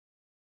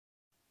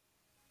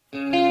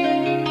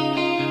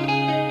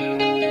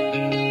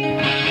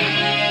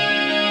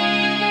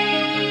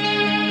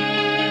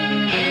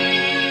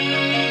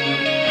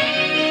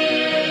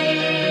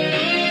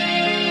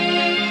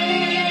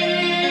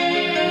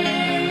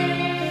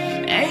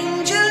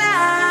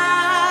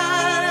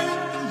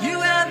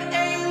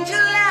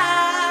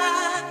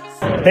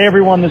Hey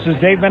everyone, this is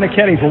Dave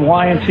Benicchetti from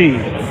Y&T.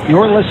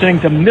 You're listening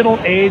to Middle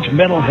Age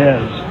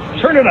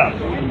Metalheads. Turn it up.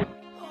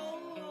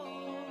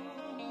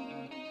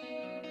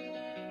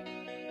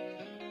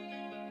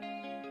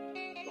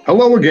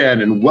 Hello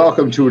again, and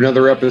welcome to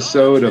another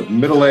episode of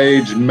Middle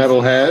Age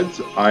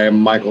Metalheads. I am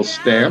Michael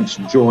Stamps,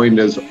 joined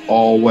as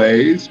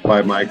always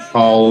by my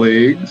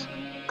colleagues,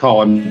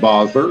 Colin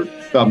Bosler,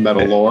 the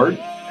Metal Lord.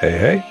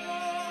 Hey.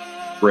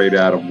 Straight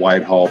out of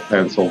Whitehall,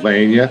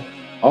 Pennsylvania.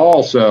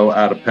 Also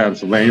out of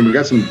Pennsylvania, we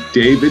got some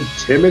David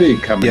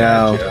Timoney coming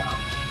at you.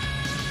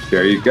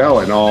 There you go.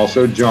 And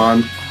also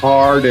John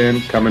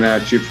Hardin coming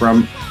at you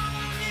from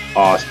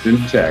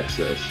Austin,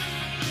 Texas.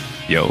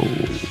 Yo.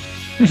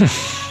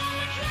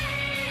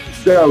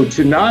 So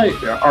tonight,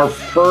 our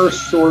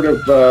first sort of,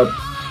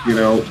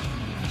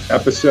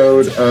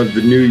 episode of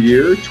the new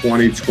year,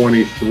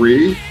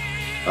 2023,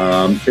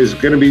 is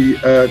going to be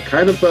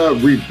kind of a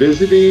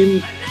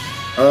revisiting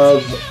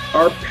of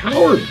our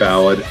Power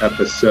Ballad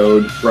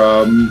episode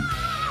from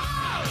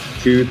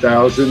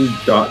 2000 ...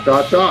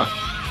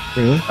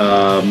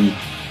 Really?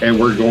 And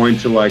we're going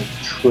to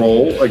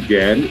troll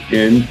again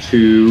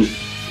into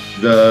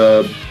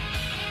the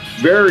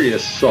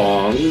various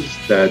songs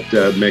that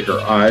make our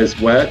eyes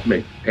wet,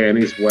 make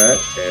panties wet,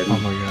 and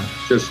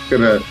just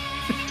gonna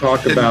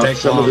talk about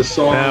some of the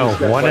songs.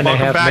 No,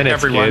 1.5 minutes,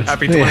 everyone. kids.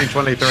 Happy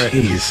 2023.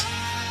 Jeez.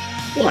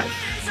 What?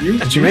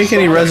 Did you make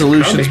any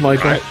resolutions,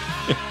 Michael?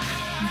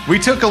 We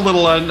took a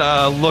little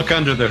look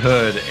under the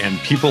hood, and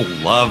people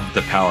loved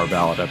the Power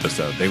Ballad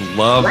episode. They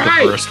loved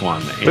the first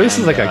one. This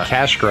is like a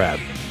cash grab.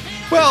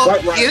 Well,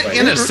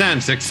 in a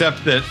sense,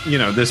 except that,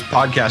 this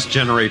podcast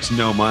generates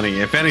no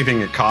money. If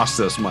anything, it costs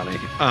us money.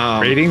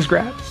 Ratings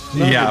grab?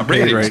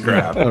 Ratings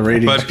grab.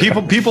 But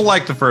people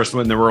like the first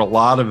one. There were a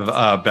lot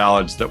of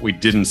ballads that we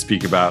didn't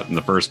speak about in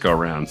the first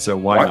go-round, so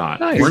why not?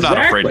 Nice. We're not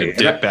afraid to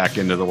dip back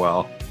into the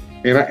well.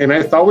 And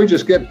I thought we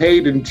just get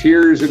paid in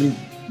tears and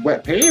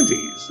wet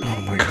panties.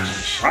 Oh my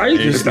gosh. I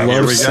just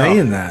love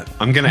saying that.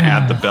 I'm going to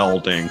add the bell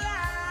ding.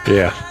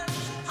 Yeah.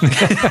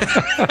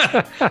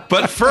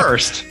 But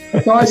first, I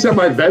thought I said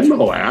my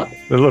Venmo app.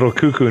 The little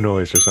cuckoo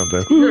noise or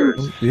something.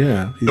 Cheers.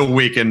 Yeah. the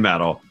Week in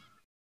Metal.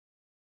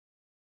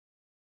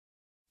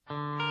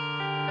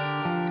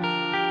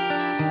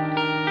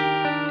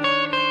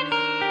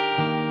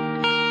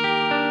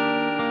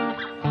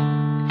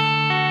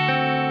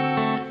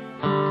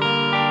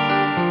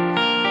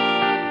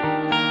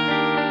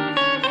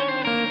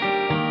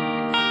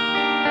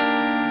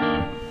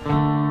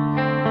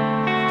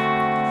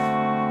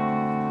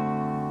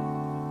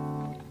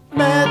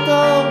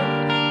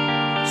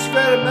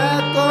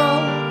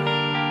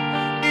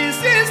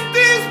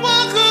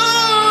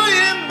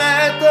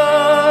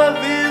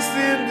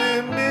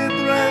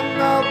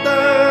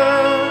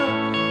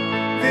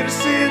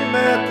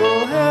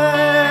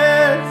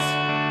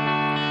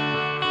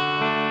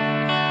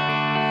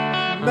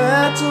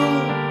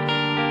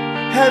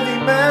 Heavy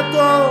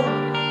metal,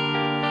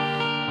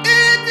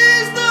 it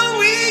is the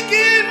Week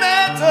in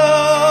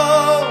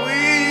Metal.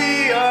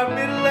 We are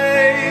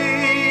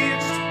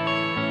middle-aged,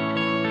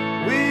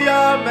 we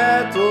are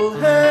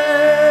metalheads.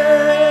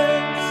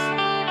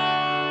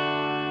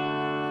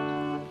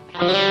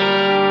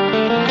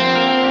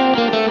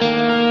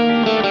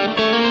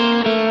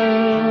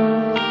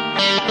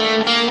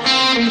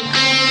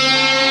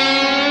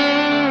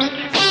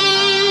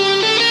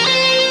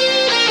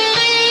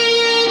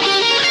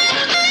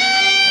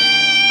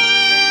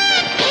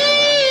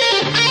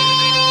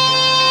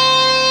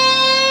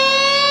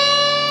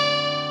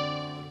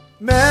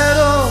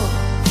 Metal,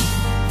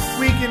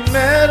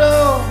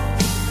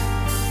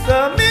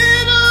 the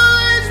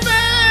middle-aged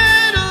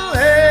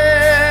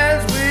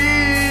metalheads.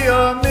 We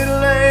are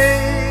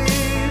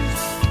middle-aged,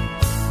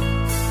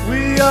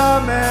 we are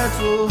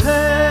metalheads.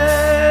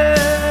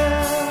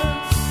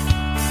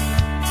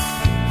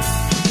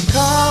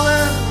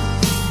 Colin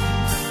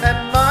and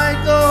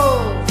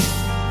Michael,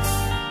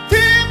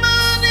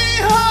 Timoney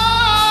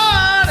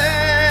Hart,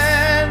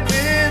 and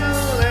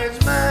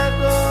middle-aged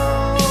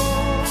metal.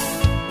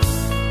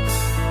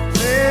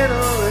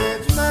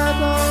 Middle-aged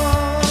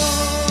metal.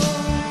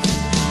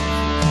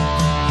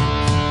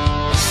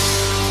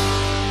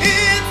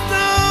 It's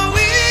the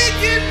Week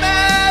in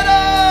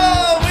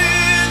Metal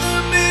with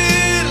the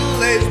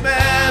middle-aged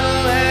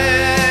metalheads.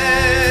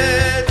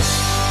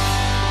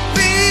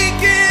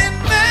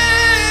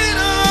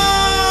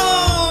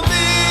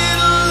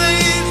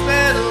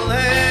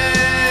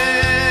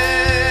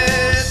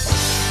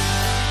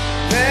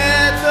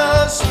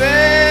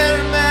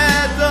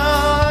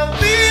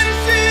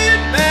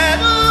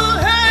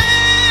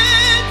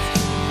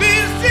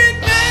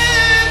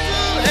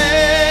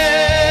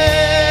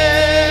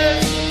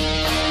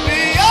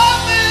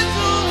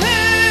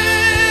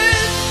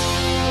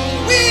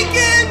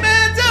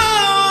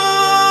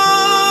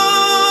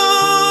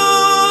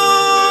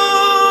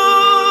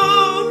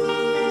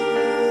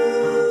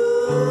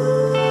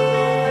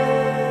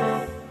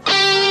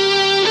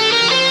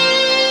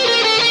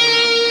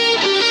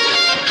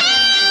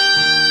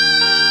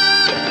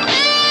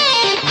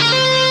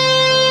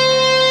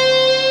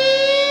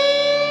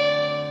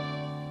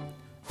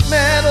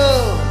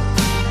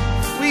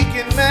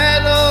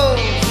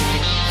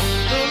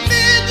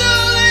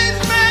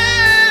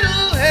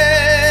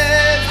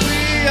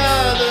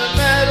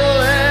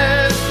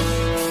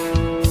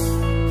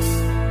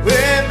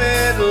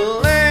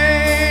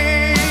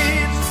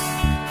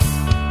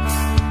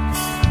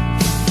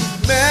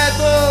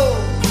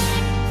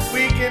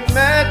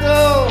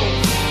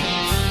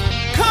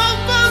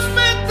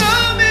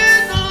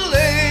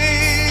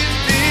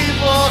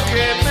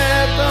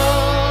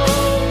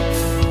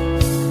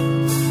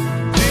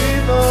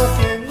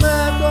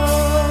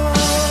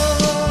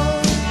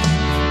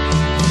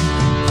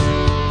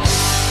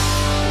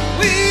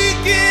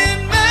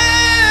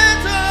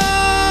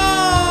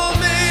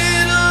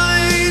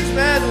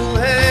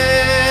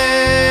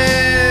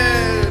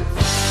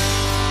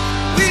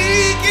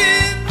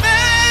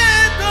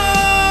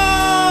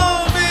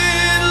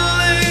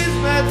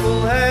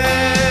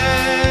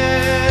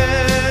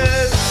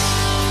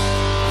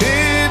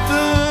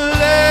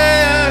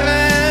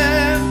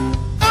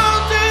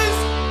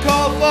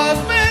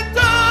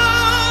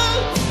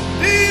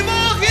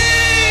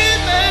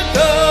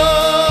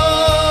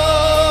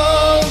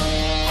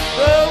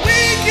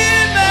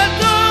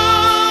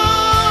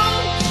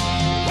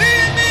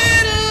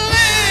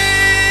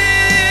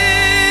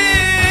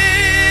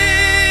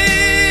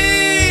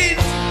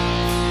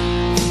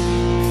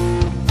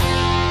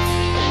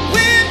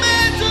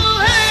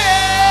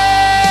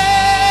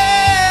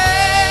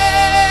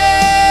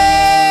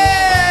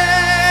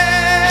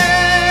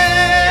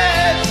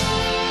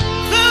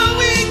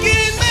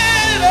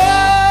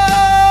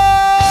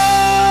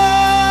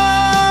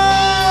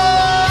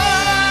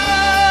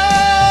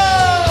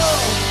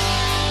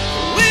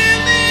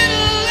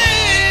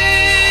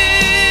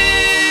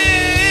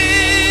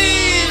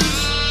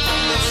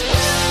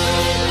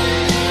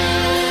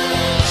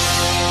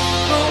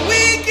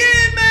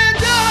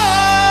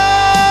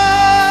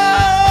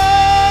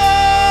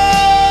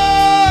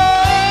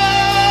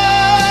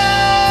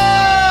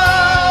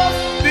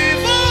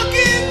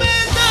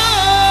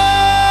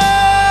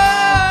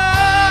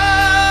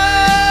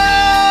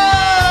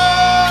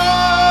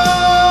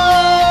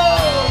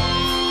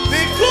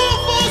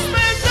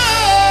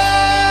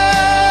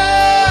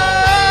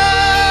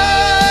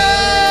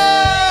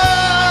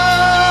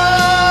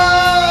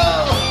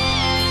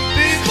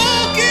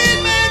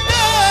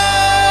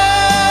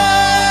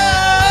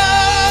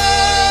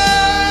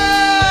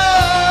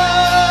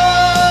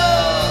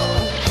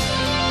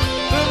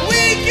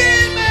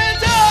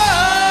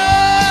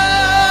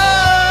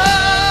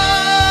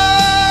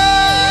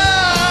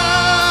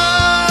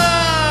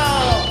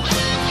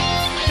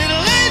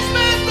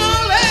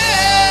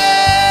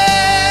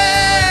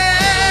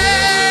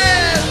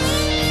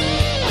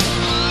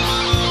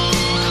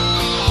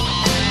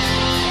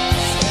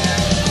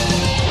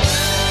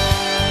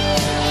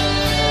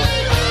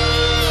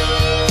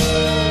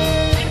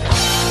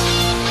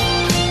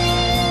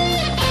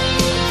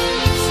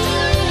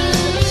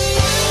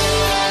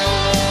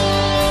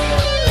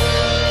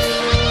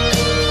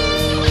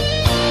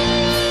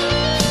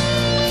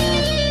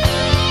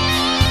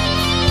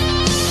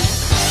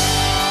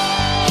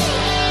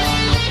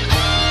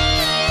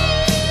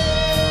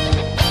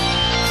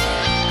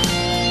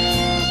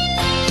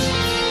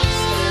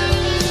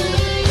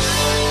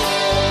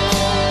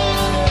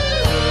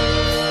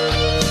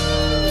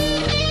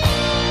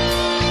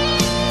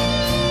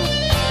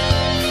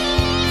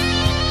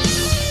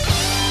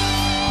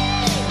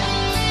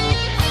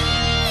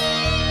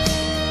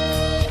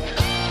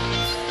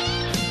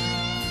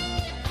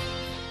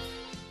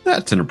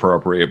 That's an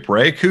appropriate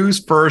break.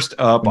 Who's first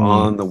up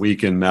on the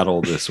Weekend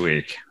Metal this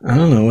week? I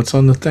don't know what's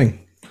on the thing.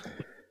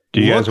 Do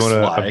you guys want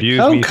to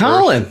abuse me?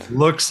 Colin. First?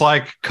 Looks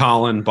like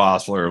Colin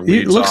Bossler.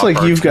 It looks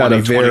like you've got a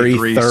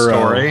very thorough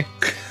story.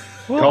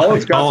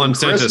 Colin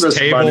sent us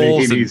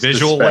tables and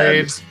visual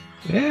aids.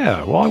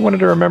 Yeah, well, I wanted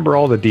to remember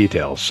all the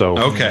details. So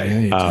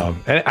okay,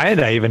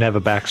 and I even have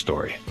a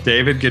backstory.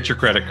 David, get your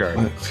credit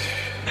card.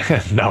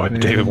 No,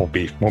 David won't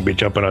be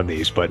jumping on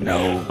these. But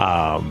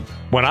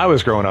when I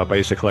was growing up, I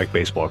used to collect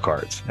baseball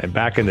cards. And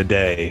back in the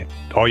day,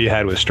 all you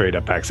had was straight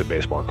up packs of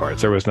baseball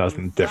cards. There was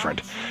nothing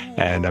different.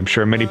 And I'm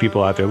sure many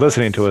people out there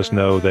listening to us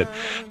know that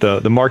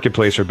the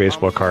marketplace for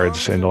baseball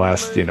cards in the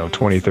last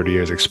 20, 30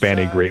 years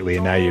expanded greatly.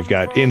 And now you've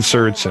got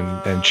inserts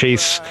and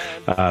chase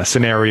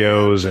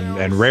scenarios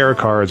and rare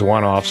cards,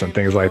 one-offs and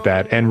things like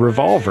that. And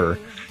Revolver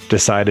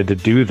decided to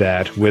do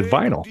that with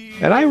vinyl.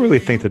 And I really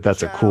think that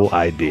that's a cool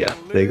idea.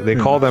 They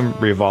call them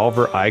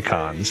Revolver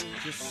Icons.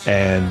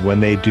 And when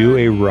they do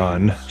a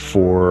run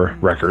for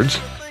records,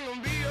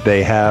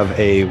 they have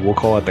we'll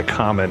call it the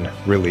common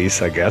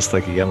release, I guess,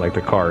 like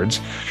the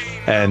cards.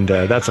 And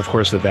that's, of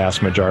course, the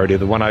vast majority.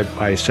 The one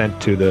I sent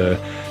to the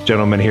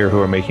gentlemen here who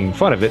are making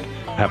fun of it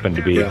happened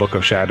to be Book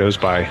of Shadows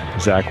by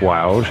Zakk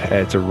Wylde.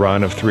 It's a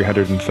run of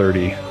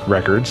 330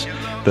 records.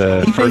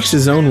 He makes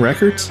his own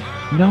records?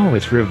 No,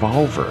 it's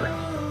Revolver.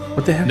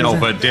 What the heck? No,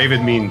 but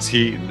David means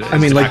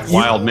Zakk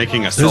Wylde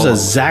making a solo.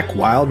 There's a Zakk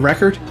Wylde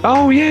record?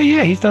 Oh,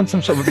 yeah. He's done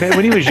some solo.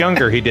 When he was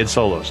younger, he did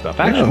solo stuff.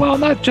 Actually, well,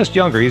 not just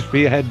younger.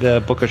 He had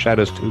Book of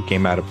Shadows 2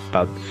 came out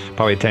about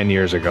probably 10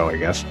 years ago, I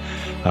guess.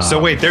 So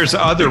wait, there's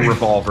other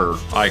Revolver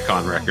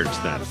Icon records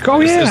then? Oh,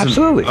 yeah,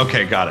 absolutely.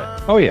 Okay, got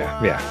it. Oh,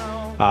 yeah.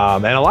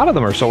 And a lot of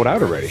them are sold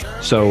out already.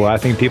 So I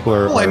think people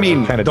are. Well, I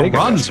mean, kind of the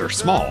runs are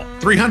small.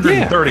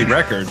 330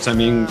 records. I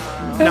mean,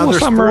 now there's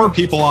 4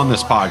 people on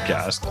this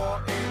podcast.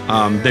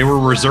 They were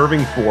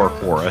reserving 4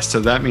 for us, so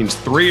that means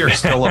 3 are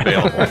still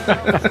available.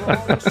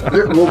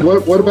 Well,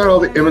 what about all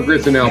the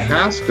immigrants in El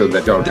Paso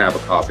that don't have a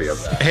copy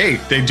of that? Hey,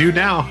 they do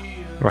now.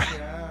 Right.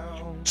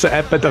 So,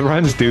 but the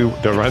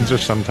runs are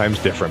sometimes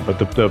different. But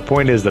the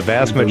point is, the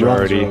vast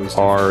majority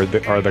are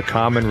the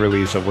common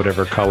release of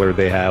whatever color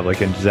they have.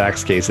 Like in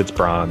Zack's case, it's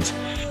bronze.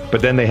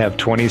 But then they have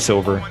 20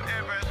 silver,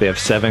 they have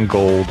 7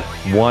 gold,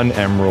 1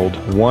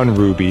 emerald, 1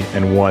 ruby,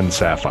 and 1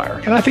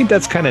 sapphire. And I think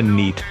that's kind of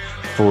neat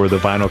for the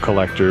vinyl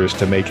collectors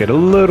to make it a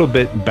little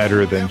bit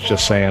better than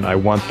just saying, I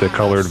want the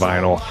colored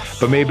vinyl,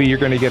 but maybe you're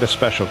going to get a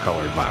special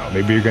colored vinyl.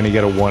 Maybe you're going to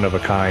get a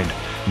one-of-a-kind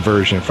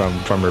version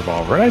from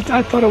Revolver. And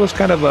I thought it was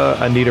kind of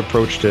a neat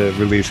approach to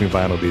releasing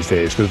vinyl these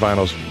days, because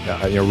vinyl's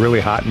really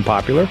hot and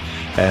popular.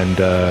 And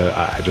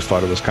I just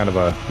thought it was kind of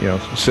a,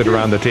 sit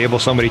around the table.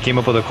 Somebody came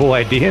up with a cool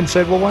idea and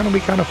said, well, why don't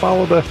we kind of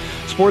follow the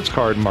sports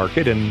card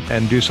market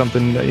and do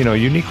something,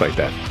 unique like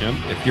that.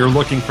 Yep. If you're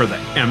looking for the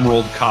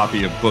emerald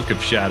copy of Book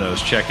of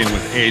Shadows, check in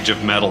with Age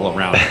of Metal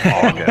around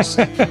August.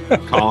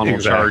 Colin will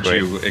charge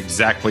you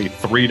exactly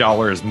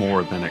 $3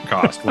 more than it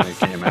cost when it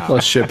came out.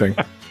 Plus shipping.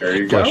 There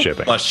you go.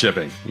 Plus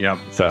shipping. Yep.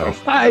 So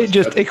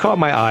it caught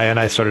my eye and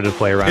I started to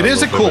play around. It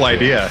is a cool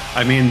idea.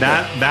 I mean,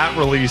 that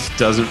release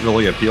doesn't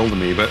really appeal to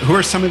me, but who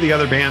are some of the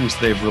other bands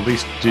they've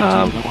released?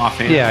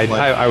 Offhand? Yeah,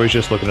 I was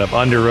just looking up.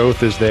 Under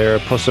Oath is there.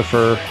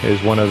 Pussifer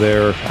is one of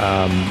their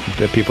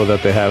the people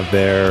that they have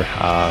there.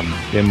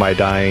 In My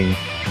Dying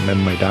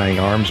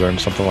Arms or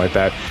something like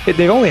that.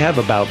 They only have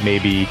about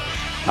maybe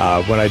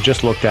when I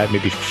just looked at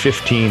maybe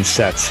 15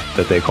 sets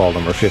that they call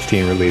them, or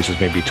 15 releases,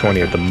 maybe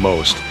 20 at the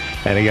most.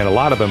 And again, a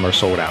lot of them are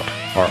sold out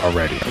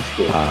already. That's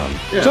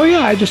cool. So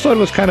yeah, I just thought it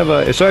was kind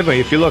of so anyway,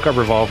 if you look up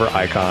Revolver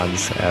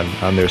Icons and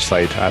on their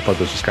site, I thought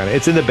this was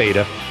it's in the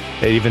beta.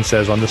 It even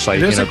says on the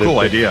site. It is a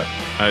cool idea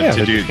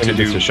to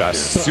do a shot.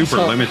 Super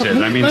limited.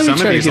 I mean, some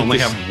of these only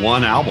have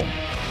 1 album.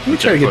 Let me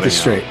try to get this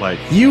straight.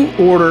 You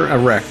order a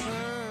record.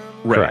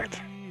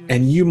 Correct.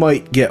 And you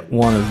might get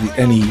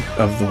any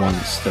of the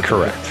ones that.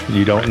 Correct.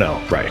 You don't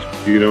know. Right.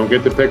 You don't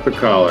get to pick the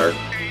color.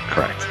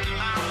 Correct.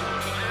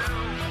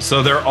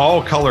 So they're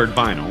all colored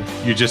vinyl.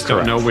 You just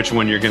don't know which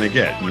one you're going to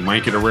get. You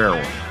might get a rare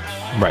one.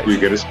 Right. You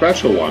get a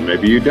special one.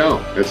 Maybe you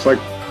don't. It's like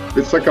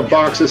a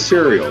box of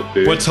cereal,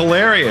 dude. What's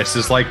hilarious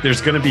is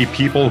there's going to be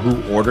people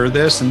who order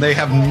this and they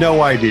have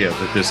no idea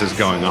that this is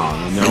going on.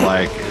 And they're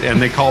like,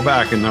 and they call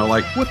back and they're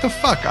like, what the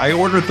fuck? I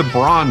ordered the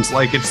bronze.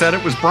 It said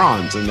it was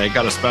bronze and they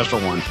got a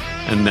special one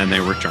and then they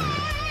return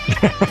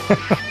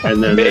it.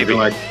 And then they're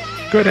like,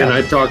 can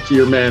I talk to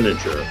your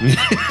manager?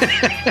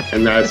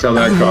 And that's how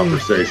that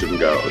conversation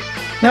goes.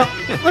 Now,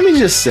 let me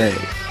just say,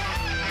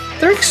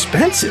 they're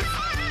expensive.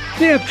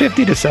 Yeah, $50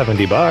 to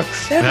 $70.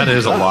 That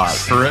is a lot.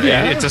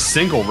 It's a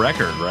single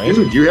record, right?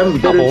 Dude, you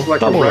haven't been into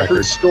a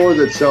record store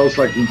that sells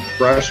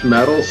fresh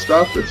metal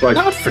stuff? It's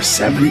not for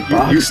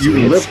 $70.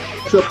 You lift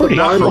up the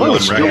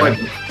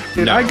vinyl.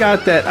 Dude, I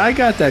got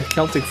that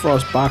Celtic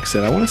Frost box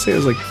set. I want to say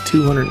it was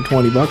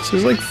 $220.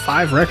 It was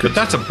 5 records. But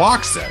that's a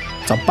box set.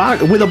 It's a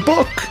box with a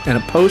book and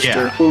a poster,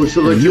 and a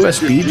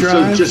USB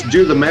drive. So just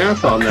do the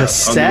math on that.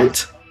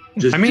 Cassette.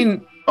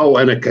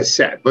 And a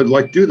cassette.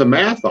 But do the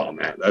math on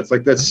that.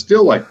 That's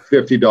still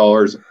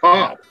 $50 a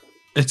pop.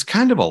 It's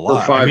kind of a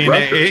lot. I 5 mean,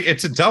 records.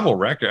 it's a double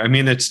record. I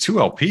mean, it's 2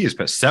 LPs,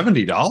 but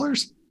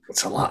 $70?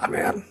 It's a lot,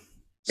 man.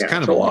 It's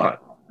kind of a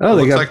lot. Oh,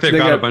 Looks like they've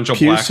got a bunch of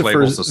Black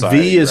Label Society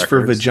V is for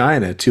records.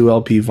 vagina, 2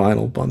 LP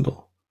vinyl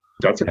bundle.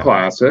 That's a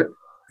classic.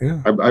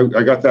 Yeah.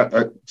 I got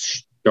that.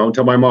 Don't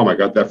tell my mom. I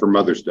got that for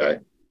Mother's Day.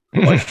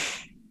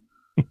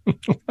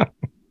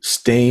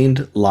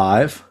 Stained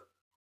live.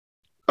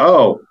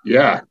 Oh,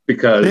 yeah,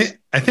 because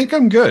I think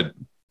I'm good.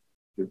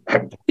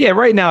 Yeah,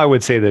 right now I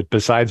would say that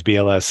besides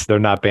BLS, they're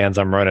not bands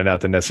I'm running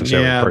out to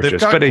necessarily Yeah, purchase. they've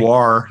got But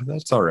Guar.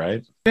 That's all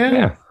right.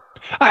 yeah,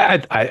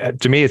 I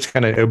to me, it's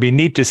it would be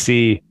neat to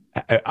see.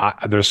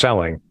 They're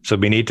selling, so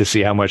it'd be neat to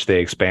see how much they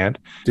expand.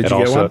 Did And you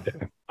get also,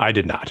 one? I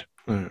did not.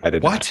 I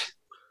did What? not.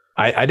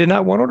 I did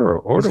not want to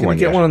order Gonna one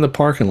get yet. one in the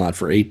parking lot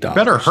for $8.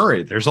 Better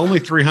hurry. There's only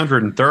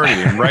 330,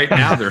 and right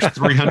now there's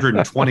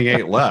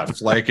 328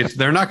 left. Like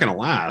they're not going to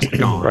last.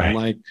 Gone. Right.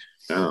 Like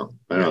no,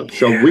 I know.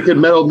 So Wicked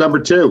Metal number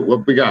 2.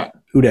 What we got?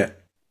 Who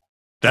dat?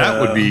 that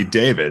would be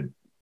David.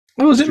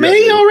 Oh, is it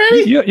me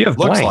already? You have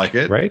Looks blank, like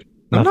it. right?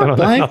 I'm Nothing not on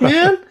blank, nothing.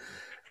 man.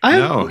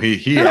 No,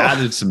 he No.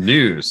 added some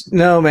news.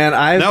 No,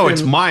 man. No,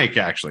 it's Mike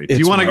actually. Do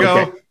you It's want to Mike. go?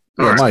 Okay.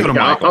 Oh, All Mike. Go to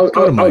Mike. I'll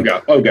Go to Mike.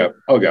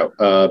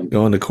 go.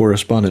 going to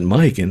correspondent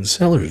Mike in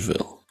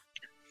Sellersville.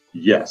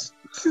 Yes.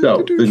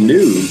 So the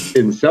news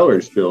in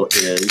Sellersville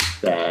is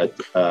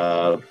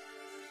that.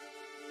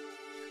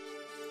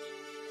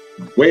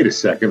 Wait a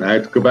second. I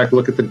have to go back and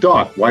look at the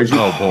doc. Why'd you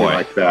Oh, boy.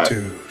 like that?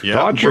 Dude. Yeah,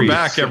 Daughtry's we're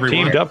back, everyone.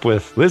 teamed up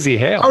with Lizzie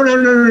Hale. Oh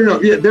no!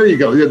 Yeah, there you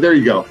go. Yeah, there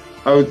you go.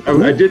 I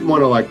didn't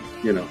want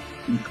to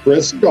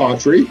Chris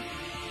Daughtry,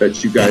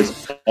 that you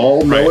guys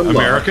all know Right, and love.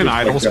 American It's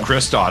Idol's like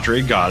Chris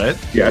Daughtry. Got it.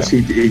 yes,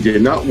 he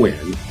did not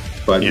win,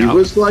 but he Yeah.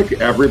 was like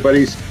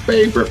everybody's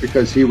favorite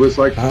because he was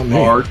like Not me.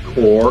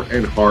 hardcore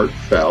and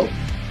heartfelt.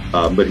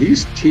 But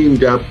he's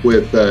teamed up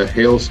with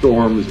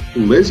Hailstorm's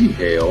Lizzie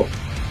Hale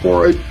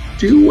for a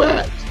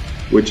duet,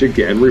 which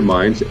again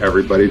reminds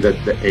everybody that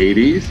the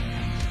 80s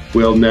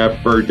will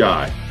never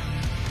die.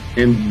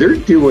 And they're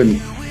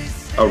doing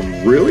a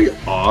really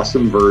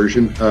awesome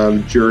version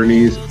of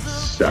Journey's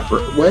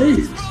Separate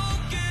Ways.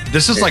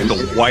 This is like the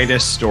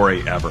whitest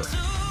story ever.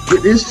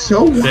 It is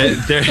so white.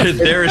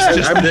 There's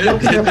just I'm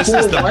looking at this poor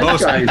is the white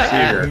most. guys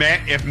here.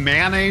 If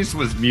mayonnaise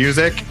was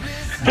music,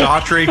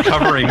 Daughtry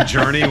covering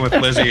Journey with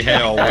Lizzie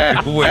Hale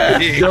would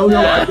be. No,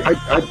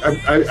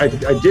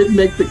 I did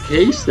make the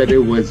case that it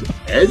was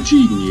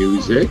edgy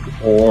music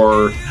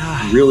or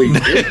really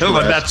interesting.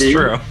 But that's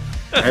true.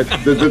 And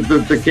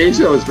the case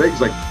I was making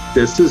is like,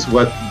 this is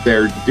what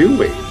they're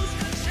doing.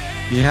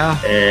 Yeah.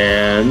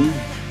 And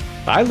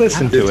I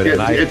listened to it,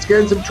 and it's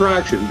getting some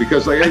traction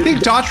because like I think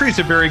Daughtry's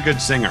a very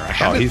good singer.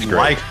 I he's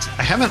great.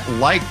 haven't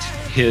liked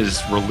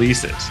his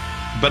releases,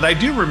 but I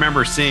do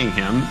remember seeing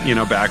him,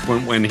 back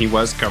when he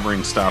was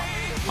covering stuff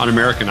on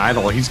American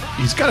Idol. He's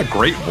got a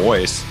great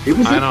voice. he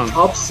was a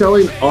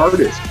top-selling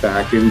artist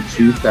back in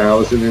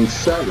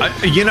 2007.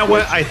 You know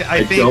what? I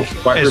I think don't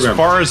quite as remember.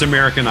 far as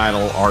American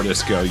Idol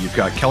artists go, you've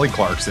got Kelly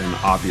Clarkson,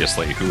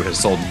 obviously, who has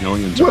sold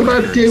millions What of about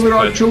records. David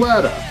but-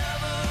 Archuleta?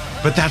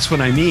 But that's what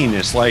I mean.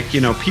 It's like,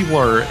 people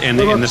are, and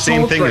What about the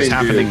same Soul thing is Train,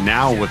 happening dude?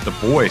 now with The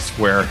Voice,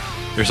 where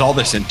there's all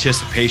this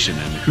anticipation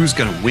and who's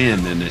going to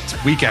win, and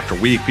it's week after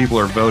week, people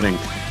are voting.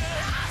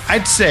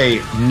 I'd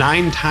say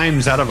 9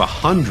 times out of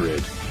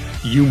 100,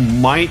 you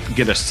might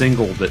get a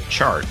single that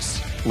charts.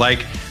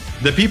 Like,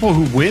 the people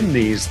who win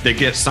these, they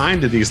get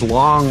signed to these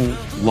long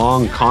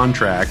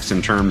contracts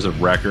in terms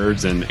of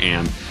records and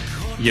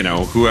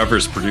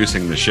whoever's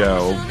producing the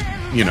show,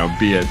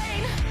 be it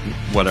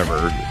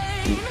whatever,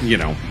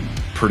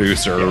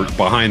 producer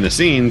behind the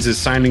scenes is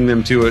signing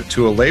them to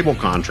a label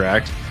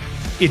contract.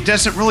 It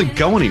doesn't really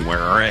go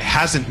anywhere, or it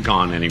hasn't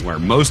gone anywhere.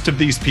 Most of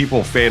these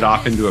people fade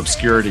off into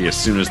obscurity as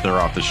soon as they're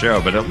off the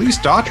show, but at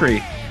least Daughtry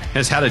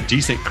has had a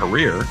decent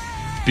career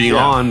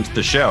beyond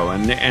the show,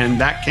 and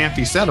that can't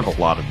be said of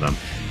a lot of them.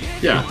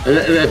 Yeah,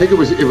 and I think it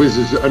was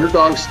his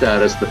underdog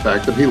status, the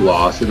fact that he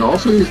lost, and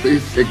also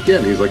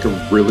he's like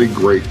a really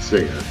great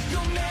singer,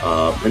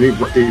 and he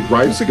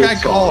writes There's a good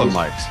guy calling songs.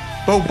 Mike's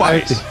Bo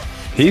Bites.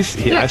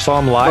 I saw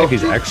him live.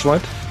 He's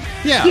excellent.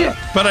 Yeah,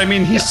 but I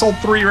mean, he sold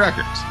 3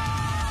 records.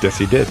 Yes,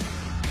 he did.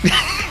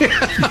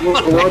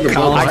 We're on the Bo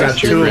Colin's got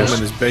Bice 2 of here. them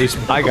in his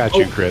basement. I got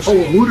you, Chris.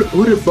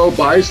 Who did Bo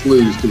Bice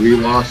lose to? He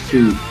lost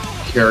to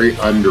Carrie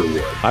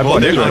Underwood. I Well,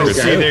 bought there, his record. okay.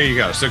 see, there you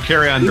go. So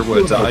Carrie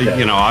Underwood's,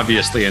 Okay.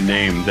 obviously a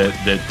name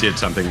that did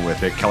something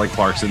with it. Kelly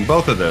Clarkson,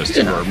 both of those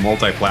two Yeah. are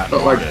multi-platinum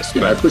But like, artists,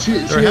 yeah, but but she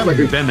there had haven't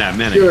like been that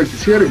many.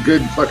 she had a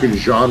good fucking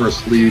genre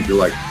sleeve to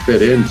like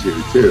fit into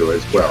too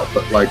as well.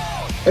 But like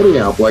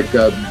anyhow, like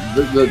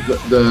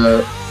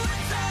the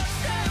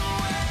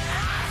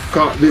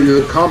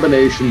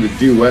combination, the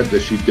duet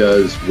that she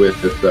does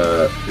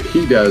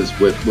he does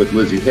with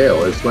Lizzie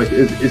Hale, it's like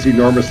is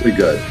enormously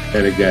good.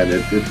 And again,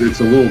 it's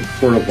a little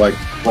sort of like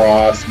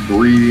cross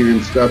breeding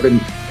and stuff.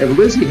 And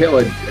Lizzie Hale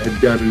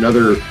had done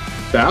another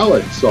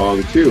ballad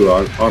song too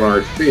on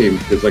our theme,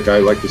 because like I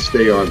like to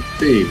stay on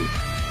theme.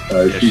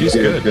 She's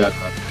good.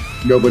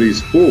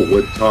 Nobody's Fool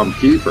with Tom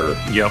Kiefer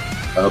Yep.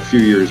 a few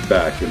years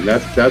back, and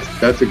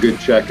that's a good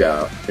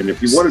checkout. And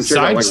if you want to check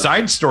out, like,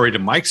 Side story to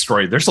Mike's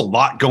story, there's a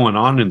lot going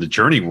on in the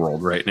Journey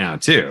world right now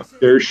too.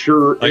 there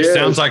sure Like is.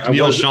 sounds like I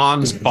Neil wasn't-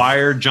 Sean's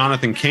fired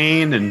Jonathan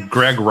Cain and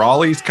Greg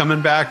Raleigh's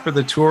coming back for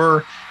the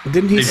tour.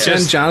 Didn't he They send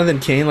just- Jonathan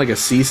Cain like a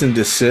cease and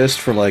desist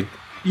for like?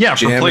 Yeah,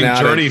 for Jamming playing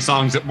out Journey at-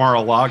 songs at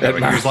Mar-a-Lago. at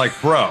And he was like,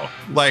 bro,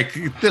 like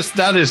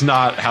that is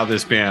not how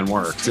this band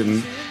works.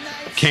 And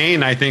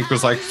Kane, I think,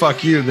 was like,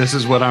 fuck you, this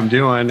is what I'm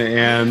doing.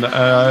 And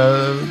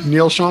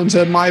Neil Sean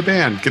said, my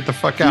band, get the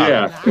fuck out.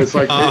 Yeah, it's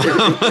like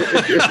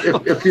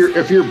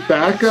if your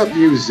backup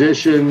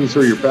musicians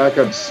or your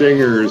backup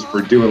singers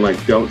for doing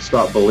like "Don't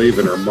Stop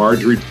Believing" are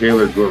Marjorie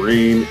Taylor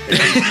Greene and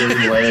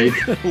Kim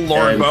Lake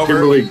Lauren and Boebert.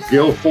 Kimberly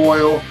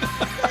Guilfoyle,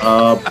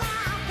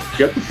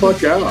 get the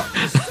fuck out.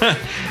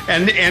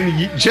 And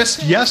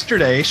just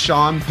yesterday,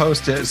 Sean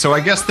posted. So I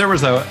guess there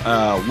was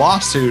a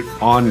lawsuit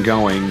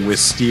ongoing with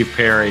Steve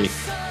Perry,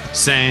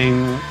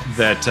 saying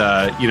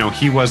that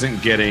he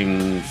wasn't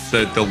getting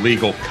the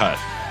legal cut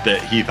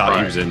that he thought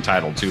he was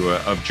entitled to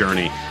of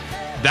Journey.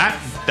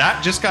 That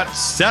just got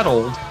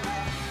settled,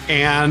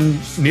 and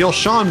Neil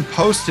Sean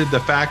posted the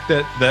fact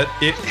that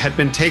it had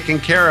been taken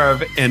care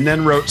of, and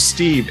then wrote,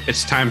 Steve,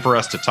 it's time for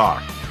us to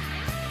talk.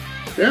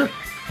 Yeah.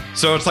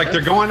 So it's like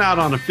they're going out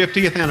on a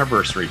 50th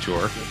anniversary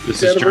tour.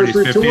 This is Anniversary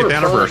Journey's 50th tour,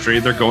 anniversary.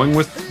 They're going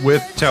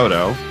with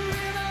Toto.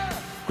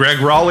 Greg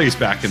Raleigh's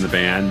back in the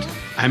band.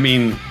 I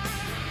mean,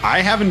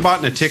 I haven't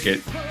bought a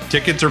ticket.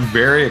 Tickets are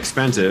very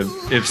expensive.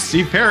 If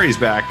Steve Perry's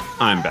back,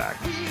 I'm back.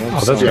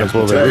 Oh, that's against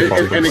Will They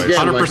Ever And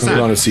again, like, 100%. I'm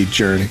going to see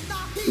Journey.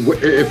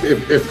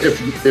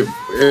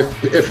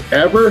 if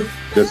ever,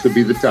 this would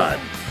be the time.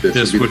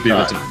 This would be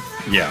the time.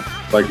 Yeah.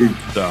 Like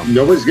So.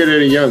 nobody's getting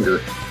any younger.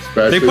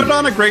 They Especially, put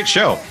on a great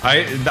show.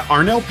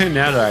 Arnel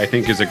Pineda, I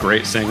think, is a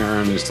great singer,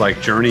 and it's like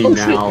Journey Oh,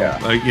 shit, now.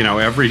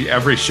 yeah.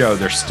 Every show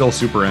they're still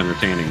super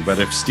entertaining. But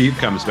if Steve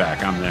comes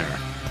back, I'm there.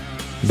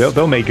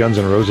 They'll make Guns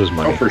N' Roses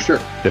money. Oh, for sure.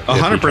 if he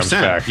comes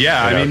 100%. back.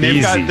 Yeah, You I know, mean,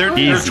 they've got easy, their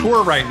easy.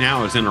 tour right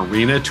now is an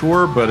arena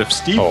tour, but if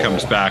Steve Oh,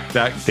 comes back,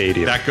 that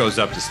stadium. that goes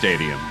up to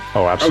stadium.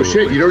 Oh, Oh absolutely.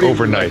 shit! You don't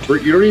overnight.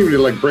 Even, you don't even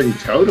like bring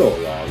Toto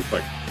along.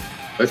 Like,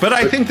 But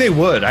I think they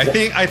would. I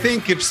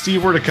think if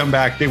Steve were to come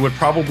back, they would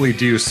probably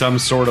do some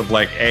sort of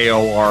like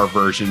AOR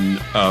version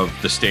of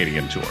the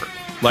stadium tour.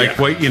 Like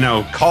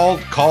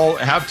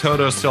have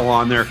Toto still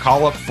on there,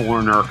 call up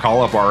Foreigner,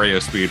 call up REO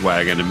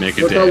Speedwagon and make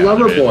a What day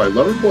about out of it. Loverboy?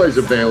 Loverboy's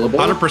available.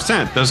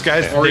 100%. Those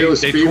guys, REO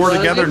they tour Speedwagon?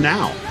 together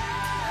now.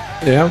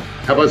 Yeah.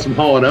 How about some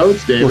Hall &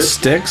 Oates, David? Well,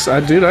 Sticks. I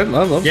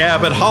love. Yeah,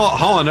 but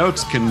Hall &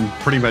 Oates can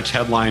pretty much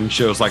headline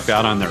shows like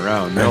that on their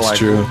own. They're That's like,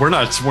 true. we're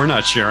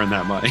not sharing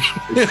that money.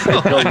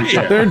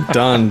 They're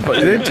done,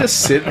 but they're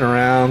just sitting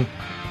around.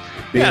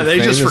 Yeah, they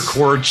being just famous.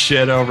 record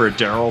shit over at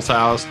Daryl's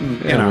house. And,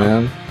 you Yeah, know,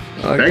 man.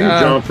 Like, Thank you,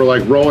 John, for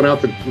like rolling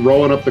up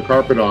the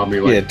carpet on me.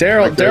 Like, Yeah,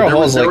 Daryl there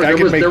Hall's was- like, I there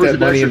can was- make there was that an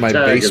money in extra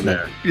my tag basement.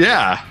 there.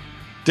 Yeah.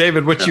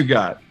 David, what you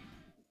got?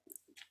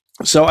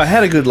 So I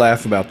had a good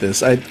laugh about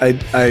this.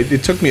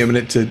 It took me a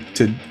minute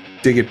to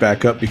dig it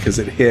back up because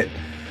it hit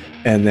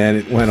and then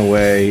it went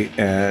away.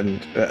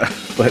 And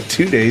but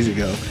 2 days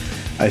ago,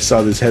 I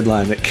saw this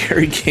headline that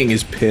Kerry King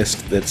is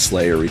pissed that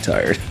Slayer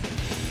retired.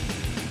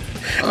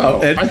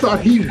 Oh, and I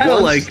thought he kinda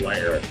was like-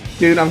 Slayer.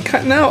 Dude, I'm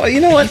kind no. You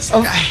know what?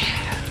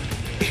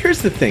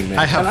 Here's the thing, man.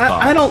 I have And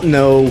thoughts. I don't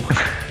know.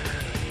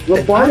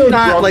 Lombardo I'm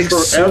not drums like for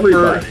super.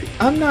 everybody.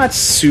 I'm not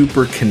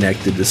super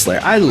connected to Slayer.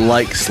 I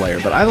like Slayer,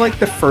 but I like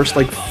the first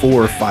like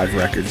 4 or 5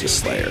 records of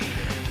Slayer.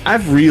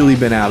 I've really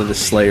been out of the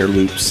Slayer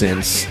loop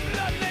since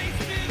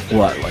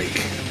what? Like,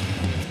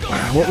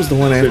 what was the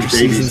one after Since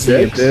Seasons of the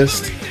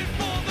 86?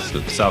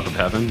 Abyss? South of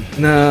Heaven?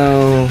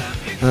 No,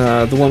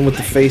 the one with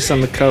the face on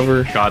the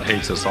cover. God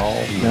Hates Us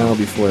All? No,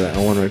 before that. I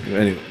want to.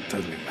 Anyway, it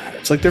doesn't even matter.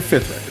 It's like their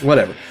 5th record.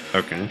 Whatever.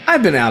 Okay.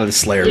 I've been out of the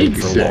Slayer loop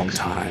for a 86. long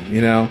time, you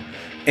know?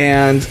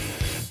 And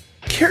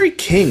Kerry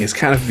King has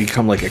kind of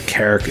become like a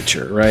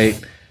caricature, right?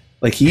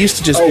 Like he used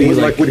to just Oh, be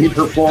like when he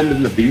performed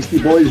in the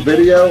Beastie Boys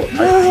video.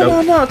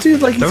 no,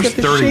 dude. Like he's That was got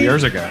the 30 shaved,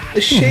 years ago.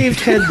 the shaved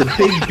head, the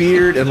big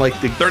beard, and like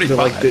the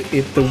 35.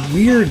 the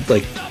weird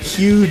like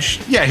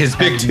huge. Yeah, his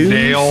big Tattoos.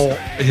 nail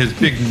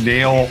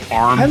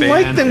armband. I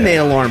like the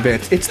nail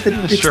armbands. It's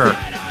the Sure.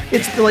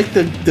 like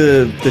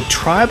the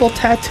tribal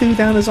tattoo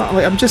down his arm.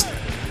 Like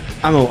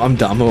I'm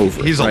dumb over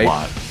it. He's right? a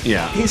lot.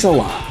 Yeah. He's a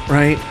lot,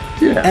 right?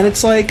 Yeah. And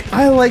it's like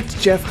I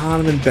liked Jeff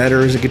Hanneman better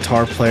as a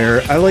guitar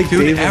player. I like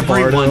Dude, Dave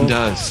everyone Lombardo.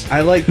 does.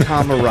 I like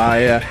Tom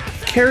Araya.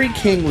 Kerry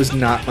King was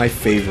not my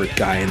favorite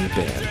guy in the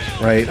band,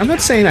 right? I'm not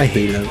saying I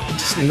hate him.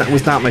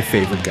 Was not my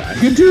favorite guy.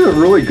 You do a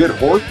really good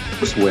horse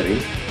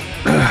winning.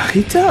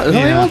 He does. They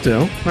Yeah. all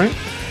do, right?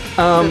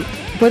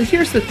 But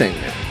here's the thing,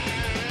 man.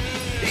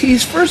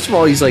 He's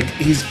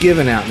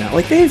given out now.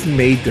 Like they've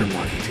made their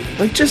money, dude.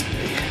 Like just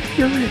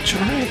you're rich,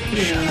 all right?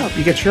 Shut up.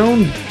 You got your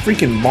own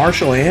freaking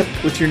Marshall amp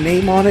with your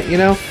name on it. You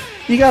know,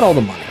 you got all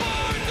the money.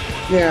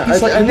 Yeah,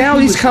 And now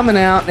he's coming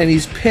out and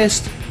he's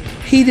pissed.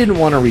 He didn't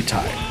want to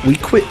retire. We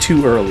quit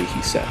too early,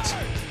 he says.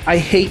 I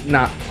hate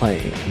not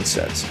playing, he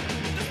says.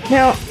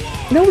 Now,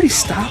 nobody's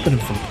stopping him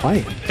from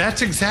playing.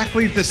 That's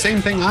exactly the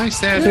same thing I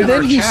said. So in then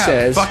our he chat.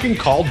 says- "Fucking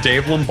call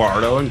Dave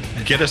Lombardo and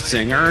get a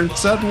singer, and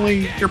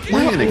suddenly you're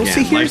playing well, again."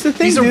 see, here's the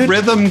thing, he's a dude.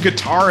 rhythm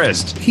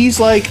guitarist. He's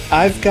like,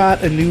 I've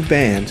got a new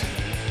band.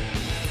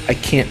 I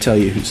can't tell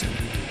you who's in it.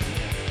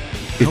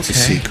 It's a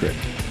Okay. secret.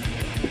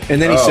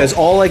 And then he Oh. says,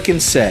 all I can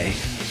say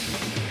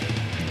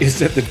is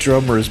that the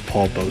drummer is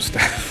Paul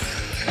Bostaff.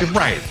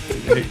 Right?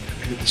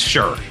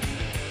 Sure.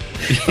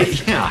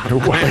 Yeah.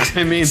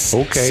 I mean,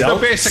 Okay. So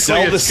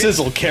basically, it's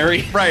sizzle,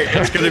 Kerry. right.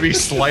 It's going to be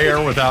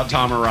Slayer without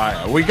Tom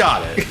Araya. We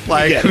got it.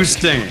 Like, Yeah. who's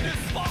singing?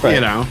 Right.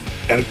 You know.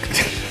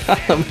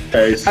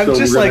 Okay, so I'm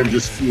just like-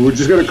 we're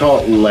just gonna call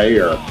it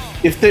layer.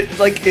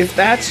 if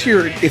that's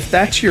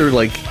your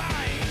like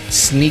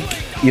sneak,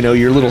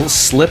 your little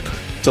slip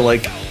to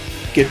like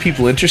get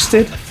people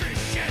interested.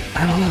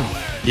 I don't know.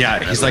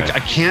 Yeah, he's like, I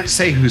can't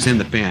say who's in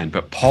the band,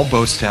 but Paul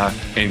Bostaff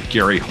and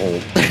Gary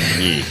Holt and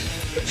me.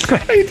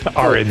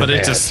 Are in the But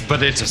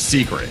band. it's a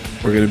secret.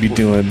 We're gonna be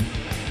doing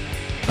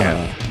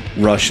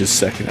Rush's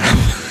second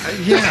album.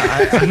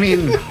 Yeah, I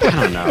mean, I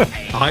don't know.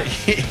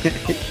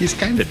 He's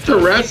kind of To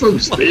wrestle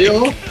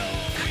steel.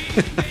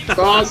 It's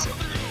awesome.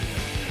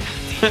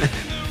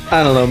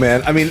 I don't know,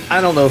 man. I mean,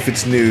 I don't know if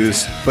it's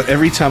news, but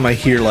every time I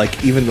hear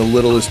like even the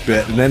littlest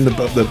bit, and then the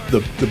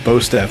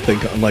Bostaff thing,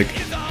 I'm like,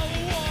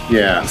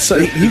 Yeah. so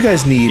you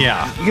guys need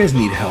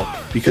help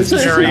because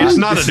Jerry, it's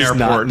not this an is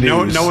not airport.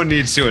 No news. one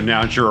needs to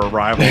announce your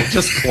arrival.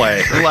 Just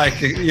play.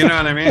 Like, you know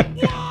what I mean?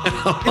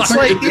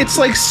 It's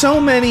like so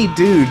many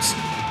dudes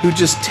who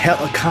just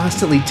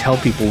constantly tell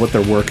people what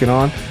they're working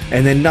on,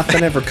 and then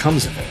nothing ever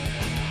comes of it.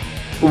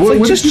 It's What- like,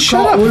 what just did you shut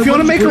call- up. what- If you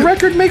want to what- make a what-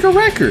 record, make a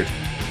record.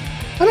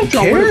 I don't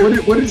John, care.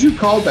 what did you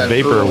call that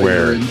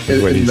Vaporware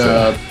is what he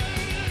said.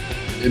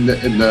 in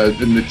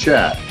the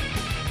chat?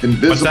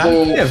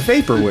 Invisible. Yeah,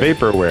 vaporware.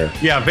 Vaporware.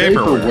 Yeah,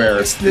 vaporware.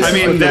 This I is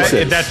mean, what this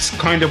is. that's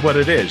kind of what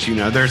it is.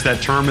 There's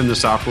that term in the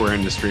software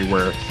industry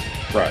where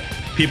Right.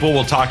 people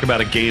will talk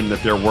about a game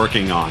that they're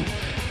working on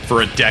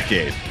for a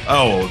decade.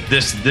 Oh,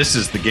 this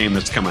is the game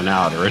that's coming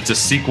out, or it's a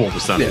sequel to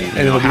something. Yeah,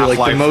 and it'll be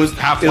like the most-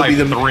 Half-Life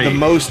it'll be the 3.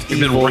 most We've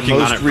been evil, working on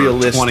most it for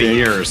realistic. 20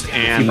 years,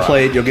 and you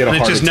play it, you'll get a and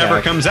heart it just attack.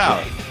 never comes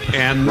out.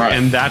 And Right.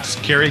 and that's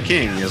Kerry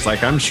King. Is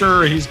like, I'm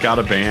sure he's got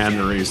a band,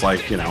 or he's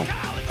like,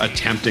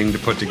 attempting to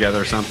put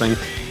together something.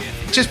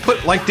 Just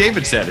put, like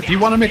David said, if you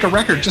want to make a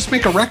record, just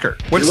make a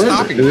record. What's You're right.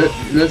 stopping you?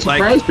 That Like-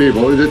 surprised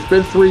people. It's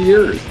been 3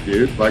 years,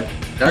 dude. Like,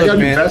 I Look, got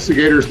man.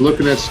 investigators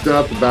looking at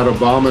stuff about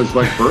Obama's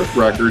birth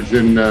records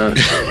in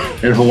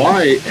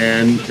Hawaii,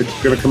 and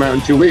it's going to come out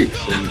in 2 weeks.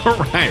 And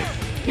Right.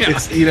 Yeah.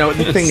 It's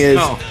the thing is,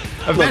 No.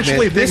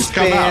 Eventually man, this things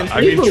come band- out.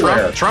 I mean,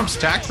 Vaporware. Trump's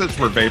taxes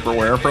were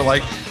vaporware for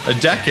like a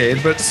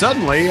decade, but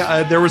suddenly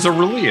there was a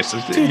release.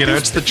 Dude,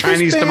 It's the this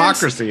Chinese band's-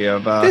 democracy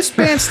of this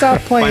band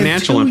stopped playing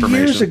financial 2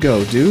 information. years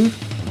ago, dude.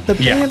 The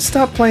Yeah. band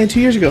stopped playing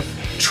 2 years ago.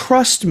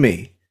 Trust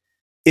me.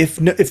 If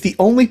the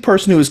only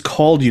person who has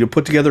called you to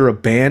put together a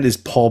band is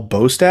Paul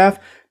Bostaff,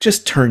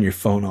 just turn your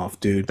phone off,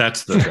 dude.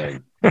 That's the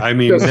thing. I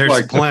mean, Just there's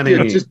like- plenty.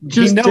 yeah, just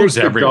he knows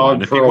take the everyone.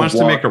 dog If he for a wants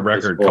to make a walk with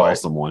this record, boy. call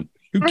someone.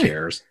 Who Right.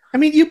 cares? I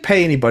mean, you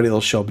pay anybody,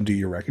 they'll show up and do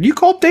your record. You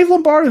call Dave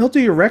Lombardo, he'll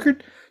do your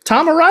record.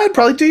 Tom Araya would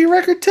probably do your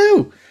record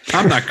too.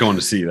 I'm not going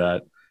to see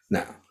that.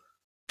 No.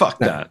 Fuck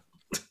No. that.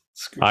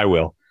 I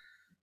will.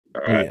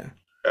 all right. Yeah.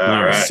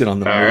 All right. Sit on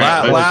the All moon.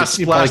 right. Last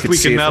You probably could week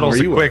see in it from Metal's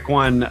where a you quick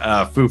one.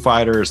 Foo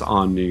Fighters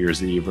on New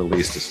Year's Eve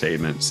released a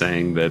statement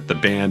saying that the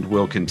band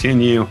will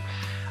continue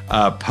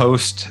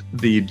post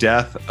the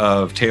death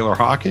of Taylor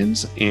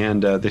Hawkins,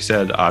 and they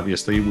said,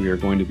 obviously, we are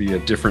going to be a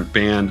different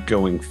band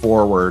going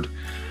forward.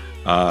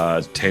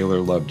 Taylor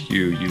loved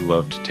you, you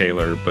loved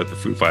Taylor, but the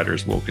Foo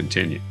Fighters will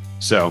continue.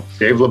 So,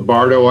 Dave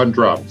Lombardo on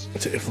drums.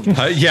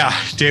 yeah,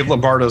 Dave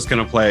Lombardo's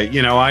going to play.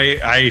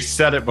 I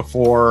said it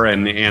before,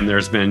 and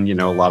there's been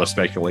a lot of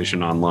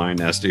speculation online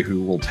as to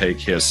who will take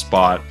his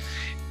spot,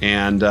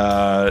 and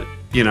I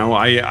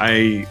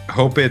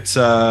hope it's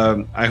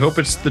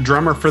the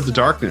drummer for the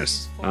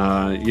Darkness.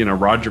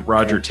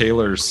 Roger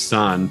Taylor's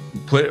son,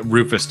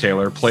 Rufus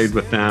Taylor, played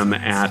with them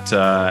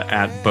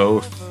at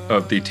both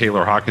of the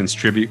Taylor Hawkins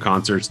tribute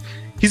concerts.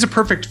 He's a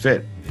perfect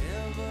fit.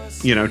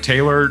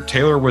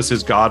 Taylor was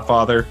his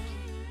godfather.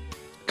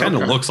 Kind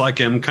of Okay. looks like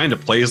him, kind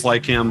of plays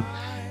like him.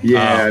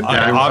 Yeah,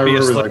 I remember,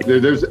 obviously-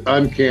 there's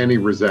uncanny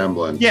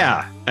resemblance.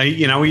 Yeah,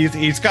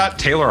 he's got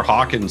Taylor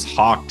Hawkins'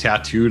 hawk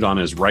tattooed on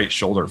his right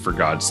shoulder, for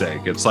God's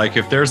sake. It's like,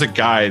 if there's a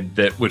guy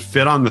that would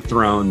fit on the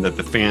throne that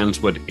the fans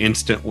would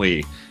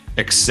instantly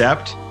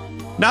accept,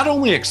 not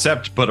only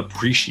accept, but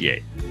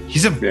appreciate.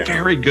 He's a Yeah.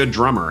 very good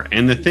drummer.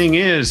 And the thing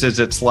is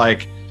it's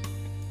like,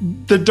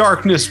 the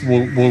Darkness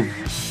will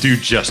do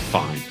just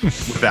fine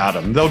without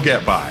him. They'll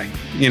get by.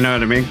 You know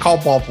what I mean? Call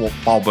Paul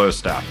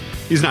Bostaff.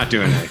 He's not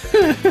doing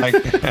anything. Like,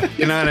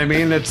 you know what I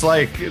mean? It's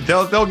like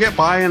they'll get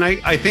by, and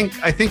I think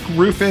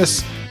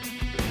Rufus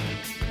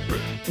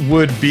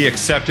would be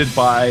accepted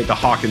by the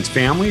Hawkins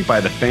family, by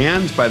the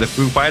fans, by the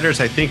Foo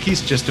Fighters. I think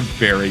he's just a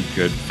very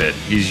good fit.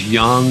 He's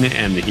young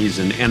and he's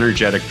an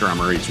energetic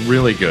drummer. He's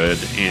really good,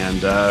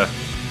 and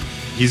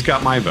he's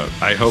got my vote.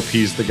 I hope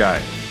he's the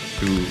guy.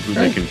 who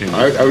they continue.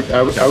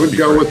 I would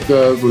go with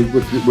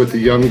the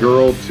young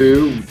girl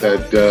too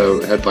that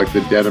had like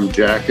the denim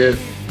jacket.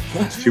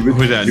 She was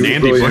Nandy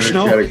really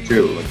Bushnell? energetic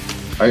too.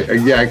 I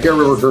can't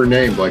remember her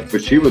name,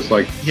 but she was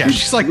like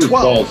she's like was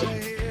 12.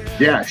 ballsy.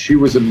 Yeah, she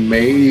was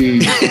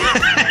amazing.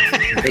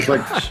 It's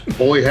like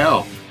holy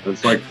hell.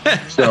 It's like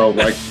so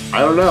like I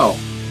don't know.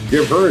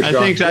 Give her a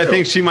shot. I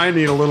think she might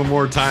need a little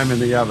more time in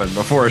the oven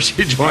before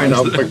she joins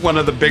one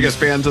of the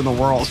biggest bands in the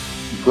world.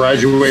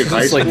 Graduate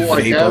high It's school,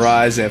 like I guess.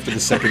 vaporize after the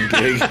second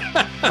gig.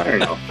 I don't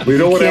know. We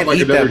don't want to have like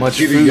eat that another much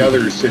T food.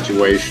 together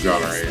situation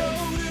on our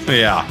hands.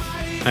 Yeah.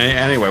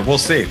 Anyway, we'll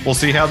see. We'll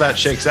see how that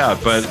shakes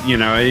out. But you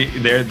know,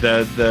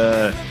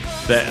 the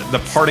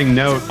parting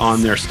note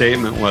on their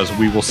statement was,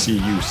 "We will see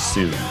you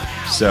soon."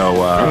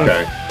 So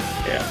Okay.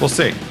 we'll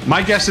see.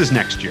 My guess is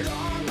next year.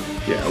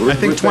 Yeah. I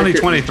think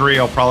 2023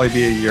 will probably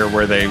be a year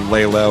where they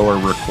lay low or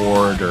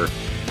record or,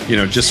 you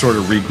know, just sort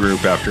of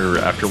regroup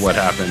after what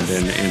happened,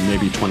 and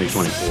maybe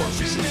 2024 we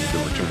see the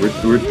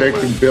return. We're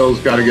thinking Bill's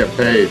got to get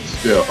paid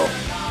still.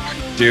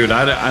 Dude,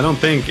 I don't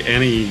think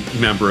any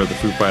member of the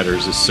Foo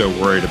Fighters is so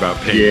worried about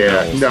paying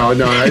Yeah. bills.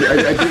 No.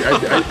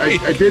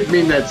 I did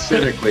mean that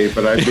cynically,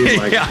 but I mean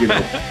like Yeah. you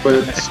know, but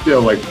it's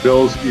still like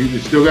Bill's. You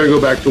still got to go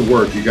back to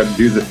work. You got to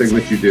do the thing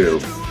that you do.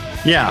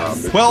 Yeah.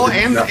 Well,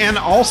 and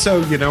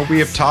also, you know, we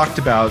have talked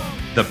about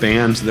the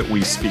bands that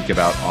we speak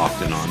about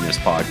often on this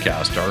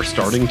podcast are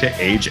starting to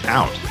age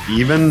out.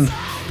 Even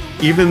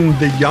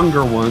the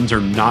younger ones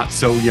are not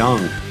so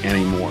young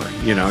anymore.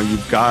 You know,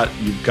 you've got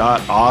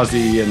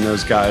Ozzy and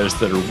those guys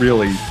that are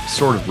really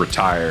sort of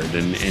retired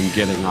and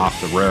getting off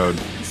the road.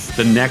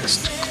 The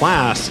next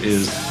class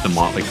is the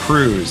Motley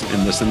Crues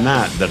and this and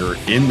that are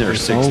in their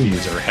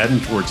 60s or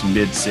heading towards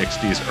mid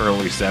 60s,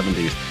 early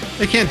 70s.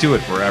 They can't do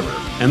it forever.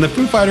 And the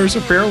Foo Fighters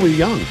are fairly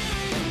young.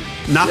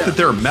 Not that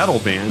they're a metal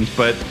band,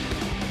 but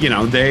you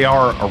know, they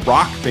are a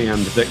rock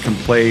band that can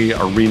play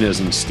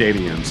arenas and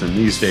stadiums, and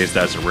these days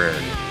that's a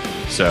rarity.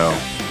 So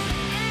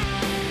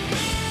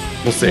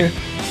we'll see.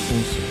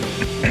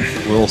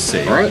 We'll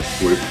see. All right.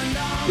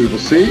 We will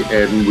see,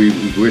 and we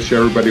wish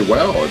everybody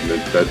well. And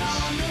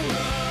that's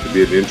to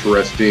be an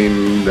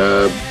interesting,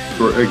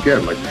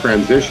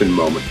 transition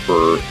moment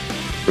for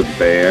the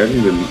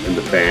band and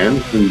the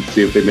fans, and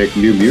see if they make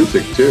new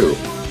music too.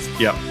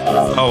 Yep.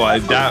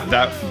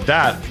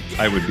 That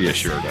I would be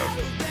assured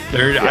of.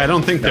 I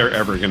don't think they're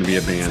ever going to be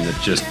a band that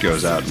just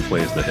goes out and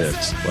plays the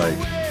hits.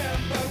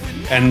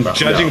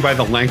 Judging by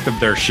the length of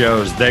their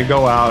shows, they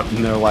go out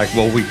and they're like,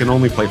 well, we can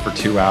only play for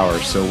 2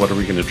 hours, so what are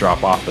we going to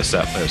drop off the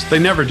set list? They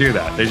never do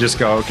that. They just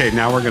go, okay,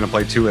 now we're going to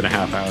play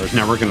 2.5 hours.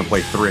 Now we're going to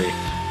play 3.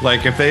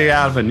 Like, if they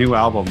have a new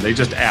album, they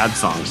just add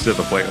songs to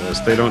the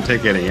playlist. They don't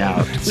take any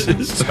out.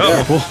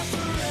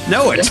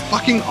 No, it's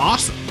fucking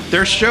awesome.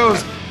 Their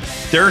shows,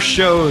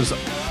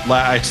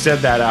 I said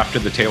that after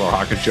the Taylor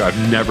Hawkins show. I've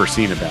never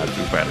seen a bad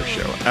Foo Fighters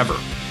show, ever.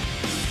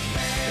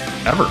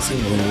 It's a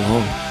little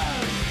long.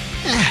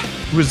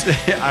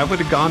 I would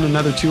have gone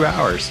another 2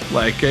 hours.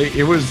 Like,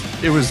 it was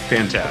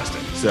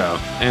fantastic. So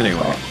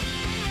anyway,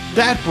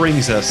 that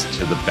brings us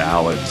to the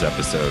ballads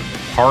episode,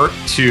 part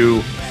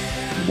 2,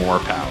 More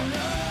Power.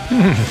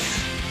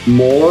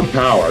 More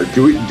power.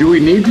 Do we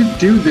need to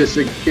do this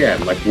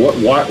again? Like,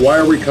 why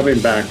are we coming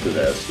back to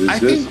this? I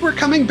think we're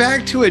coming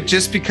back to it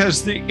just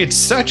because it's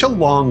such a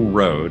long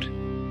road.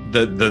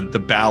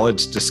 The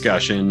ballads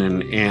discussion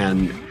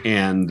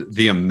and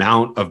the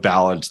amount of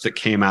ballads that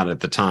came out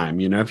at the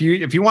time. You know, if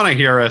you want to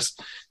hear us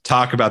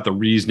talk about the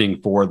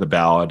reasoning for the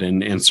ballad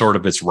and sort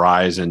of its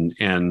rise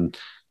and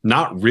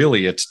not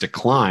really its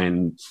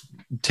decline,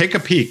 take a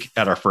peek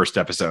at our first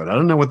episode. I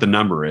don't know what the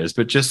number is,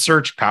 but just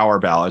search Power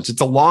Ballads.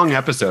 It's a long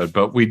episode,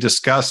 but we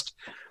discussed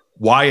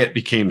why it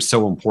became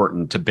so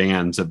important to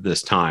bands of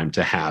this time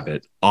to have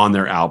it on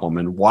their album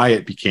and why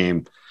it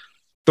became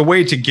the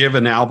way to give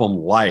an album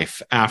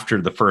life after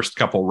the first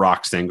couple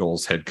rock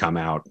singles had come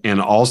out,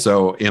 and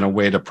also in a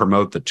way to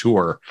promote the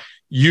tour.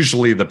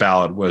 Usually the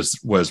ballad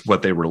was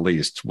what they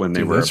released when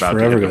they were about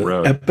to hit the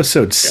road.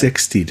 Episode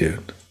 60,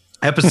 dude.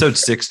 Episode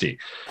 60.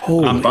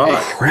 Holy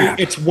crap.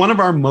 It's one of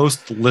our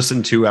most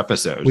listened to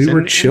episodes. We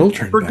were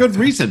children. For good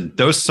reason.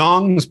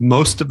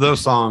 Most of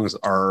those songs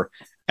are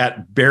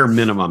at bare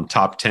minimum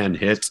top 10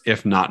 hits,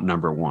 if not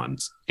number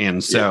ones.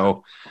 And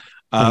so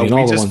we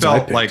just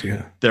felt like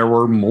there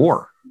were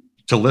more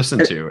to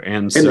listen to.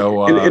 And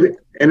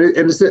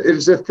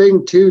it's a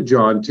thing too,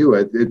 John, too.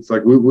 It's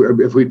like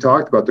if we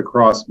talked about the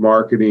cross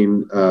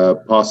marketing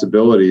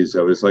possibilities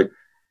of it, it's like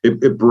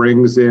it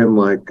brings in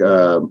like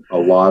a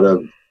lot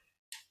of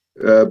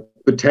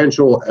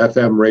potential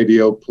FM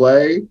radio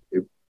play.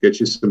 It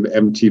gets you some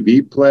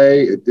MTV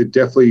play. It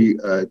definitely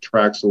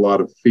attracts a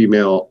lot of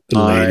female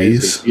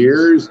eyes and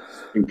ears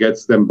and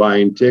gets them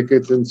buying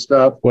tickets and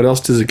stuff. What else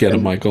does it get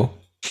them, Michael?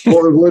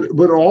 Well,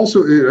 but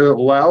also it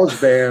allows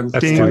bands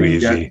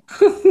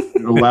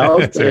It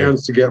allows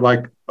bands to get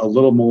like a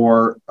little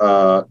more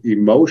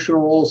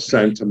emotional,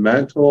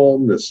 sentimental,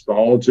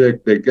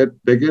 nostalgic. They get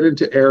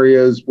into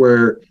areas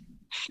where,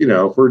 you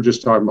know, if we're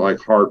just talking about like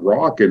hard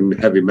rock and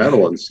heavy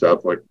metal and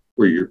stuff, like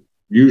where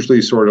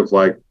usually sort of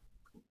like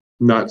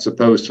not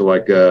supposed to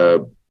like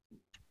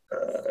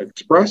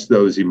express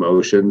those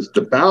emotions.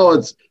 The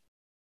ballads,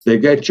 they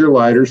get your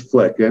lighters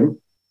flicking,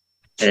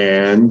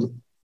 and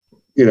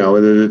you know,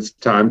 and then it's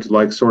time to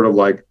like sort of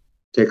like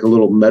take a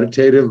little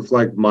meditative,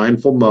 like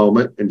mindful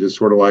moment and just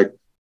sort of like,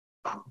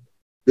 oh,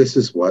 this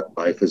is what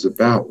life is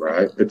about,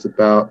 right? It's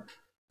about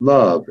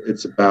love.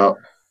 It's about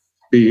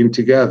being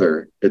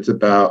together. It's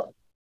about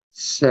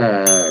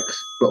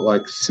sex, but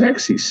like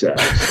sexy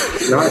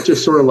sex, not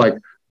just sort of like,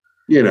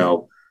 you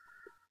know,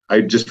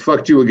 I just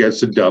fucked you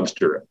against a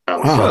dumpster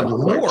outside of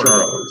like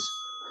Charlie's.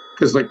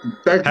 Because like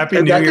that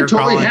could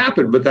totally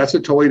happen, but that's a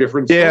totally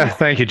different song. Yeah,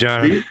 thank you,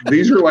 John.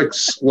 These are like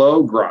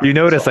slow grinds. You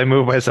notice I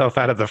moved myself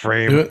out of the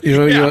frame. I'm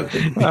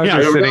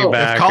just sitting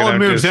back. If Colin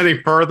moves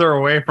any further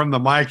away from the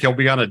mic, he'll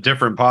be on a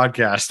different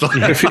podcast.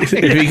 if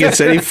he gets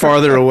any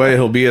farther away,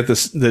 he'll be at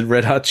the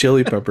Red Hot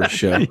Chili Peppers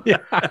show. Yeah.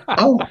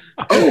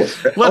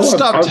 Let's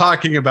stop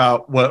talking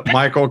about what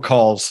Michael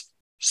calls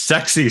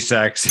sexy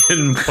sex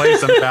and play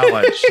some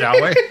ballads,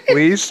 shall we?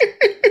 Please.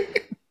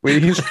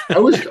 I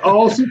was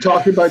also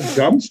talking about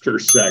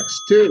dumpster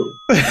sex too.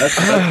 That's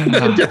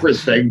a different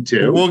thing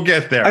too. We'll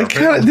get there.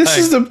 This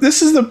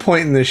is the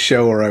point in this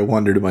show where I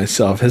wonder to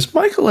myself: has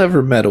Michael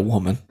ever met a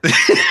woman?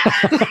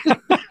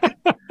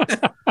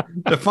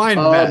 Define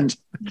met.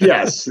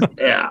 Yes.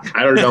 Yeah.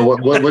 I don't know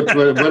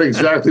what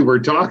exactly we're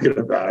talking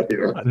about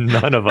here.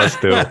 None of us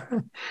do.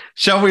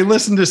 Shall we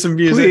listen to some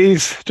music?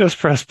 Please, just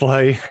press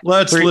play.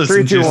 Let's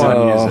listen to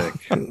some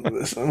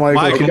music.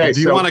 Michael,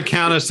 do you want to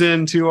count us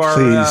into our...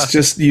 Please,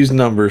 just use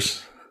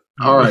numbers.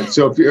 All right.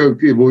 So if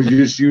we'll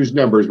just use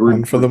numbers.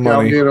 We're for the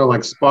money. You know,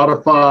 like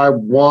Spotify.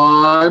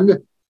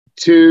 1,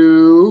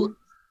 2,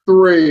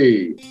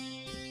 3.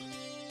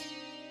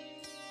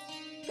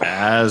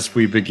 As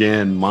we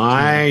begin,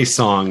 my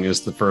song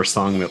is the first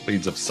song that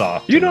leads us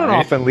off. You don't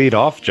often lead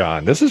off,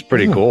 John. This is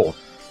pretty cool.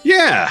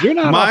 Yeah. You're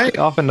not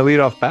often the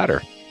lead off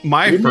batter.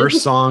 My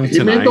first song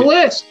tonight made the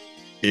list.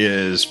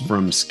 Is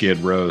from Skid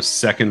Row's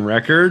second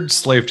record,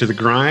 Slave to the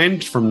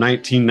Grind, from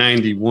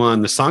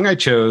 1991. The song I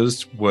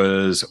chose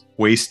was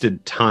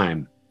Wasted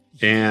Time.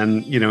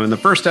 And, you know, in the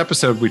first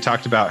episode, we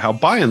talked about how,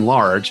 by and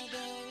large,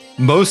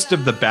 most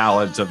of the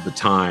ballads of the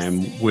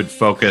time would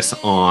focus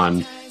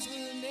on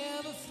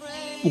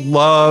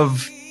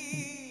love,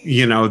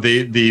 you know,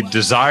 the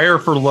desire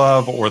for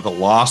love or the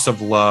loss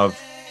of love.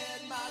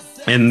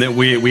 And that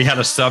we had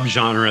a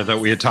subgenre that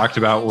we had talked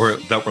about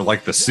that were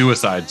like the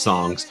suicide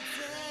songs.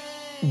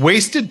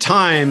 Wasted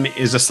Time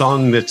is a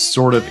song that's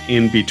sort of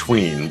in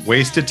between.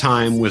 Wasted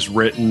Time was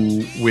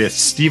written with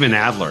Steven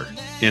Adler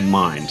in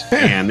mind.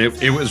 And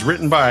it was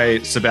written by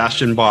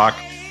Sebastian Bach,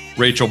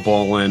 Rachel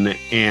Bolan,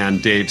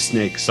 and Dave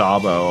Snake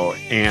Sabo.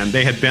 And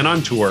they had been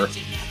on tour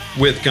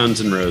with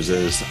Guns N'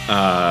 Roses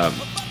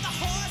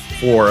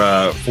for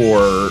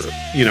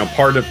you know,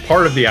 part of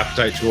the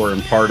Appetite tour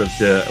and part of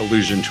the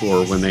Illusion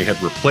tour, when they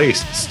had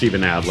replaced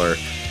Steven Adler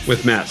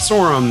with Matt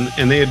Sorum,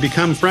 and they had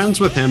become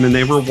friends with him, and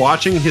they were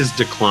watching his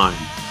decline.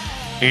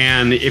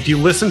 And if you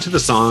listen to the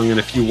song and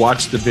if you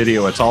watch the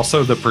video, it's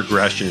also the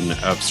progression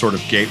of sort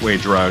of gateway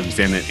drugs,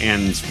 and it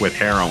ends with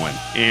heroin.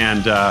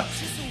 And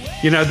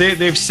you know,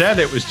 they've said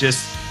it was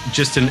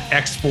just an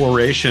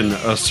exploration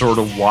of sort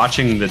of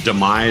watching the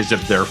demise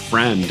of their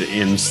friend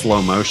in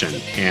slow motion.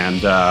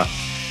 And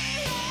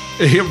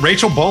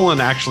Rachel Bolan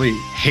actually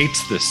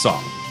hates this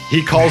song.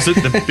 He calls it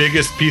the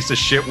biggest piece of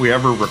shit we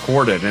ever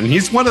recorded, and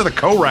he's one of the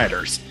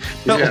co-writers.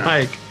 But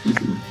like,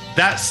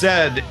 that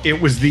said,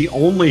 it was the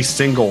only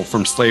single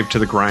from Slave to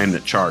the Grind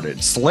that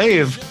charted.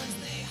 Slave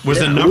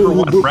was a number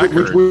one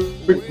record.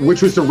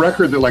 Which was the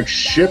record that like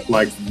shipped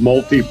like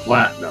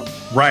multi-platinum.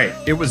 Right.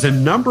 It was a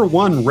number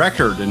one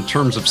record in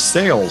terms of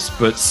sales,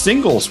 but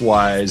singles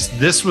wise,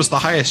 this was the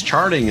highest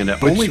charting, and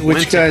it only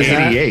went to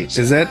 88.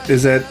 Is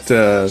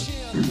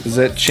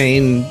that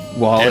Chain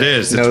Wallet? It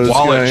is. It's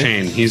Wallet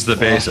Chain. He's the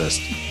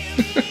bassist.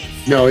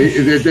 No,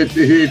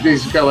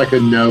 he's got like a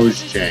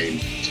nose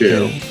chain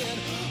too. Yeah.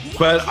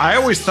 But I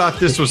always thought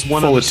this was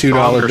one of the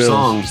stronger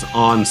songs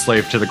on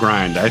Slave to the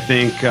Grind. I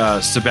think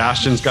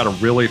Sebastian's got a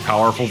really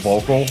powerful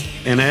vocal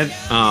in it.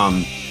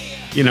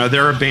 You know,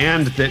 they're a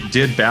band that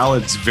did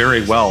ballads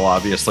very well,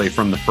 obviously,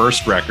 from the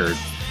first record.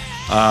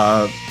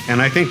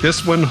 And I think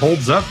this one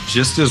holds up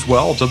just as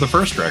well to the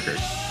first record.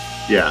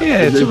 Yeah,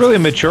 it's a really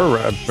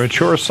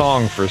mature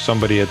song for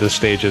somebody at this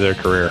stage of their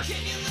career.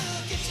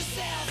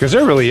 Because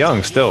they're really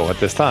young still at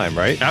this time,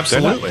 right?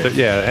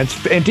 Absolutely.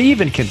 And to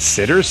even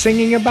consider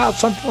singing about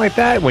something like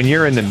that when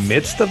you're in the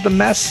midst of the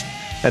mess,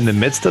 in the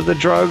midst of the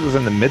drugs,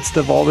 in the midst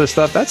of all this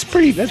stuff, that's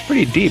pretty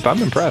deep.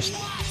 I'm impressed.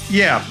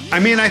 Yeah, I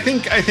mean, I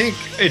think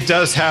it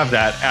does have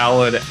that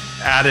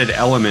added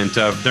element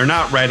of they're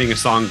not writing a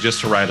song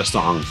just to write a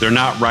song. They're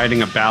not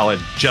writing a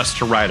ballad just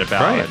to write a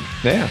ballad.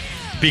 Right. Yeah.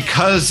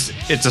 Because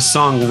it's a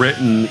song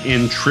written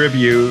in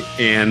tribute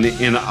and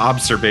in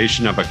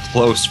observation of a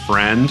close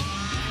friend,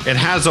 it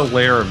has a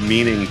layer of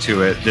meaning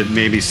to it that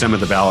maybe some of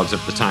the ballads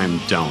of the time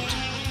don't.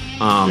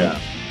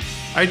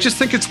 I just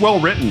think it's well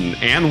written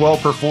and well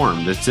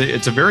performed. It's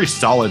a very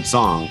solid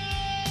song.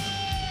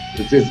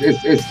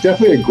 It's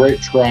definitely a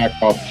great track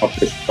off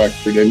this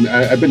record, and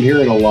I've been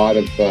hearing a lot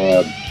of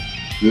the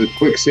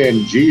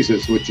Quicksand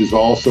Jesus, which is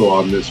also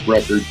on this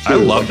record too. I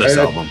love this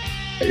album.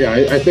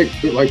 I think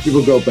like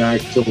people go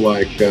back to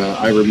like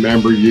I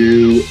Remember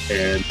You,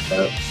 and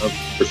of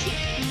course,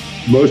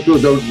 most people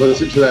don't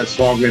listen to that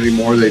song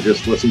anymore. They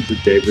just listen to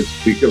David's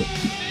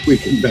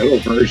Weekend Metal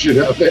version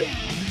of it.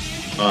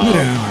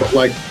 But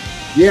like,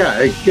 yeah,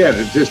 again,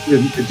 it just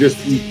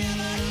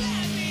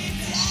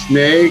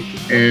Snake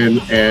and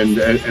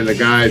the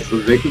guys,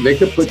 they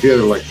could put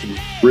together like some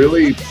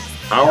really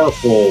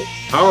powerful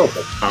power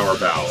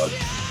ballads,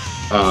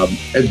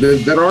 and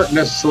that aren't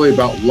necessarily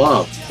about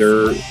love.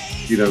 They're,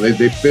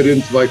 they fit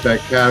into like that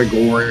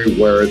category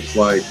where it's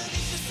like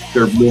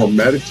they're more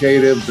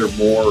meditative. They're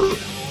more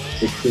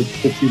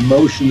it's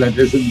emotion that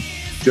isn't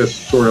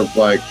just sort of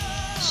like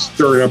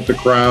stirring up the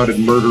crowd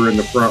and murder in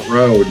the front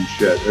row and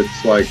shit.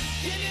 It's like,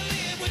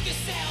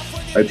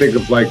 I think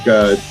of like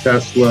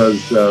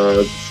Tesla's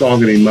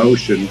song and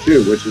Emotion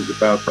too, which is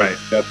about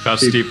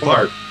Steve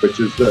Clark,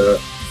 which is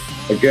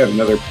again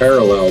another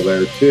parallel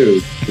there too.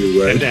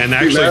 And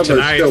actually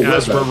tonight,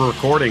 as we're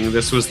recording,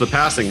 this was the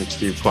passing of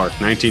Steve Clark,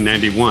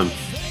 1991.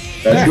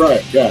 That's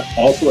right. Yeah.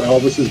 Also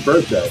Elvis's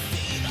birthday.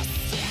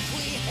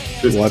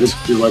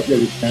 Just to like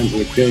any fans of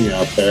the King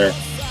out there.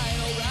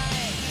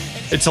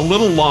 It's a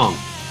little long.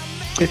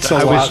 It's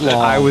a lot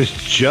long. I was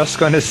just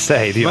going to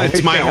say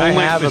it's my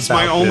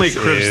only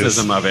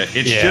criticism of it.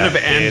 It should have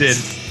ended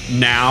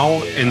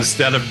now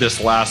instead of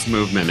this last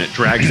movement. It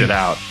drags it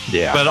out.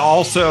 Yeah. But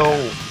also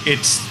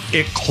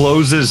it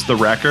closes the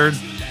record,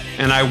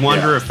 and I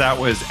wonder if that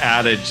was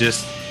added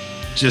just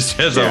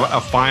as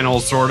a final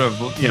sort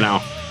of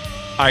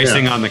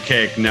icing on the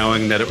cake,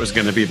 knowing that it was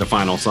going to be the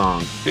final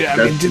song. Yeah,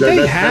 I mean, did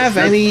they have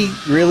any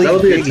really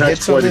big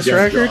hits on this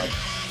record?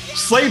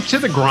 Slave to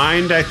the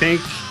Grind, I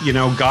think,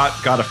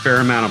 got a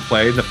fair amount of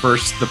play. The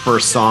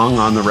first song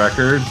on the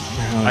record,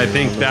 I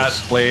think that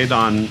played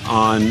on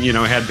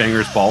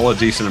Headbangers Ball a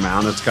decent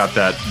amount. It's got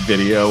that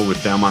video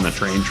with them on the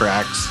train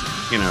tracks,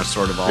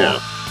 sort of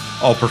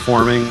all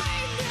performing.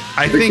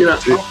 I think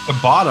top to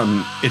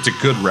bottom, it's a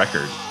good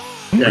record.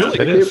 Yeah, really,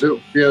 it is. I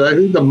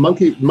think the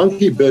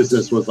Monkey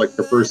Business was like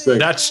the first thing.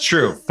 That's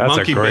true. That's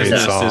Monkey a great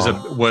Business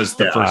song. was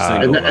the first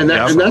single, and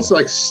that's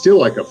like still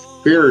like a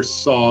fierce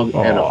song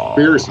and a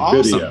fierce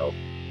video.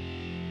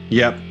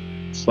 Yep.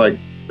 It's like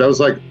that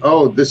was like,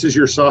 oh, this is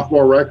your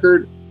sophomore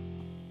record.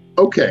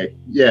 Okay,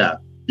 yeah,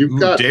 you've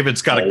got.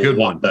 David's got a good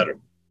one. Better.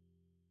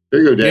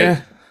 There you go, Dave.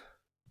 Yeah,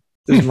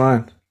 this is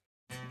mine.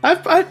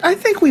 I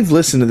think we've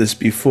listened to this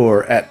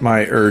before at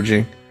my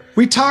urging.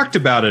 We talked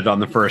about it on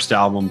the first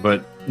album,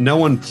 but no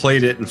one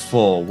played it in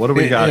full. What do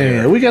we got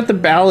here? We got The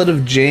Ballad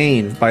of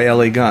Jane by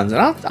LA Guns.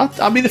 And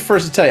I'll be the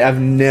first to tell you, I've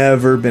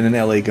never been an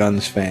LA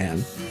Guns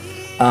fan.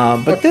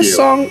 But this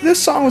song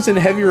was in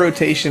heavy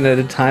rotation at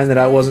a time that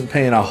I wasn't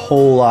paying a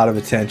whole lot of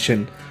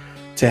attention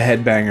to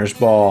Headbangers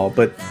Ball.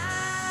 But,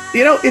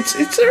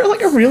 it's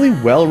like a really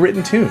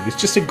well-written tune. It's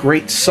just a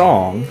great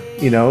song,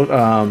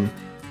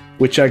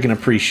 which I can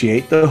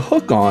appreciate. The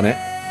hook on it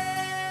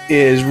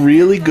is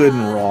really good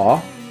and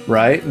raw.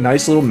 Right,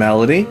 nice little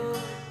melody,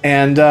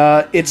 and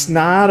it's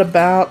not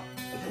about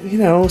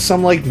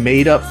some like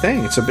made up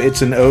thing.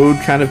 It's an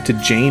ode kind of to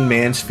Jane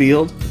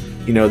Mansfield,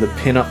 the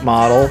pinup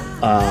model,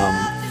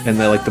 and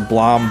the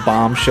blonde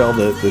bombshell,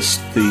 the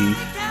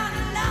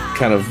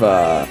kind of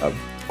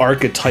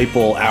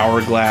archetypal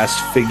hourglass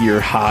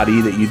figure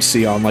hottie that you'd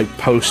see on like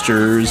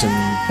posters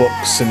and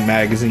books and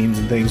magazines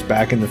and things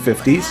back in the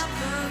 50s.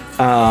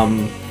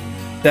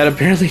 That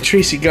apparently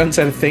Tracy Guns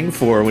had a thing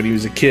for when he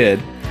was a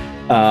kid.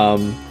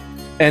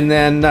 And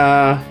then,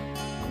 I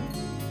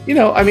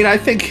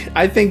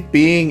think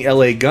being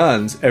LA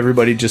Guns,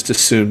 everybody just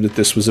assumed that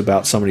this was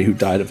about somebody who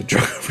died of a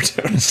drug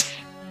overdose.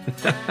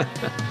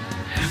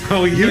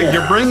 Well,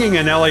 you're bringing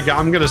an LA Gun.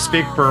 I'm going to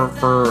speak for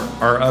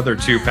our other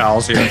two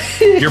pals here.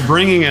 You're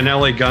bringing an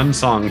LA Gun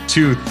song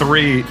to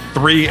three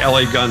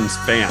LA Guns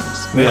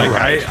fans. Yeah,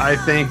 right. I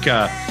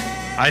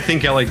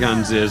think LA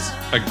Guns is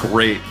a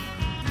great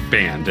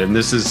band, and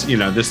this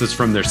is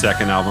from their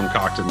second album,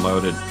 Cocked and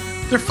Loaded.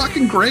 They're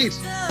fucking great.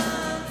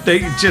 They're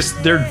just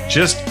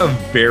a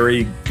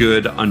very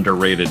good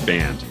underrated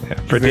band.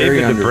 Yeah, for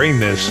David to bring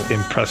this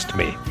impressed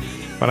me.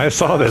 When I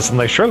saw this, I'm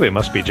like, surely it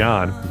must be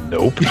John.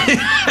 Nope.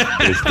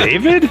 It's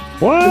David?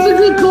 What? It's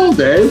a good call,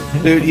 Dave.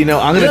 Dude,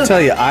 I'm going to tell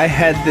you, I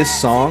had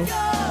this song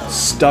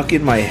stuck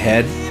in my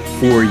head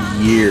for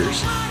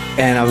years.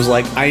 And I was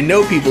like, I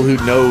know people who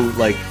know,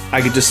 like,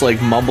 I could just like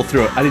mumble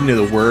through it. I didn't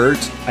know the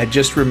words. I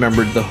just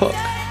remembered the hook,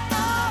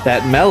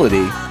 that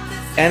melody.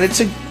 And it's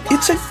a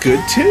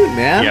good tune,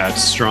 man. Yeah,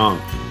 it's strong.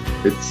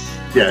 It's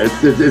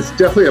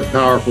definitely a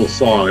powerful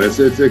song. It's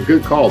a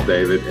good call,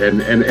 David.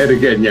 And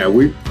again, I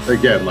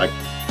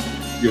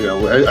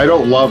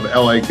don't love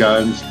LA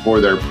Guns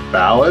for their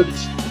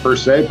ballads per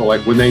se, but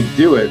like when they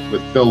do it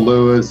with Phil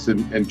Lewis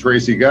and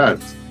Tracy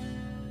Guns,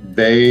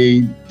 they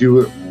do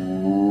it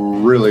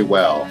really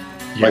well.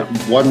 Yeah. Like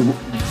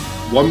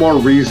one more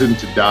reason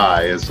to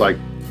die is like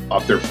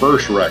off their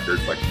first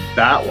record, like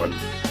that one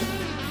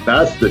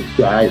That's the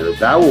dagger.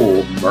 That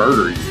will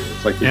murder you.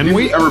 It's like, if And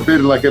you've ever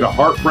been like in a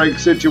heartbreak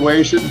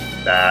situation,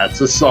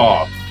 that's a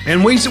song.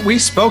 And we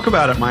spoke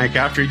about it, Mike,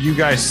 after you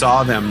guys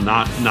saw them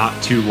not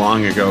too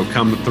long ago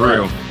come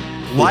through.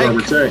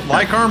 Right.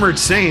 Like Armored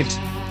Saint,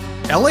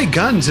 LA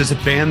Guns is a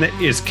band that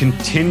is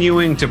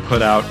continuing to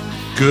put out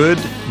good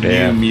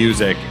Yeah. new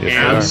music. Yes, and they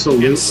are.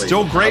 Absolutely. it's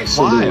still great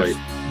Absolutely. live.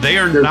 They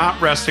are They're- not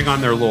resting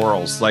on their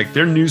laurels. Like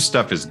their new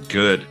stuff is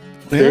good.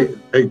 They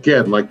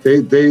again, like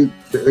and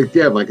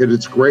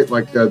it's great.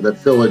 Like that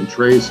Phil and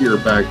Tracy are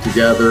back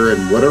together,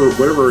 and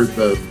whatever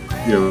the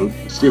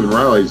Stephen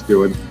Riley's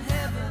doing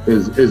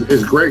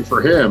is great for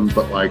him.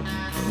 But like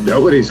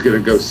nobody's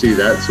going to go see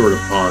that sort of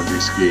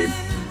Ponzi scheme.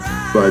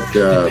 But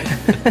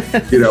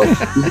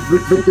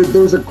but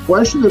there's a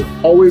question that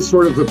always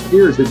sort of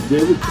appears, and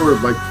David sort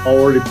of like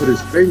already put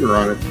his finger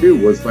on it too.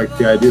 Was like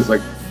the idea is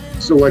like,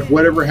 so like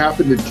whatever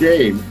happened to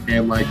Jane,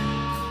 and like.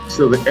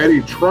 So the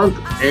Eddie Trunk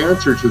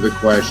answer to the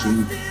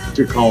question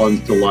to Colin's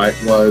delight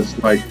was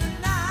like,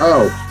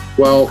 oh,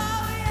 well,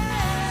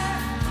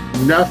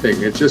 nothing.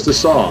 It's just a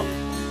song.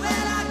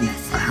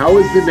 How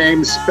is the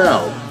name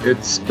spelled?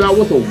 It's spelled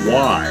with a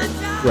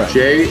Y. Right.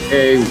 Jayne.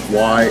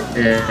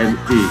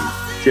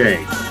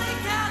 Jane.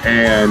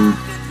 And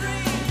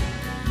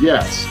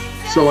yes.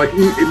 So like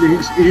he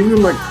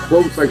even like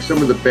quotes like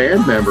some of the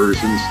band members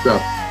and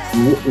stuff.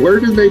 Where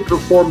did they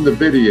perform the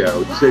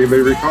video? Does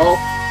anybody recall?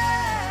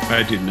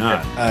 I do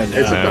not. I know.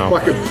 It's at the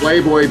fucking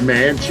Playboy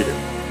Mansion.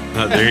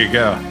 There you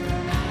go.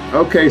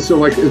 Okay, so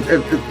like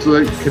to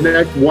like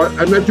connect one.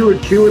 I'm not doing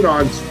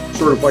QAnon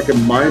sort of like a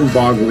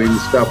mind-boggling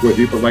stuff with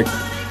you, but like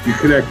you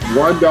connect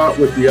one dot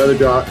with the other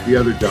dot,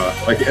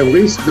 Like at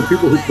least the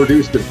people who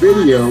produced the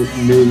video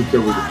knew that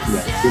there was a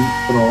connection,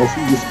 and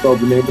also you spelled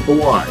the name with a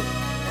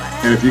Y.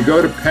 And if you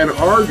go to Penn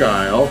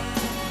Argyle,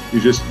 you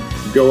just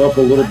go up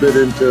a little bit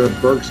into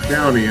Berks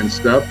County and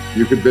stuff.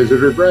 You could visit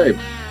her grave.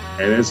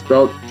 And it's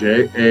spelled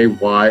Jayne.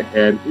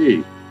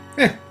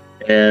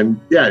 And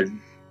yeah,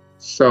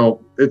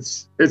 so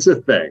it's a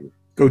thing.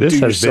 Go This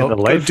do has been yourself, the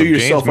go life do of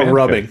yourself James a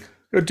rubbing.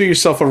 Go do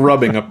yourself a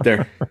rubbing up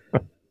there.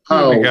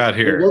 What do we got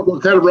here?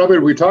 What kind of rubbing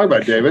are we talking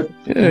about, David?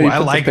 Yeah, Ooh, you I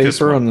put like the this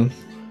paper one. on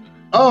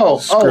the. Like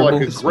a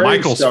Scribbles. grave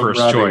Michael's stone first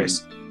rubbing.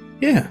 choice.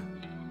 Yeah.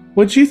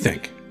 What'd you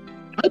think?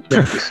 I picked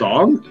the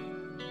song.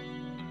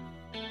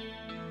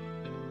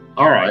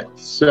 All right.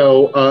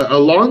 So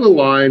along the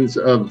lines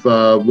of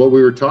what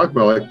we were talking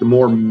about, like the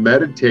more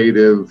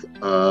meditative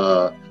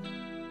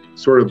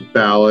sort of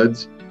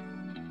ballads,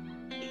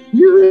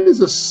 here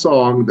is a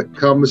song that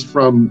comes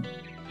from.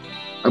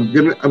 I'm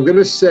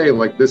gonna say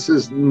like this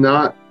is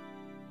not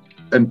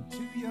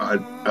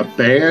a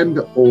band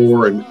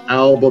or an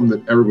album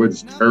that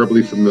everybody's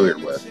terribly familiar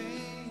with,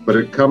 but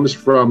it comes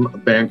from a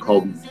band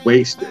called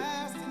Wasted,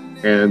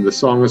 and the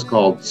song is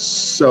called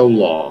So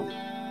Long.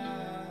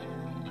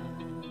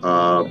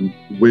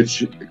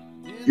 Which,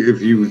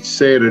 if you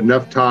say it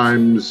enough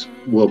times,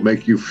 will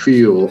make you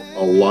feel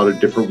a lot of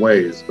different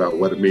ways about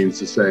what it means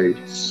to say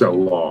so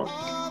long.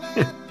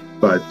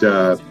 But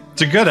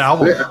It's a good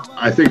album.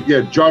 I think,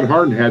 John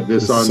Harden had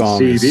this The on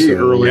song is CD so-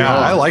 early Yeah,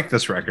 on. I like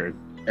this record.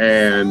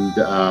 And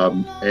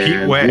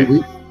Heat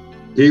Way.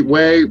 Heat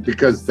Way,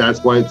 because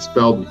that's why it's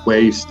spelled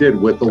wasted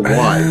with a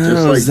Y.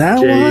 Just Oh, like is that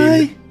Jane.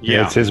 why?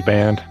 Yeah, it's his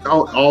band.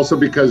 Also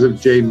because of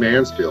Jane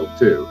Mansfield,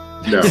 too.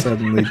 No.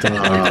 Suddenly don't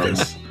like Um,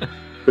 this.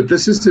 But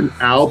this is an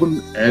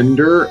album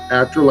ender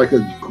after like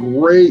a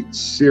great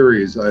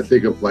series. I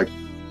think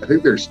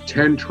there's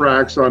 10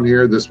 tracks on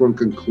here. This one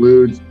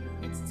concludes,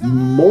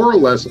 more or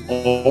less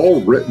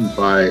all written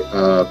by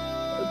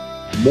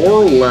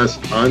more or less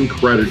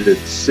uncredited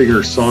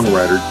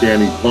singer-songwriter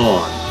Danny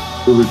Vaughn,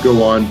 who would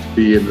go on to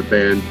be in the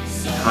band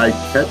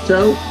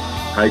Kaiketo.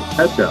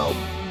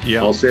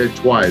 Yeah. I'll say it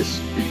twice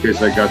in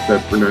case I got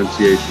that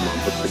pronunciation wrong.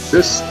 But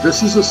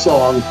this is a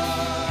song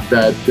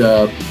that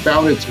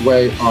found its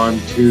way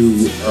onto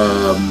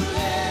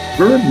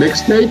remember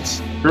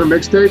mixtapes?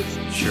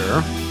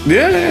 Sure.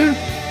 Yeah.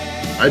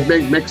 I'd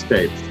make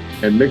mixtapes,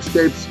 and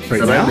mixtapes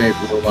Right that now? I made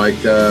were like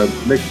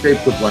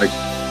mixtapes with like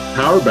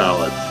power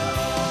ballads,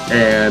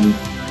 and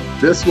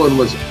this one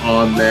was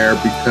on there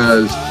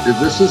because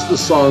this is the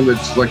song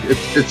that's like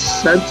it's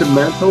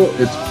sentimental,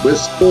 it's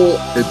wistful,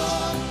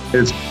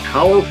 it's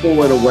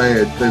powerful in a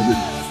way.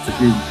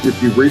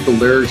 If you read the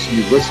lyrics and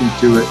you listen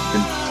to it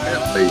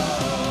intently,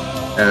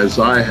 as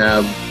I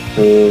have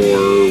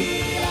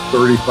for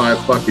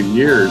 35 fucking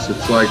years,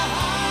 it's like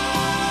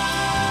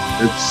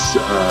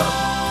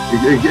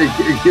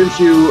it gives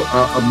you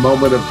a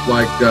moment of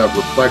like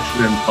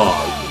reflection and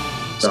pause.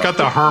 It's got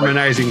the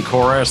harmonizing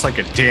chorus like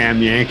a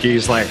damn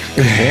Yankees, like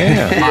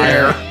Yeah.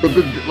 Yeah, but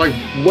like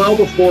well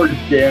before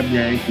damn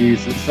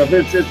Yankees and stuff.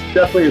 It's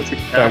definitely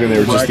a Back when they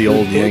were just the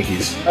old record.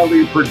 Yankees.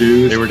 Highly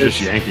produced. they were just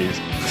It's- Yankees.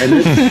 and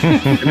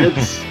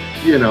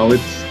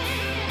it's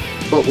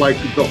but like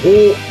the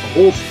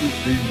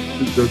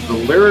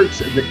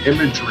lyrics and the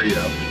imagery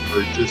of it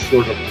are just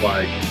sort of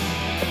like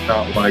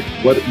about like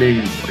what it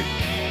means, like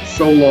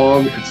so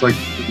long. It's like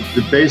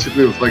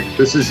basically it was like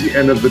this is the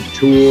end of the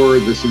tour.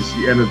 This is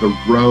the end of the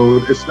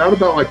road. It's not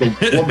about like a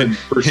woman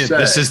per se.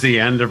 This is the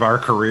end of our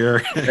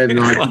career. And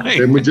like,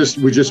 then we just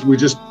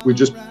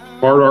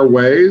part our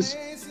ways.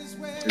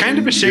 Kind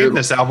of a shame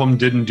this album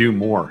didn't do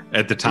more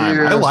at the time.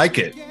 Yeah. I like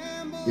it.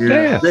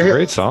 Yeah, it's They a had-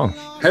 great song.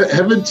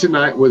 Heaven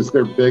Tonight was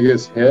their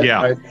biggest hit,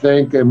 Yeah. I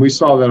think, and we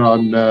saw that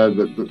on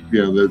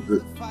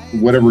the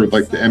whatever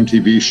like the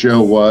MTV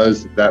show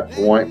was at that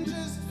point.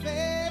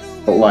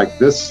 But like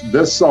this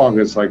song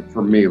is like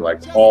for me like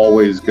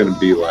always going to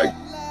be like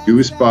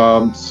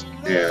goosebumps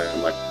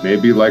and like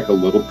maybe like a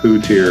little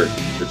poo tear.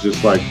 It's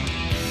just like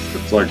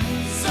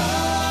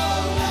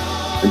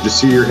and just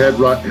see your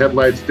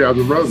headlights down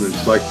the road and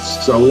it's like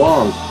so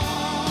long.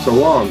 The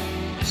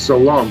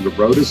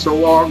road is so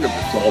long and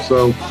it's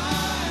also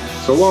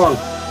so long.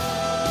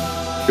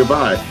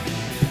 Goodbye.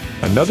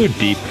 Another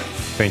deep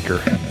thinker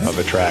of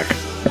a track.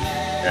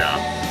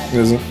 Yeah.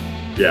 Is it?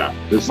 Yeah.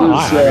 This is.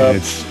 I mean,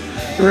 it's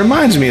It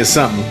reminds me of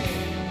something.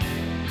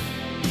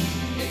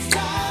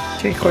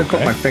 Can't quite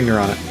put my finger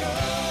on it.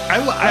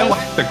 I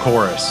like the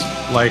chorus,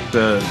 like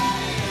the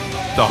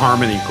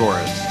harmony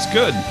chorus. It's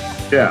good.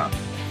 Yeah.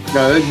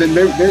 No, they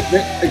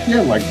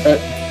again like that.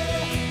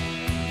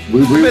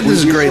 I bet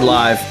this is great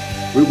live.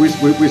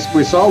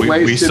 We saw We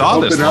Wasted saw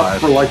this open up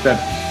live. for like that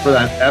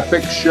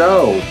epic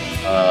show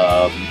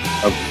of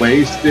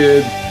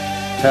Wasted,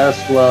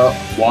 Tesla,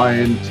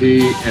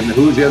 Y&T, and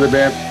who's the other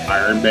band?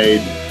 Iron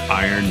Maiden.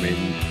 Iron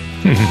Maiden.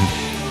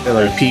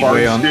 Like Pete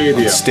Way on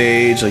Stadium.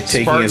 stage, like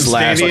taking Spartan his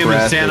last Stadium in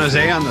breath. San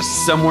Jose on the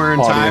Somewhere in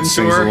Time Audience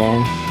sings tour.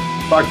 along.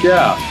 Fuck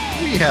yeah.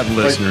 We had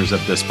listeners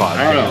of this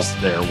podcast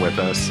I there with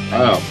us.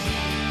 Oh,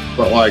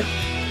 but like,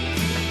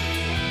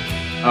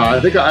 I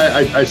think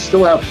I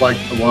still have like,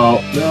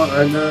 well, no.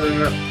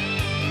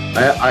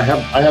 I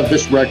have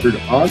this record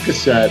on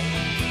cassette,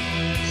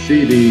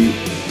 CD.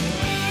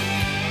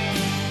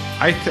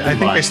 I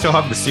think I still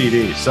have the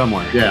CD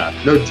somewhere. Yeah,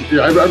 no,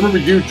 I remember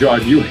you,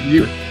 John. You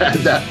had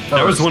that.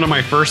 That was first. one of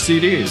my first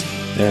CDs.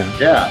 Yeah.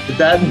 Yeah,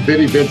 that and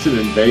Vinnie Vincent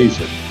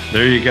Invasion.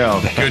 There you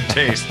go. Good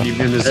taste,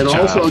 even as a And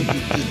child. also,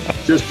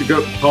 just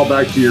to call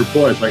back to your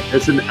point, it's like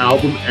it's an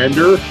album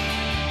ender,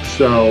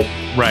 so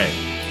right.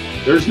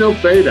 there's no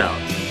fade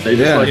outs. They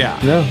just Yeah. like Yeah.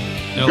 No.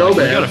 No, Go, like,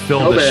 we man. gotta fill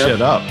Go, this man.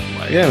 shit up.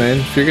 Like, Yeah, man.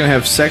 If you're gonna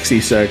have sexy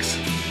sex,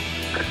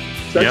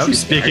 Yep. sexy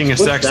Speaking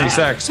sex. of What's sexy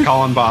that? sex,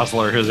 Colin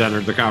Bosler has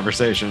entered the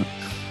conversation.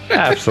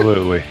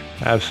 absolutely.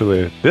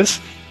 This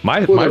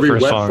my Will there be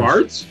first wet song.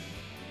 farts?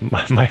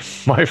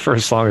 My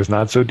first song is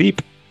not so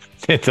deep.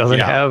 It doesn't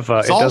Yeah. have.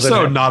 It's it doesn't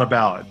also have, not a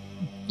ballad.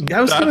 I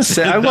was gonna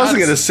say I wasn't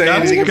gonna say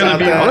anything gonna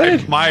about be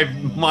that.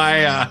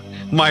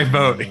 my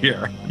vote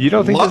here. You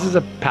don't think Love- this is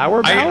a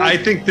power ballad? I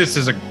think this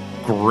is a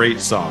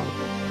great song.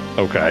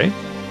 Okay.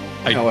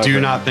 I However. do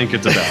not think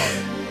it's a ballad.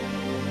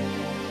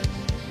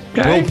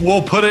 Okay.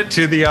 We'll put it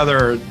to the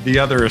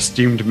other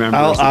esteemed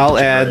members.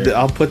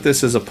 I'll put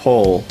this as a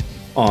poll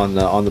on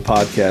the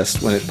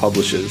podcast when it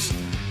publishes,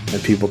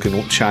 and people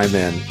can chime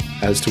in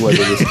as to whether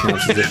this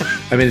counts as it.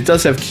 I mean, it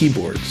does have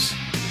keyboards.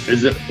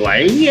 Is it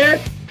playing yet?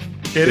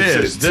 It It's-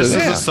 is. it's This a-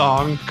 is yeah. a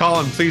song.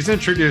 Colin, please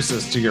introduce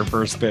us to your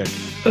first pick.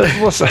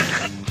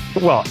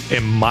 Well,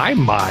 in my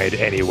mind,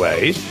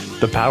 anyway,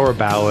 the power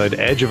ballad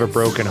 "Edge of a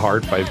Broken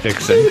Heart" by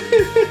Vixen.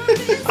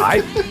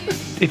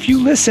 If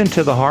you listen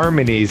to the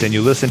harmonies and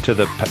you listen to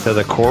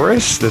the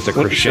chorus, there's a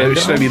Should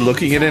crescendo. I be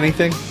looking at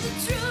anything?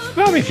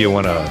 Well, I mean, if you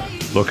want to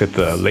look at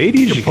the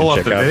ladies, you pull can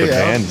up check the out the video.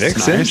 band It's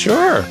Vixen. nice.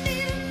 Sure.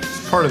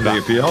 Part of the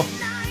appeal.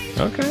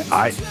 Okay.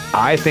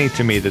 I think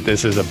to me that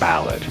this is a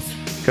ballad.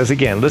 Because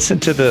again, listen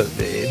to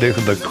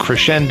the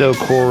crescendo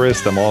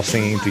chorus, them all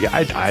singing together.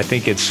 I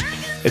think it's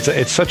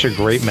such a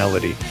great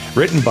melody,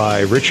 written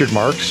by Richard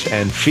Marx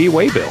and Fee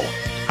Waybill.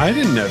 I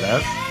didn't know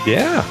that.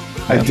 Yeah,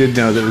 I did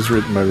know that it was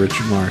written by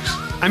Richard Marx.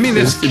 I mean,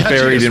 it's It's buried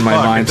catchy as in my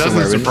fuck. mind It doesn't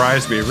somewhere.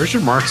 surprise me.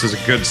 Richard Marx is a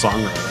good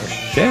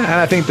songwriter. yeah, and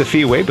I think the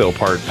Fee Waybill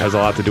part has a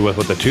lot to do with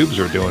what the Tubes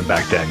were doing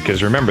back then.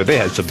 Because remember, they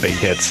had some big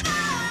hits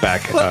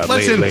back. Let's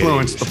late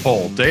influence 80s. the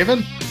poll,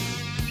 David.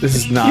 This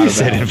is not You a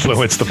said ballad.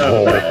 influence the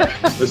poll.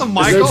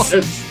 Michael?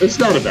 It's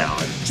not a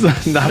ballad.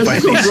 Not by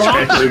This any is a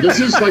stretch. rocker.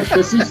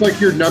 This is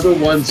like your number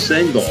one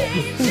single.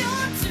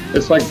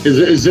 It's like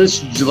is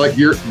this like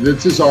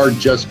this is our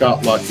Just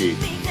Got Lucky.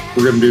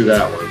 We're gonna do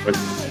that one. But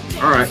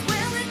all right.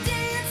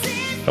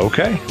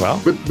 Okay,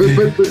 well, But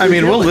I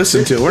mean, we'll like,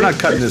 listen to it. We're not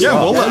cutting this Yeah,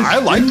 off. well, I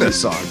like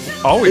this song.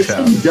 Always This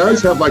have. thing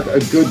does have like a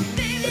good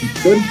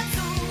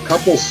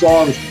couple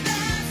songs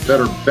that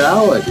are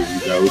ballady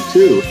though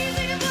too.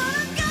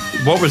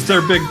 What was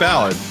their big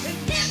ballad?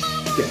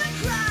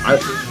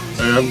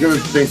 I'm gonna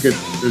think As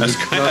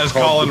it's not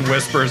called- Colin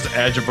whispers,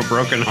 "Edge of a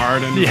Broken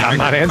Heart." And yeah, I'm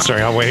not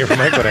answering. I'm waiting for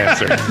Michael to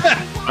answer.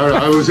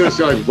 I was gonna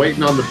say like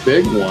waiting on the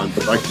big one,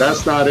 but like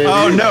that's not it.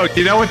 Oh either. no!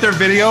 You know what their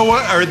video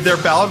was, or their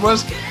ballad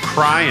was?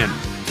 Crying.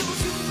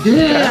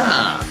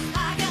 Yeah.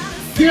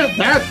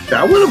 Yeah,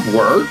 that would have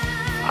worked.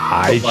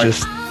 I Like-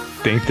 just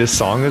think this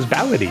song is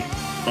ballady.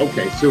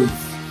 Okay, so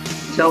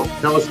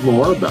tell us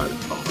more about it,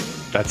 Colin.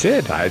 that's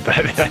it. I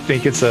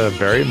think it's a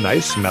very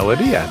nice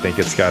melody. I think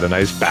it's got a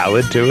nice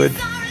ballad to it.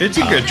 It's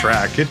a good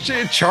track. It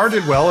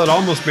charted well. It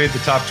almost made the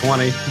top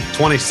 20.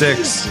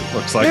 26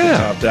 looks like Yeah. it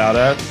topped out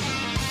at.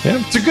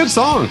 Yeah. It's a good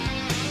song.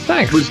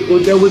 Thanks.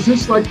 Was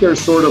this like their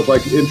sort of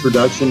like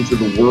introduction to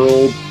the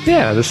world?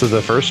 Yeah, this is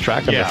the first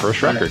track on Yeah. the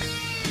first record.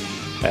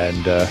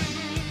 And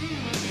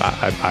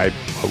I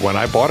when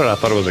I bought it, I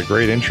thought it was a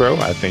great intro.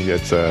 I think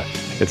it's a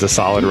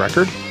solid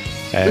record.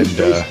 And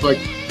It's like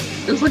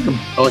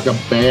a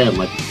band.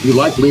 Like if you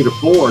like Lita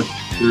Ford,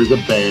 there's a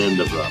band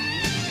of them.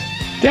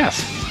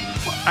 yes.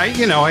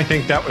 I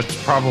think that was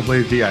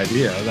probably the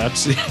idea.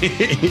 That's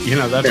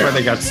that's why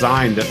they got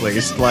signed at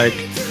least. Like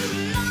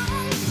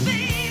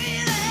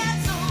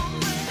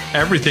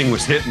everything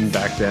was hitting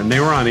back then. They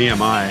were on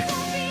EMI.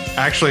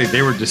 Actually,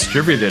 they were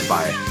distributed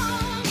by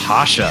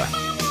Pasha.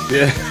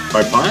 Yeah.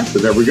 By Pasha,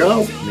 there we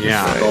go.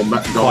 Yeah. Going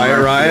back to,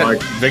 Quiet Riot,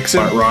 like,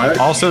 Vixen. Quiet Riot.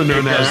 Also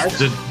known as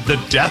Kick-Axe. the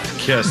Death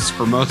Kiss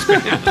for most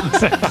bands.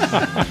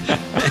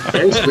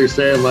 Basically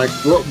saying like,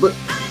 well,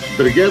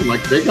 but again,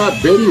 like they got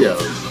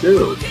videos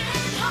too.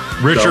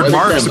 Richard and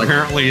Marx again, like-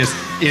 apparently is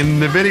in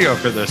the video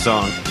for this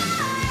song.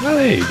 Well,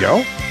 there you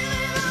go.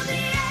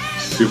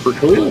 Super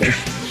cool.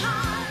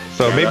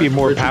 So Yeah, maybe that's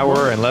more Richard power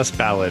Marx. and less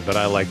ballad, but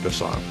I like the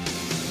song.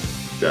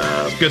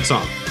 Good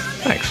song.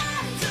 Thanks.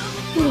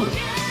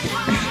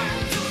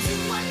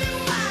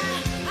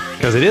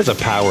 Because it is a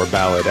power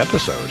ballad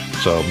episode,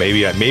 so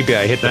maybe I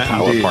hit the That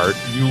power indeed. part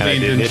You and I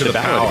leaned didn't hit into the the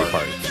ballad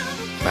power. part.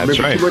 That's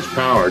Maybe right. Too much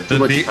power. Too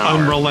much The power.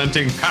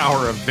 unrelenting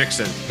power of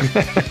Vixen.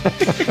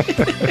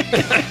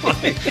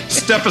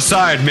 Step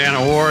aside, man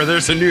of war.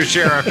 There's a new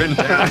sheriff in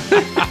town.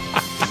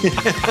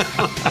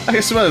 I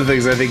guess some other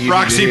things I think you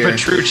Roxy need to hear.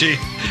 Petrucci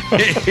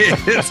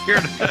is here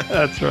to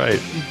That's right.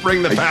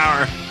 bring the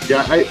power.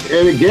 Yeah,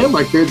 and again,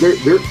 like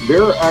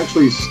they're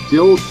actually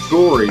still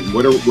touring,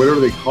 whatever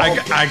they call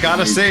it. I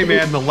gotta say,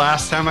 man, the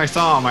last time I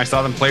saw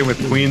them play with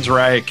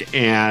Queensryche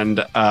and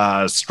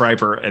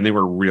Stryper, and they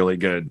were really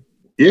good.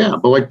 Yeah,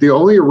 but like the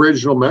only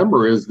original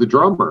member is the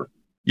drummer.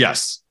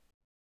 Yes,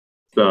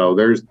 So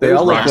there's They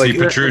all look Roxy like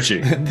Petrucci.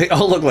 they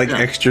all look like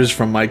extras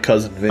from My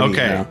Cousin Vinny.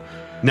 Okay. Now.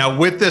 Now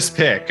with this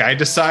pick, I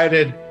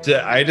decided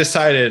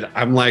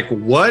I'm like,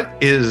 what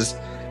is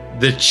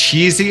the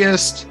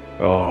cheesiest,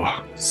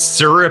 Oh,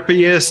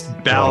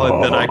 syrupiest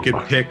ballad that I could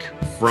Oh. pick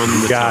from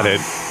the got time?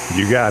 it.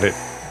 You got it.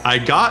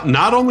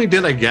 Not only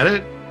did I get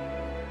it,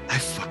 I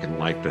fucking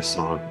like this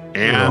song.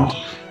 And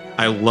Oh.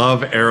 I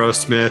love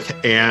Aerosmith,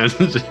 and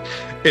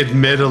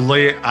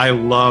admittedly, I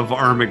love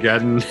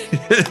Armageddon.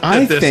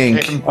 I This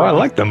think- came Oh, I from.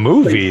 like the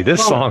movie.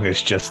 This song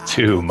is just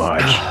too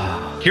much.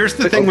 Here's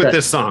the thing with Okay.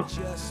 this song.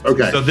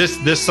 okay. So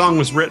this song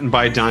was written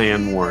by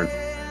Diane Warren,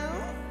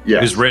 Yeah,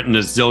 who's written a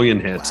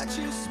zillion hits.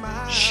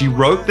 She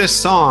wrote this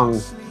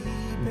song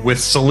with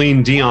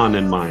Celine Dion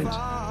in mind.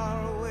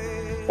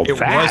 Well, it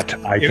that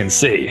was- I can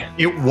see.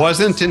 It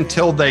wasn't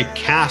until they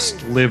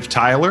cast Liv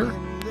Tyler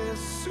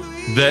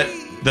that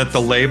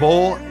the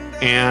label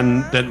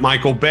and that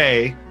Michael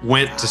Bay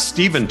went to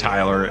Steven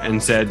Tyler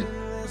and said,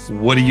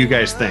 "What do you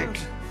guys think?"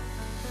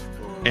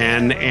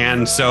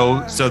 And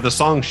so the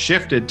song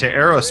shifted to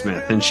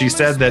Aerosmith, and she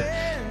said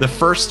that the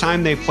first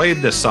time they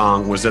played this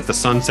song was at the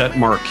Sunset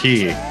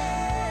Marquee.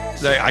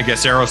 I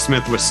guess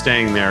Aerosmith was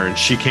staying there, and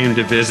she came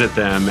to visit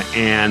them,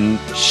 and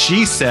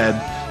she said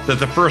that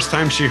the first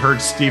time she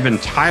heard Steven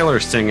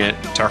Tyler sing it,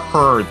 to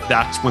her,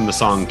 that's when the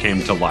song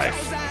came to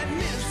life.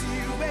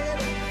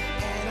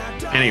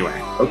 Anyway,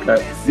 okay.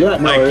 Yeah,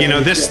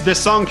 no,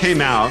 this song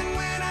came out.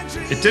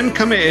 It didn't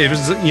come. It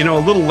was a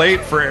little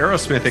late for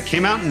Aerosmith. It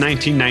came out in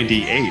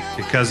 1998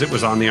 because it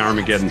was on the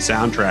Armageddon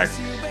soundtrack.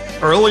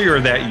 Earlier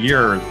that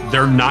year,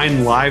 their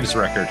 9 Lives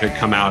record had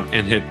come out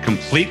and had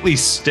completely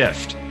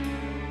stiffed.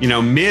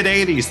 Mid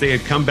 80s, they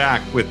had come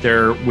back with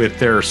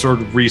their sort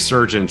of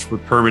resurgence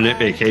with Permanent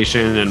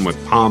Vacation and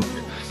with Pump.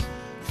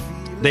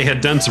 They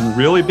had done some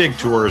really big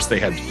tours. They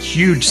had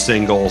huge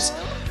singles.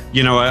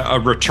 A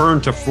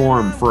return to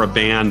form for a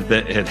band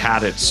that had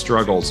had its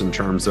struggles in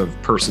terms of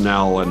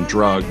personnel and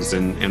drugs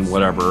and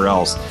whatever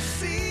else.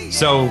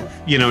 So,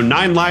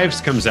 9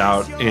 Lives comes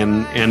out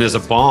and is a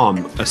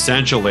bomb,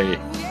 essentially.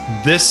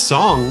 This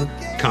song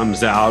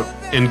comes out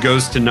and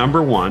goes to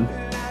number 1,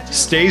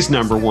 stays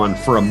number 1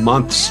 for a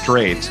month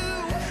straight,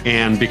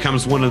 and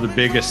becomes one of the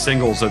biggest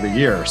singles of the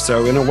year.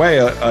 So in a way,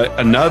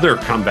 another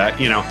comeback.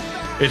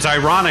 It's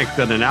ironic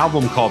that an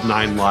album called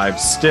 9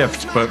 Lives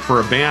stiffed, but for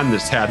a band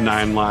that's had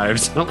 9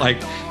 lives,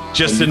 like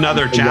just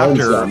another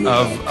chapter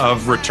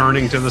of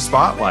returning to the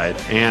spotlight.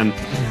 And,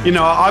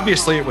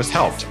 obviously it was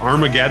helped.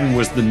 Armageddon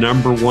was the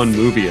number 1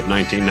 movie of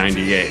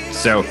 1998.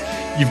 So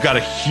you've got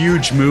a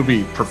huge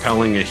movie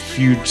propelling a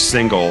huge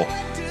single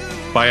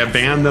by a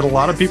band that a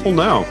lot of people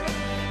know.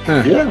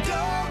 yeah.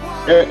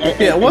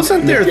 Yeah,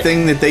 wasn't there a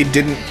thing that they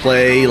didn't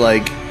play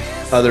like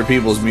other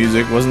people's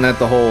music? Wasn't that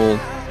the whole?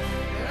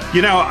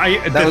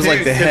 That was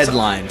like the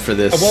headline for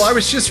this. Well, I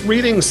was just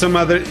reading some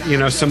other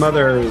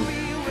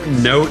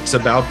notes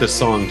about this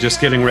song,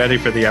 just getting ready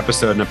for the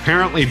episode. And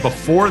apparently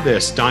before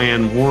this,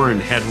 Diane Warren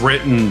had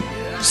written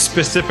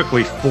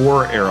specifically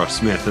for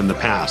Aerosmith in the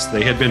past.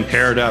 They had been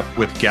paired up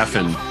with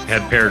Geffen,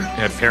 had paired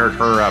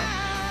her up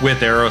with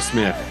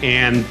Aerosmith,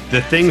 and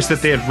the things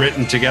that they had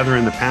written together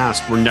in the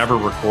past were never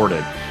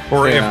recorded.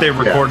 Or if they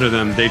recorded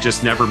them, they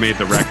just never made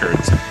the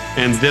records.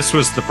 And this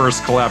was the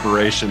first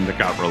collaboration that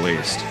got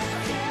released.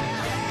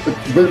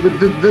 But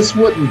this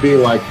wouldn't be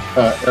like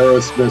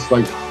Aerosmith's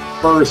like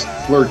first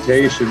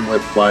flirtation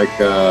with like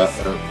a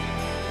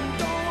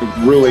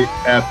really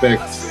epic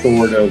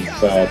sort of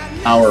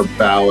power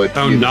ballad.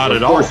 Oh, not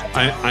at all.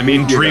 I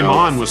mean, Dream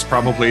On was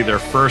probably their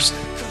first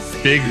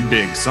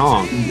big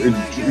song.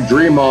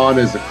 Dream On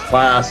is a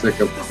classic,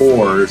 of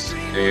course,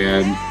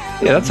 and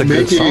Yeah, that's a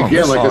good making song.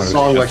 again That like a is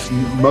song good. like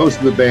most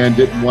of the band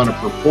didn't want to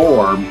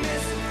perform,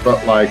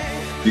 but like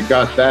you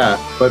got that.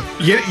 But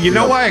You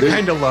know why I this-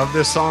 kind of love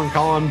this song,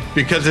 Colin?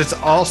 Because it's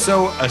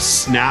also a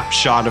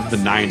snapshot of the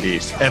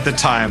 90s at the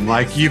time.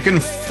 Like, you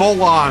can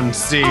full on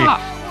see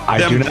I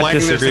do them not playing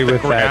this at disagree the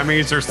with that.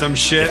 Grammys or some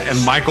shit,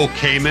 and Michael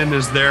Kamen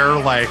is there,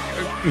 like,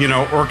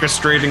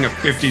 orchestrating a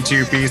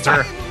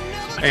 52-piecer.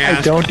 And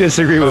I don't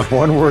disagree with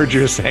one word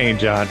you're saying,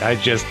 John.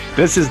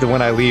 This is the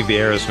when I leave the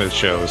Aerosmith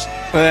shows.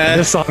 When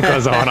this song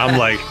goes on, I'm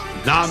like,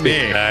 not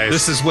me. Guys.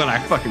 This is when I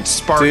fucking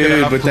spark Dude,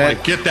 it up but to that-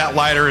 like get that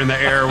lighter in the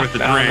air with the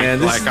drink. Man,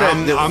 this like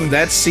is I'm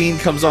that scene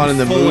comes on in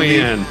the fully movie.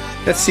 in.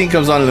 That scene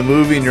comes on in the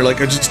movie, and you're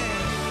like, I just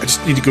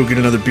need to go get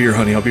another beer,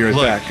 honey. I'll be right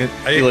Look, back.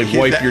 And you like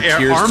wipe your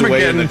tears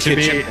away in the Armageddon to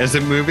kitchen. me is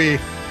a movie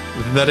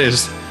that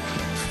is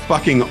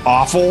fucking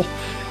awful,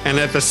 and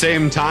at the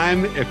same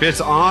time, if it's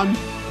on,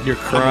 You're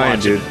crying,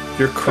 watching dude.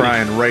 You're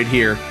crying right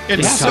here.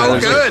 it's Yeah, so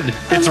Tyler's like, good.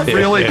 It's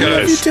really it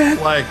good. is. Dad.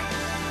 Like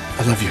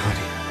I love you,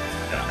 honey.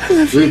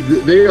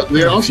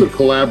 They also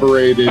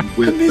collaborated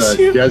with miss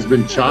you.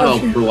 Desmond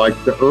Child for like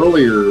the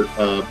earlier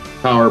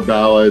power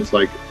ballads,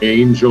 like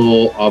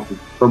Angel off of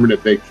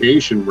Permanent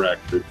Vacation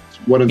records.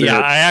 One of their, yeah,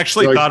 I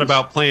actually like, thought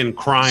about playing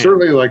Crying.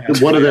 certainly like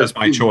one of their That's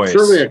my choice.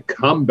 certainly a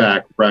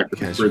comeback record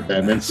You guys for are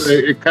them. a mess.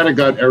 It kind of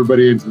got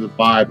everybody into the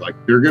vibe. Like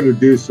they're going to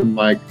do some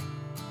like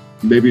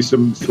maybe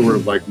some sort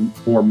of like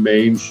more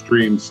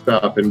mainstream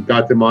stuff, and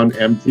got them on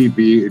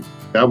MTV.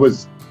 That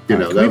was Can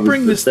that we was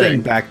bring the this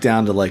thing back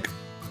down to like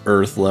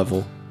Earth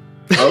level?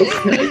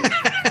 Okay,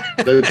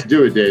 let's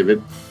do it,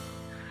 David.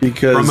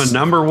 Because From a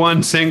number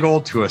one single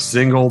to a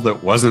single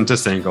that wasn't a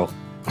single.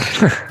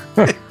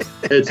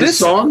 It's a This-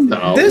 song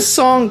though. this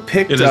song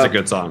picked It is up a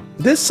good song.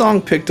 This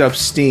song picked up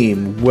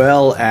steam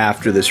well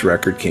after this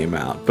record came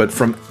out, but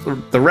from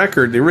the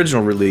record, the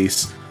original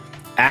release,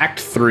 Act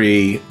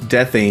 3,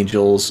 Death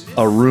Angels,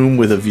 A Room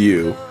with a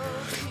View,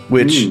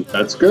 which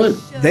That's good.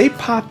 they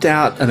popped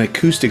out an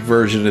acoustic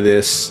version of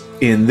this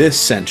in this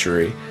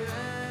century,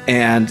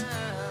 and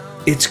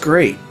it's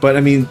great. But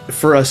I mean,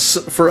 for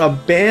a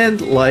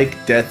band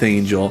like Death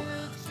Angel,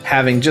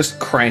 having just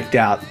cranked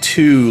out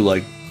two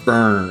like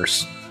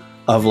burners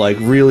of like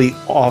really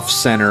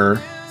off-center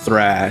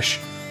thrash,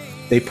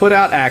 they put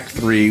out Act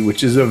 3,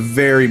 which is a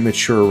very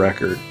mature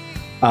record.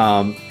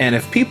 And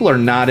if people are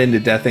not into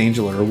Death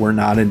Angel or were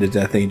not into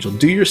Death Angel,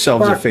 do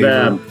yourselves a Fuck favor,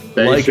 them.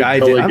 They like should I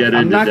totally did. get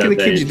I'm into not going to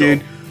Death kid you,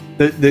 Angel.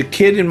 dude. The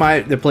kid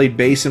that played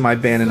bass in my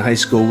band in high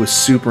school was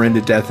super into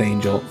Death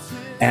Angel,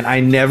 and I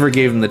never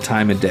gave him the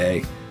time of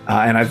day.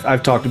 And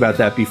I've talked about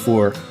that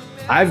before.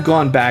 I've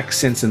gone back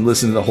since and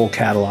listened to the whole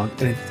catalog,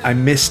 and I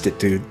missed it,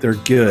 dude. They're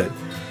good.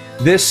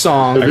 This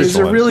song is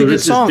a really good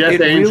this song. Is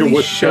Death It Angel really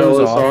with shows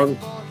the off. song.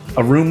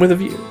 A Room with a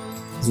View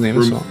is the name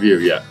of the Room song. View,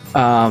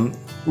 yeah.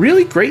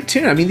 Really great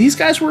tune. I mean, these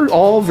guys were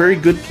all very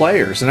good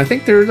players, and I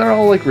think they're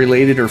all like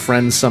related or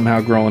friends somehow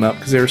growing up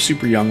because they were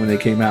super young when they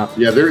came out.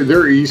 Yeah,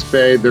 they're East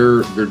Bay.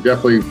 They're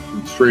definitely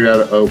straight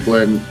out of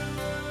Oakland.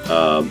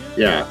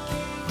 Yeah,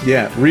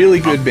 Yeah, really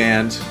good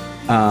band.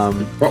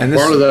 part And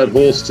this- of that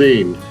whole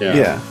scene.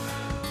 Yeah.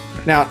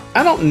 Now,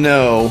 I don't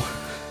know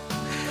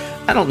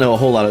a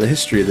whole lot of the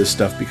history of this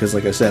stuff because,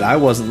 like I said, I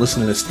wasn't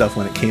listening to this stuff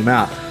when it came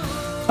out.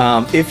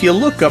 If you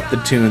look up the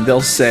tune, they'll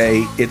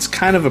say it's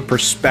kind of a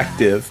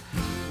perspective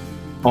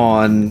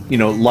on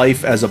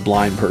life as a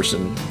blind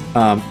person.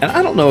 And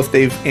I don't know if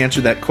they've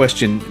answered that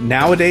question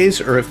nowadays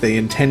or if they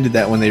intended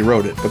that when they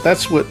wrote it, but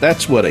that's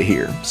what I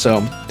hear. So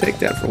take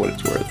that for what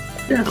it's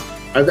worth. Yeah.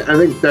 I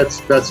think that's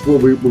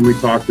what when we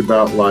talked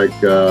about like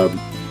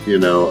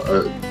in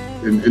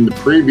the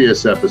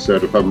previous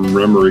episode, if I'm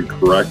remembering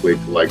correctly,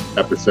 like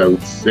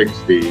episode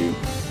 60,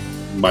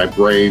 my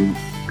brain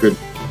could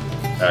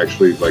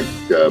actually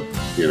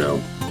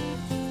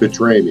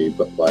betray me,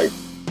 but like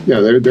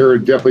there are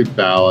definitely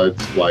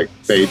ballads like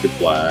Fade to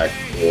Black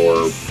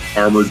or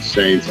Armored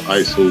Saints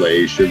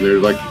Isolation. They're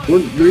like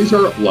these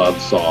aren't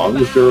love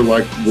songs. They're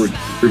like we're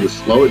going to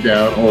slow it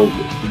down. Or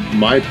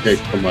my pick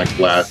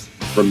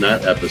from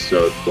that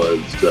episode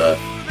was a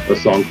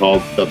song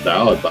called The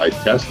Ballad by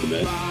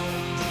Testament.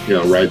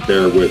 Right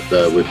there with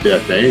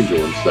Death Angel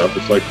and stuff.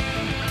 It's like,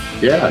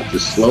 yeah,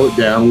 just slow it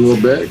down a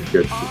little bit.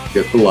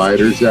 Get the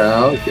lighters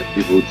out. Get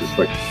people just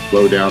like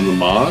slow down the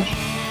mosh.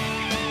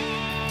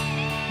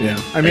 Yeah,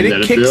 I mean And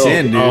then it it kicks builds.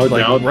 in, dude. Oh,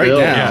 like now it right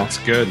builds. now. Yeah, it's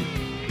good.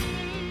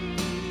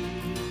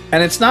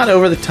 And it's not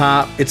over the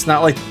top. It's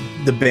not like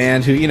the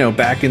band who, you know,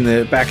 back in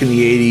the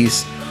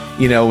 80s,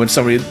 you know, when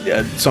somebody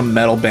some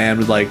metal band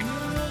would like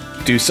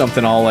do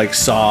something all like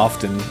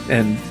soft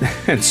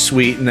and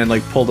sweet, and then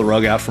like pull the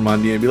rug out from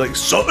under you and be like,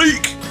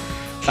 psych.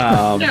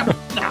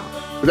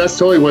 But that's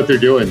totally what they're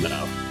doing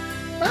now.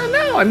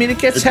 No, I mean it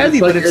gets heavy,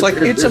 but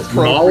it's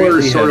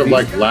appropriately sort heavy. of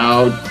like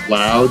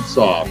loud,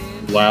 soft,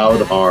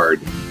 loud, hard.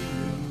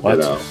 What?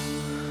 You know?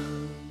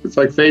 It's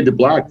like Fade to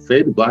Black.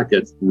 Fade to Black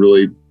gets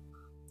really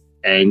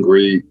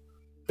angry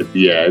at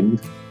the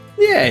end.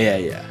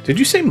 Yeah. Did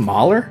you say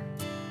Mahler?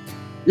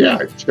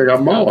 Yeah, check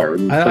out Mahler.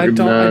 I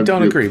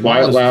don't agree.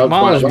 Quiet,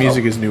 Mahler's loud.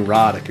 music is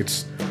neurotic.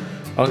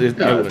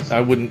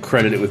 I wouldn't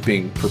credit it with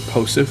being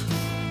purposive.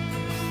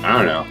 I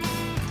don't know.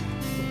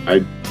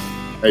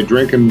 I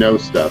drink and know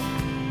stuff.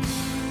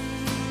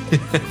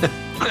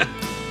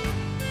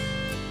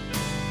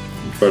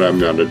 But I'm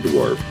not a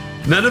dwarf.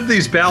 None of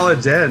these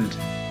ballads end.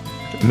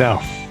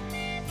 No.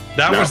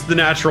 That was the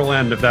natural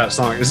end of that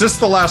song. Is this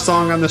the last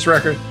song on this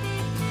record?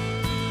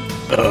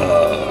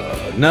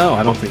 No,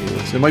 I don't think it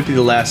is. It might be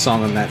the last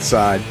song on that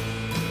side.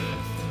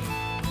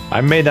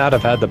 I may not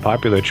have had the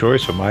popular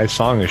choice, but my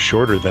song is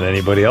shorter than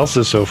anybody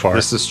else's so far.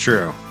 This is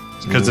true.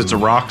 Because it's a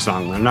rock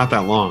song. They're not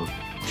that long.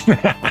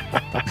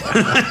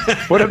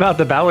 What about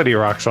the ballady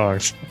rock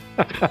songs?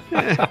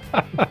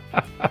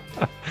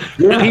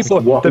 Yes. The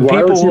Why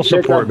people would you will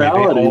pick support a me.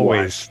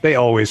 ballady They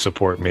always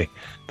support me.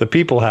 The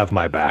people have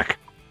my back.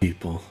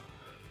 People.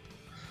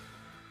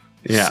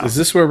 Yeah. Is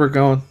this where we're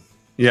going?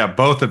 Yeah,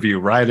 both of you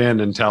write in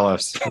and tell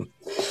us.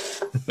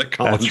 that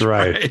Colin's That's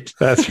right.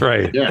 That's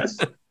right. Yes.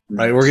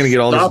 Right, we're gonna get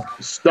all this.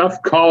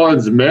 Stuff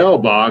Colin's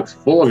mailbox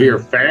full of your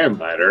fan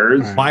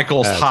letters.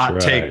 Michael's That's hot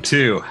right. take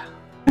 2.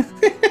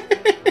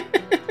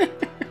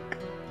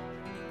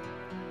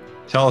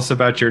 Tell us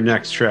about your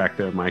next track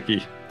there,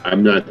 Mikey.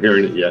 I'm not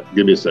hearing it yet.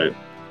 Give me a second.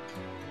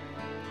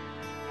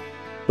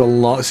 The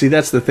long. See,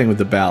 that's the thing with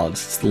the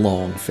ballads. It's the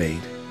long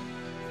fade.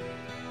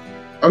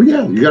 Oh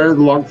yeah, you got to have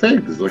the long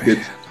fade because like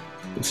it's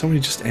Did somebody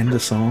just end the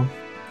song?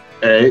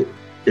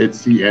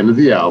 it's the end of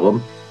the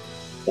album,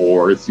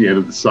 or it's the end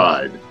of the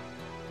side.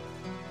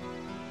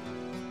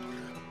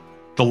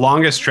 The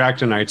longest track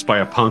tonight's by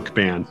a punk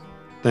band.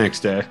 Thanks,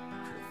 Dave.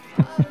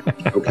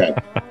 Okay.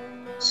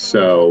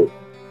 So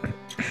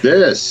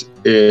this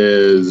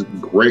is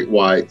Great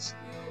White's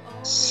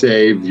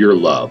Save Your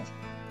Love.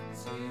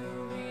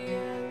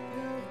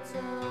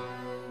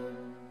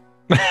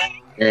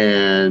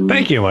 And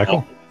Thank you,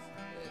 Michael.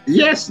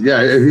 Yes,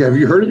 yeah. Have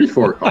you heard it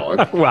before,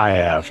 Colin? Well, I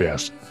have,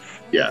 yes.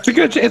 Yes.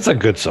 It's a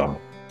good song.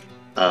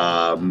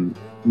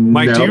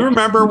 Mike, no. do you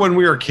remember when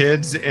we were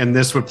kids and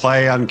this would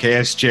play on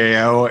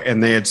KSJO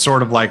and they had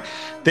sort of like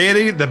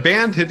the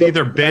band had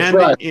either been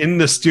right. in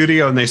the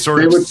studio and they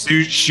sort of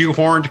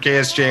shoehorned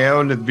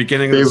KSJO into the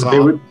beginning of the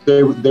song?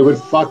 They would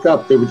fuck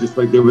up. They would just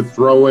like they would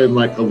throw in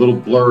like a little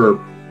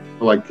blurb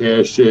for like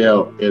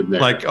KSJO in there.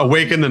 Like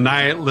Awake in the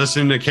Night,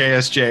 listen to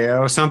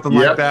KSJO, something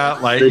like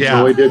that. Like, they yeah.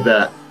 totally did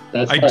that.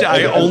 That's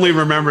I only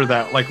remember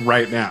that like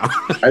right now.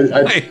 and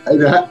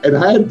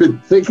I had been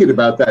thinking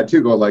about that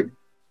too, going like,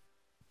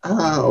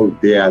 oh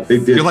yeah, they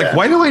did. You're like, that.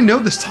 why do I know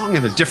this song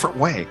in a different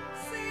way?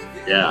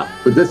 Yeah,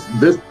 but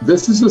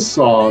this is a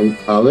song.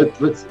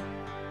 Let's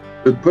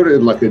put it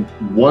in like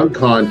one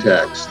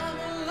context.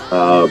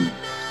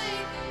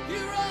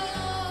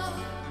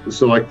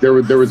 So like there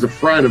was a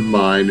friend of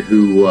mine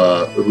who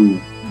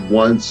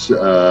once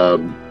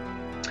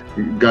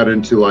got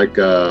into like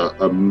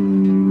a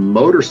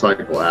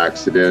motorcycle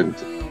accident,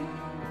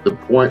 the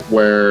point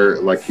where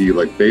like he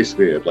like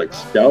basically had like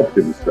scalped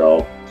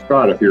himself.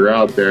 Scott, if you're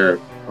out there,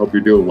 hope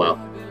you're doing well.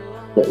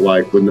 But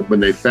like when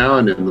they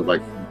found him, they're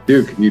like,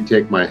 dude, can you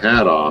take my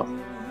hat off?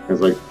 I was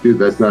like, dude,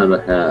 that's not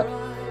a hat,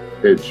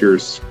 it's your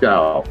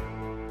scalp.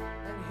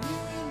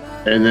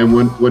 And then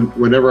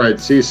whenever I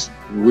see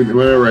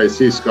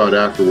Scott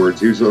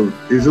afterwards, he's a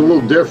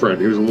little different.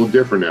 He was a little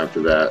different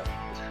after that.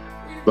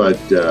 But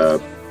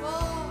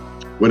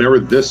whenever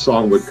this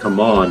song would come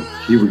on,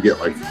 he would get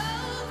like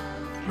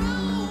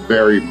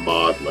very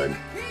maudlin.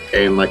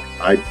 And like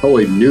I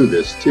totally knew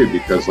this too,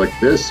 because like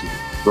this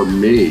for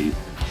me,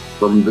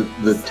 from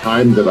the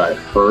time that I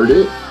heard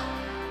it,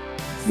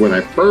 when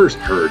I first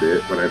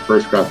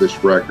got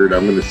this record,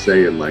 I'm gonna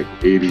say in like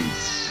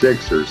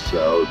 86 or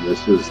so, and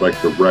this was like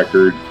the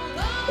record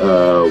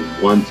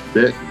Once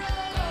Bitten.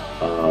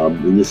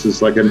 And this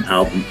is like an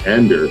album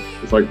ender.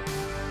 It's like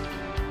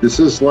this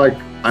is like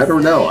I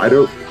don't know.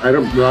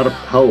 I'm not a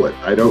poet.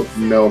 I don't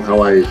know how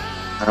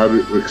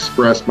to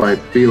express my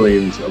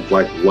feelings of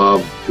like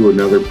love to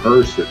another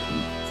person.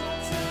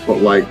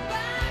 But like,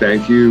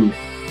 thank you,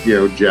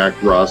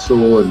 Jack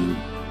Russell and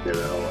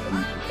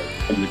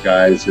and the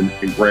guys in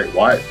Great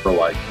White for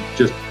like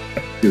just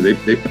they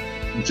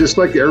just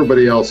like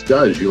everybody else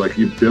does.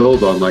 You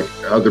build on like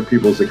other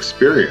people's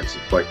experience.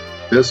 It's like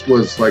this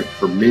was like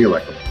for me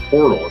like a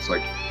portal. It's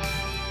like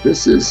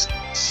this is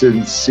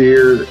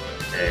sincere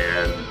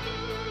and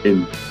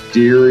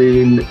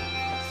endearing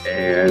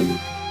and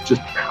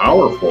just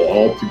powerful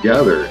all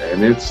together,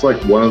 and it's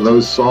like one of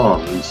those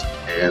songs,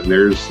 and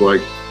there's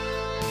like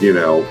you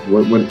know,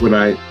 when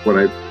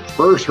I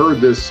first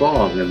heard this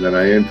song and then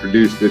I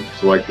introduced it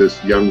to like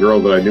this young girl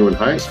that I knew in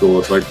high school,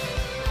 it's like,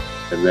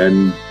 and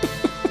then,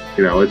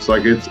 you know, it's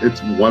like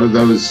it's one of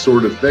those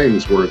sort of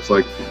things where it's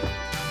like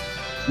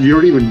you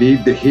don't even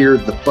need to hear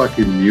the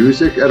fucking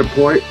music at a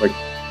point. Like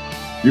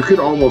you could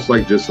almost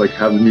like just like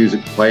have the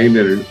music playing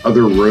in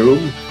another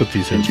room, Put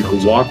these and you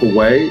headphones can on. walk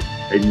away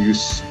and you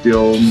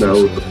still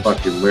know the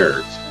fucking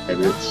lyrics,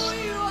 and it's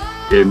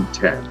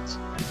intense.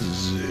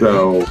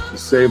 So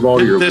save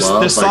all your This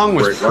love. song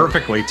like, was Great White.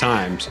 perfectly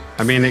timed.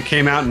 I mean, it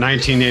came out in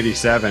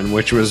 1987,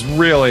 which was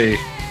really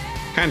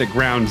kind of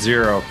ground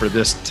zero for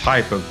this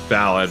type of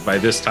ballad by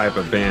this type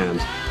of band.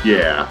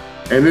 Yeah,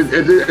 and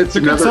it's a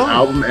good another song.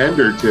 album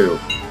ender too.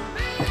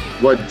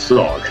 What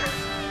song?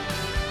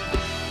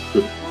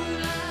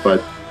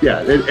 But yeah,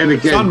 and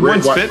again, Son Great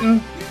Once White-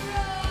 Bitten?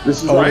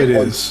 This is Oh, like it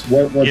one- is.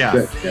 one Yeah.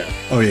 bit. Yeah,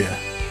 Oh yeah.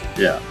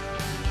 yeah.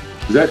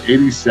 Is that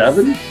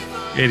 87?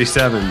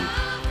 87,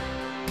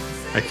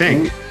 I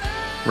think.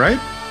 Right?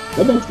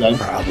 That makes sense.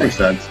 Probably. Makes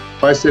sense.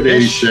 If I said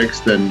 86,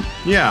 then.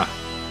 Yeah.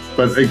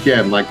 But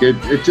again, like it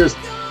just.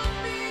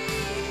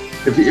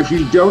 If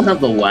you don't have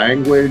the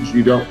language,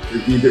 you don't.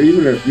 If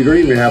you don't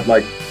even have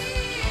like.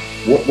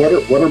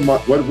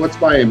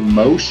 What's my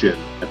emotion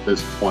at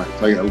this point?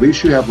 It's like at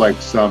least you have like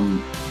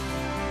some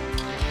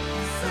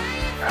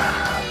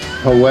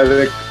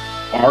poetic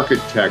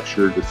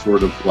architecture to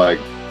sort of like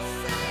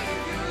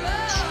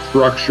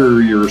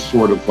structure your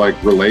sort of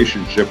like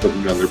relationship with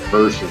another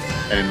person.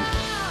 And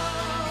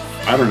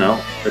I don't know,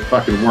 it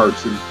fucking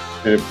works. And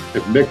if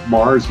Mick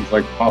Mars is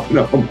like popping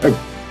up on my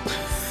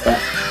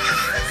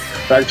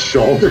back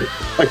shoulder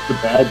like the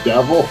bad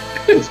devil,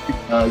 it's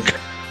because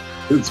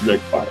it's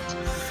Mick Mars.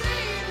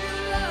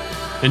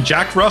 And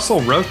Jack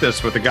Russell wrote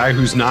this with a guy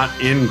who's not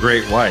in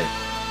Great White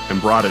and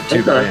brought it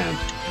to the Okay. band.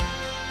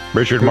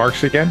 Richard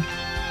Marx again?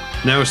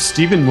 No,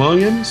 Stephen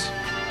Williams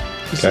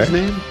is his Okay.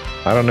 name.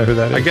 I don't know who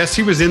that is. I guess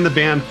he was in the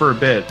band for a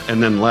bit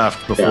and then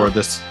left before Yeah.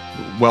 this,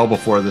 well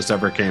before this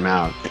ever came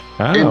out.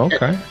 Oh,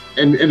 okay.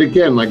 And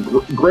again, like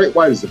Great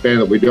White is a band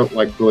that we don't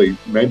like really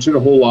mention a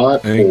whole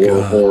lot Thank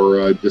God.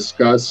 or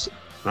discuss.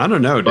 I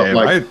don't know, But Dave.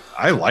 like-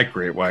 I like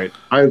Great White.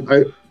 I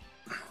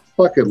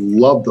fucking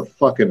love the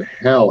fucking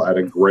hell out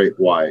of Great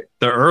White.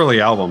 The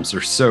early albums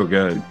are so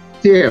good.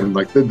 Damn,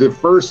 like the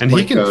first And he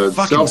like, can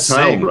fucking self-titled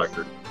sing.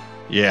 record.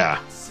 Yeah.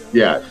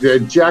 Yeah,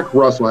 Jack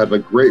Russell had a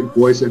great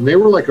voice, and they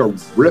were like a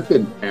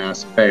ripping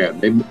ass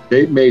band.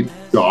 They made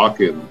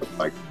Dawkins look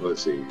like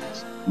pussies.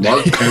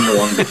 Mark Kendall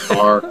on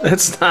guitar.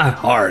 That's not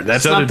hard.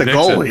 That's So not the did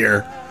goal Vixen.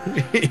 here.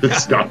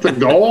 It's not the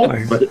goal,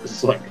 but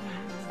it's like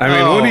I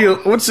mean, Oh,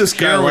 what's this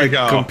guy here we like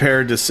go.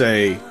 compared to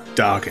say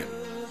Dawkins?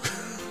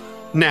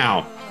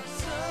 Now,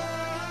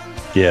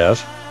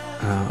 Yes.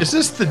 is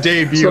this the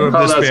debut Somehow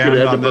of this that's gonna band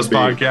end on up this a B.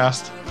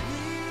 podcast?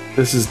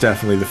 This is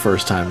definitely the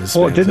first time this.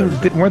 Well, band's ever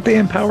been- weren't they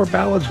in Power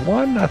Ballads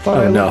 1? I thought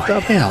I Oh no! looked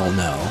up. Hell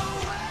no!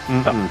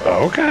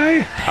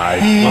 Okay.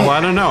 Well, I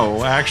don't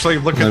know. Actually,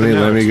 look at Let the me- let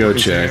notes. me go Look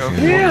and see. check.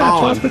 Okay, Yeah, I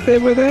Colin. thought that they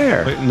were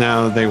there. But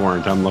no, they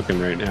weren't. I'm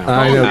looking right now.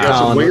 I know you got some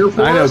Colin. winger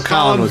for I know us?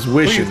 Colin Colin, was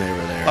wishing please. they were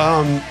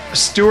there.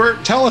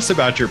 Stuart, tell us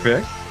about your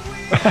pick.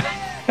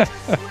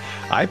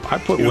 I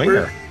put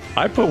Winger.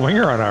 I put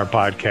Winger on our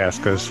podcast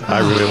because I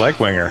really like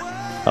Winger.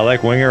 I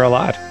like Winger a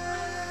lot.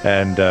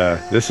 And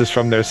this is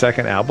from their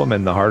second album,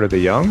 In the Heart of the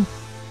Young.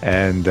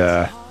 And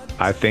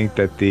I think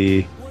that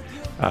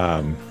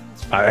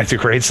it's a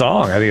great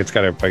song. I think it's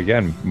got a,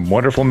 again,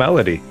 wonderful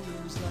melody.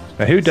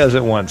 Now, who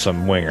doesn't want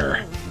some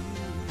Winger?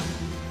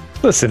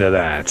 Listen to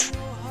that.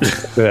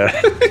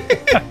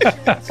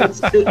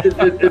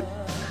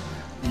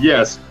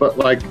 yes, but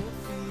like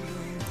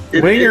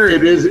Winger-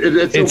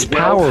 it's It's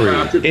powery.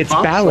 well-crafted It's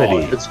pop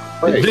ballady. song. It's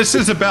great. This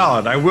is a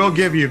ballad. I will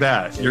give you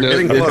that. You're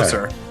getting Okay.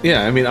 closer.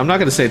 Yeah, I mean, I'm not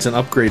going to say it's an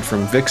upgrade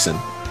from Vixen,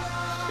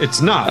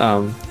 It's not.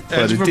 but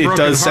Edge it, of a it Broken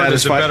does Heart is a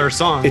satisfy. better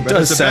song, It but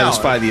does it's a ballad.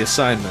 satisfy the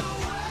assignment.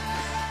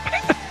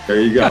 There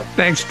you go.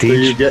 Thanks, So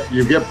you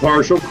Teach. get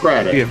partial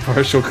credit. You get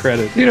partial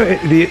credit. You know,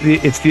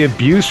 it's the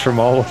abuse from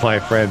all of my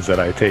friends that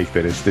I take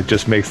that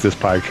just makes this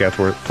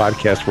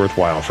podcast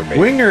worthwhile for me.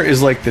 Winger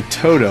is like the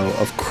Toto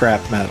of crap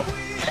metal.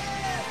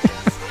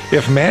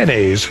 If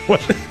mayonnaise,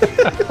 what?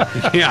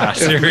 Yeah,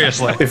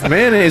 seriously. If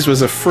mayonnaise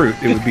was a fruit,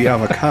 it would be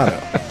avocado.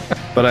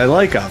 But I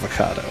like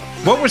avocado.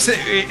 What was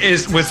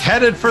it? Was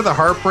Headed for the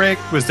Heartbreak?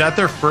 Was that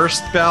their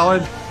first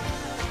ballad?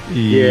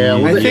 Yeah,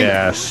 well, I think-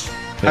 yes.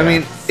 I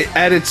mean,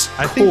 at its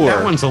I think core,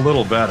 that one's a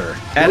little better.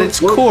 at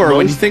its We're- core,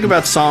 when you most- think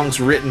about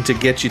songs written to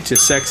get you to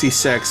sexy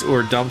sex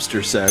or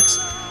dumpster sex,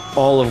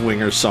 all of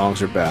Winger's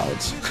songs are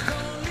ballads.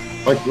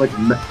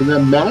 and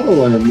then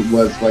Madeline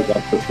was like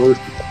the first.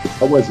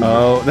 I wasn't.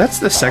 Oh, that's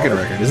the second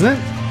record, isn't it?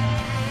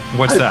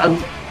 What's that? I'm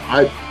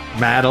not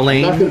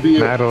Madeline. going to be.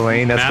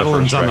 Madeleine, that's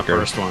Madeline's the on first the record.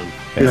 first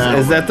one.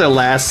 Is that the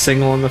last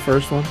single in the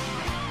first one?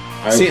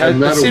 I'm I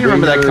not seem a to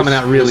remember that Winger coming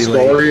out really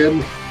late.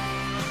 historian.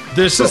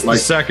 This But is like-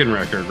 the second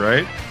record,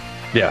 right?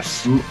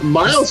 Yes.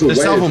 Miles Away. This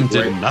is album a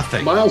great- did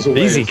nothing. Miles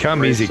Away. Easy is a come,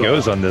 great easy song.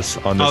 goes on this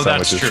Oh, song,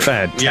 that's which true. is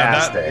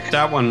fantastic. Yeah,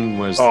 that one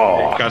was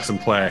Oh. it got some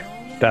play.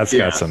 That's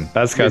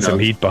got some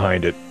heat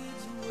behind it.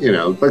 You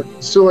know, but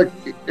so like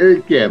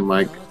again,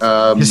 like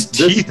His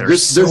teeth are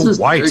so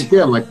white.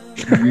 Again, like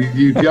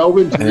you delve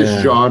into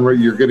this genre,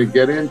 you're going to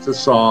get into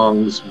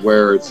songs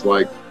where it's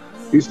like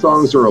these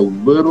songs are a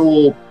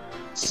little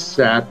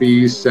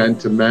sappy,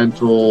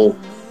 sentimental.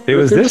 It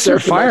was this or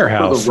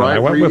Firehouse. Right, I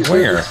went with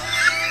Winger.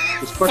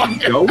 Just fucking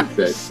go with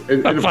it.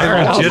 And if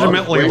Firehouse. I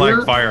Legitimately Winger,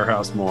 like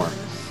Firehouse more.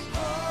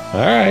 All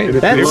right.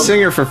 That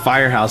singer for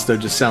Firehouse though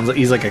just sounds like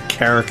he's like a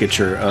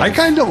caricature of I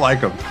kind of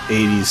like him.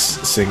 80s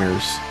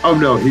singers. Oh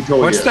no, he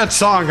totally What's is. that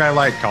song I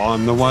like,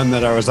 Colin? The one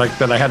that I was like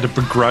that I had to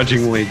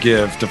begrudgingly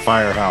give to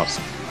Firehouse.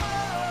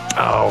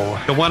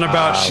 Oh, The one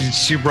about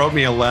she wrote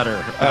me a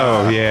letter.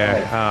 oh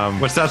yeah.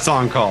 What's that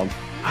song called?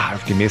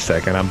 Give me a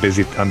second. I'm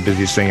busy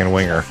singing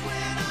Winger.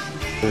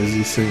 Does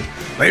he sing?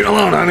 Leave it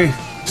alone, honey.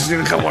 Just need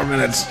a couple more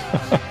minutes.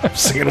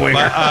 Singing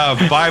Winger.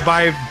 Bye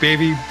bye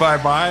baby,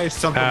 bye bye,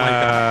 something like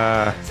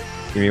that.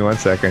 Give me 1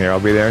 second here. I'll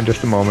be there in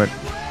just a moment.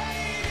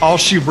 All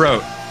She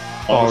Wrote.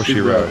 All She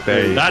Wrote.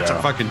 There you That's go.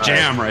 a fucking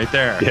jam right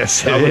there.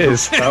 Yes, That it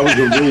was is. that was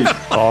a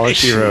week. All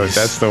She Wrote.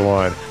 That's the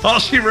one. All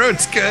She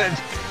Wrote's good.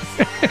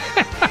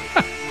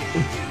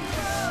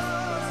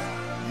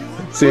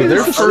 See,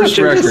 their first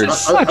record,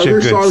 Such a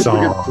Other good songs we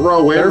song. could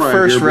throw in their right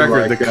first here,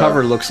 record, like, the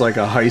cover looks like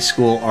a high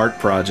school art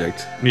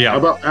project. Yeah.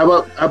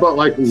 How about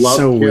like Love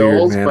So weird,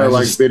 Kills man. by I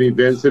like just- Vinnie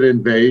Vincent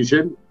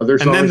Invasion? Other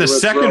And then songs the we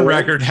would second throw in?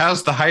 record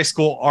has the high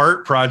school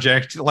art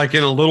project like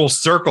in a little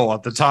circle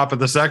at the top of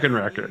the second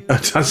record.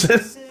 Does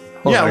it?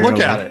 Hold Yeah, on, look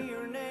hold at on. it.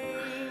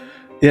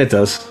 Yeah, it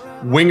does.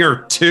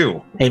 Winger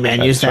 2. Hey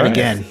man, use that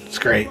again. It's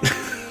great.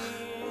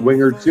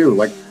 Winger too,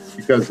 like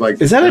because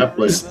like Is that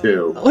Zeppelin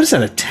too. What is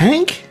that? A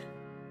tank?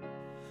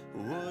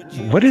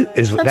 What is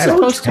That's that?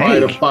 supposed to Try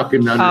be. to fucking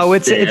understand. Oh,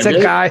 it's a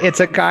it. guy. It's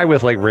a guy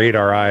with like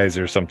radar eyes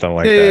or something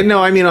like Yeah, that.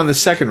 no, I mean on the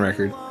second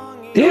record,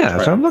 Yeah,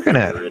 that's what I'm looking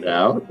at. Figure it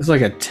out. it's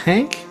like a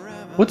tank.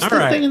 What's All the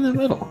right. thing in the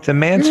middle? It's a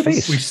man's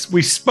face.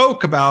 We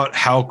spoke about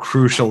how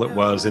crucial it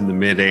was in the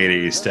mid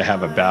 '80s to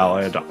have a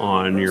ballad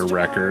on your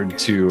record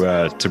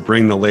to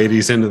bring the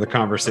ladies into the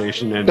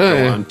conversation and go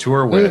yeah. on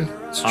tour with.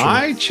 Yeah, it's true.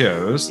 I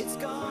chose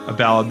a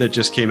ballad that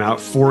just came out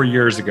 4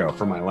 years ago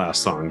for my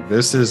last song.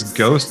 This is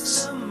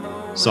Ghost's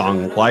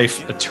song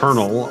 "Life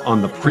Eternal"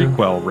 on the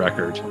Prequel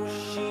record.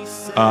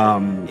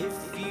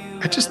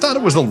 I just thought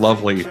it was a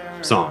lovely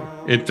song.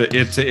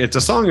 It's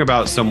a song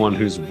about someone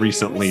who's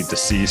recently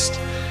deceased.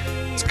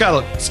 It's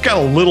got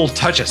a little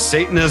touch of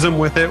Satanism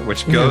with it,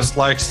 which Ghost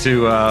likes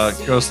to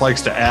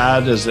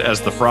add as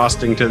the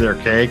frosting to their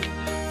cake.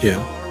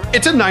 Yeah.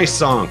 It's a nice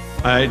song.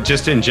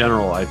 Just in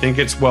general, I think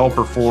it's well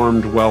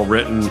performed, well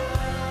written.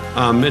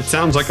 It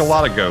sounds like a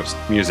lot of Ghost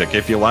music.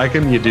 If you like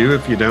them, you do.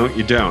 If you don't,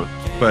 you don't.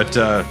 But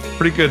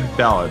pretty good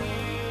ballad.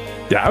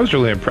 Yeah, I was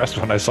really impressed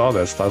when I saw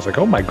this. I was like,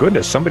 oh my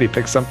goodness, somebody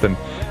picked something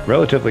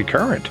relatively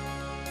current.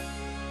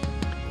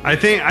 I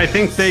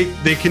think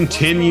they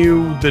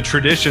continue the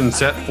tradition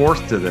set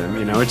forth to them.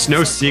 You know, it's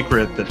no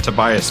secret that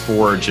Tobias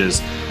Forge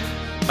is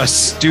a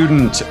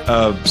student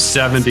of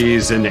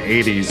 70s and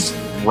 80s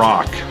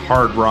rock,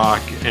 hard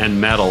rock, and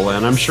metal,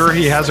 and I'm sure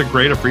he has a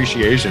great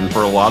appreciation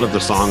for a lot of the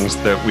songs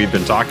that we've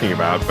been talking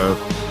about, both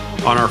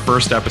on our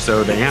first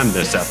episode and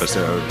this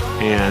episode.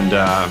 And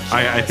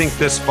I think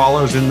this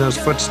follows in those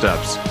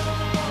footsteps,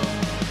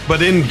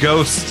 but in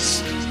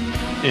Ghosts,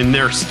 in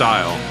their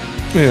style.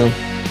 Yeah.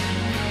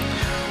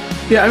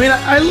 Yeah, I mean,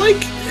 I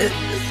like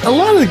a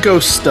lot of the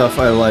Ghost stuff.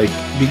 I like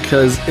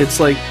because it's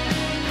like,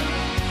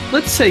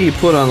 let's say you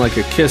put on like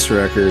a Kiss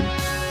record,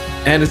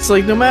 and it's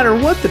like no matter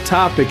what the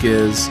topic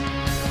is,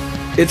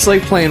 it's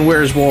like playing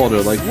Where's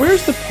Waldo. Like,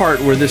 where's the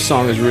part where this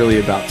song is really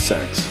about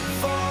sex?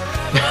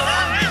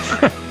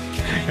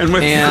 And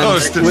with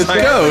Ghost, it's with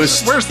like,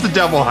 Ghost, where's the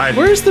devil hiding?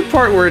 where's the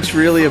part where it's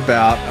really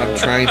about I'm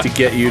trying to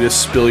get you to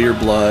spill your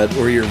blood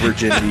or your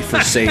virginity for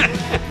Satan?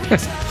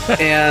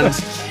 And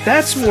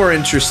that's more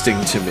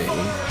interesting to me,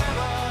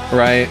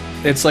 right?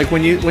 It's like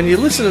when you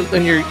listen to,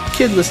 when your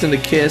kid listening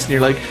to Kiss and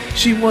you're like,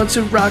 she wants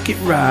a rocket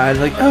ride,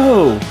 like,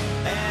 oh,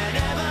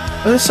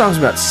 this song's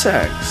about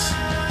sex.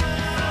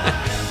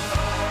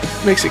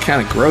 Makes it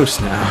kind of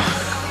gross now.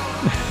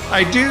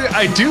 I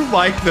do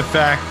like the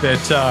fact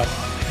that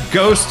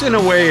Ghost in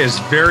a way is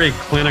very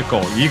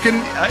clinical. You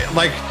can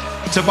like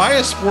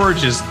Tobias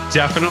Forge is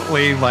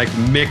definitely like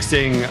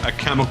mixing a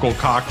chemical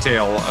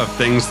cocktail of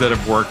things that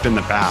have worked in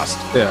the past.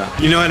 Yeah.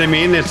 You know what I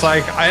mean? It's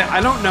like I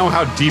don't know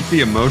how deep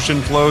the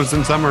emotion flows in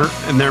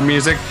in their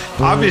music.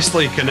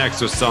 Obviously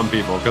connects with some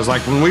people because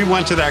like when we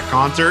went to that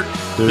concert,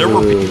 there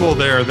were people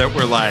there that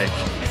were like,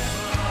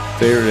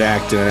 they were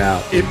acting it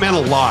out. it meant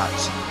a lot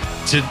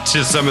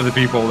to some of the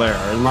people there,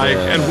 and like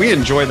and we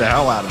enjoy the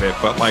hell out of it,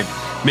 but like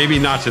maybe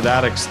not to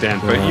that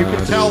extent. But you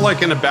can tell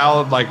like in a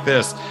ballad like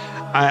this,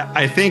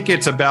 I think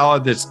it's a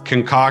ballad that's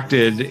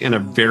concocted in a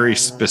very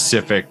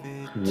specific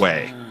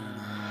way.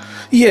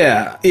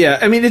 Yeah, yeah.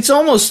 I mean, it's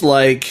almost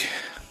like,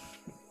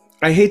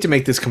 I hate to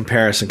make this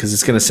comparison because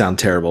it's going to sound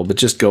terrible, but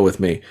just go with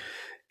me.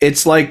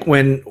 It's like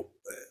when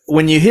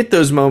you hit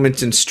those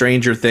moments in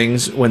Stranger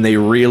Things when they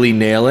really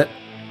nail it.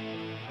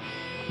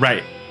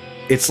 Right.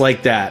 It's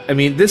like that. I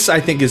mean, this I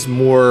think is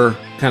more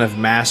kind of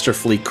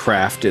masterfully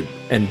crafted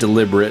and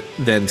deliberate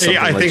than something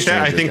Yeah, I like think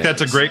Stranger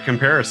that's a Things. great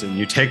comparison.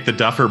 You take the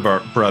Duffer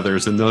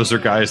Brothers, and those are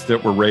guys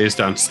that were raised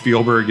on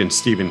Spielberg and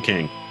Stephen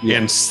King,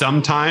 and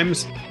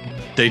sometimes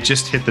they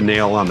just hit the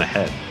nail on the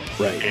head.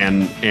 Right.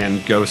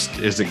 And Ghost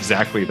is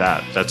exactly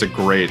that. That's a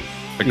great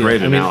I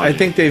mean, I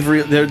think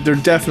they're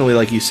definitely,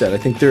 like you said. I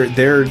think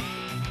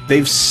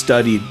they've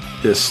studied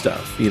this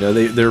stuff. You know,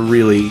 they're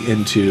really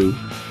into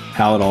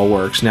how it all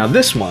works. Now,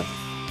 this one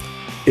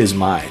is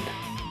mine.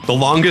 The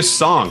longest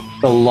song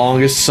The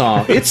longest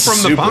song. It's from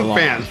the super punk long.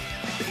 band.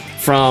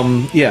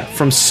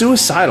 From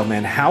Suicidal,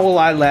 man. How Will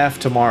I Laugh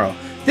Tomorrow?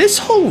 This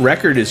whole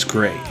record is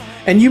great.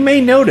 And you may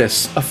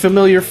notice a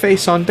familiar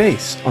face on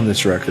bass on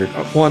this record.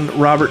 One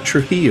Robert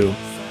Trujillo,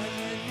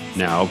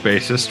 Now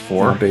bassist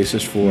for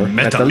bassist for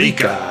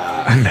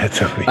Metallica.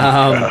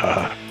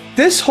 Metallica.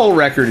 This whole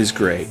record is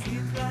great.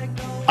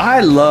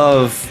 I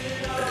love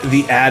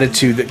the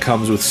attitude that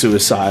comes with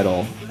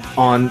Suicidal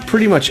on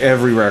pretty much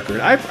every record.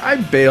 I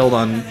bailed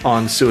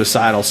on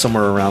Suicidal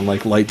somewhere around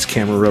like Lights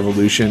Camera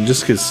Revolution,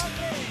 just because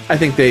I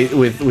think they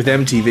with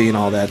MTV and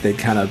all that, they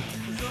kind of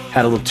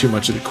had a little too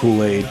much of the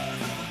Kool-Aid.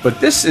 But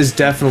this is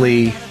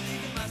definitely,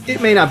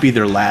 it may not be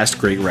their last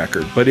great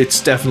record, but it's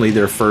definitely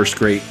their first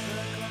great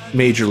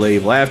major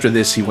label. After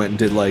this, he went and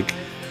did like,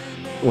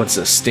 what's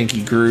the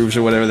Stinky Grooves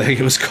or whatever the heck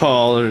it was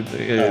called, or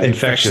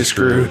Infectious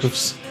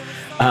Grooves.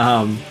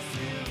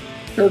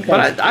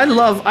 But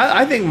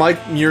I think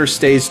Mike Muir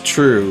stays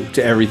true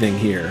to everything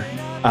here.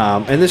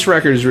 And this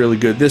record is really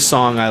good. This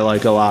song I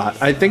like a lot.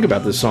 I think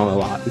about this song a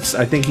lot.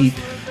 I think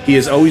he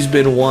has always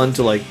been one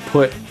to like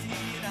put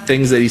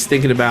things that he's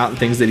thinking about and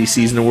things that he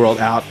sees in the world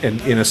out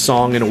and in a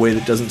song in a way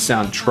that doesn't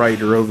sound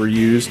trite or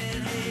overused.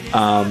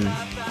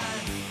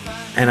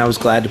 And I was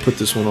glad to put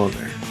this one on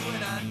there.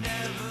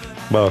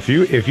 Well, if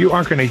you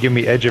aren't going to give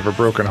me Edge of a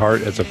Broken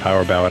Heart as a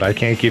power ballad, I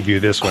can't give you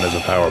this one as a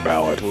power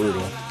ballad.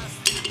 Brutal.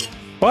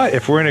 But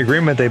if we're in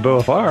agreement, they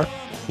both are.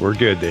 We're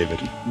good, David.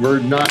 We're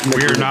not.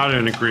 We're not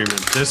in agreement.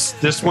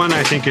 This one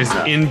I think is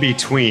in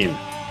between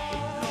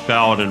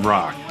ballad and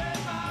rock.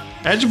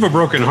 Edge of a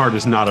Broken Heart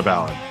is not a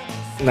ballad.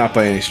 Not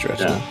by any stretch.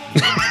 Yeah.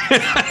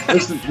 No.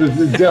 This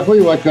is definitely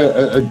like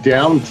a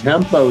down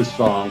tempo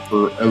song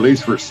for at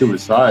least for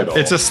Suicidal.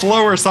 It's a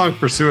slower song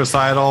for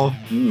Suicidal.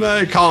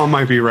 Colin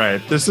might be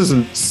right. This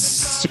isn't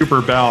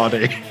super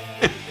ballady.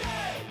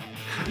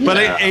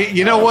 But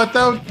you know what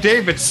though,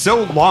 Dave? It's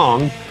so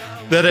long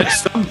that at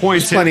some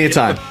point There's plenty of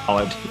time.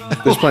 Ballad.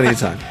 There's plenty of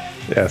time.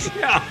 Yes.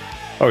 Yeah.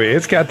 Oh yeah,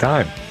 it's got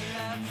time.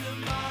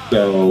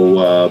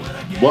 So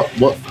what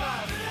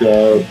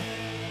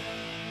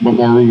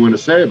more we want to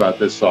say about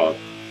this song?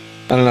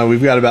 I don't know.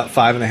 We've got about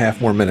 5.5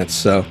 more minutes,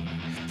 so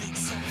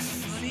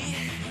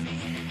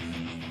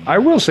I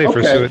will say for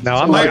Okay. Now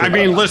I'm Like, like, I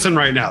mean, listen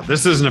right now.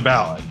 This isn't a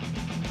ballad.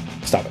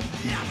 stop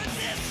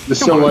it.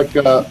 So like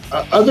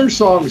other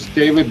songs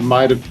David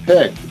might have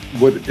picked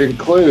would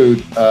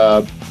include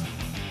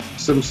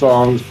some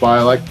songs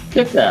by like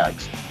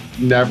Kick-Axe.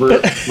 Never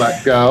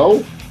Let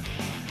Go.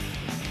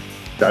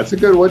 That's a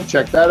good one.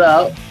 Check that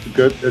out.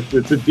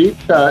 It's a deep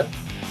cut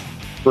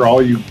for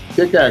all you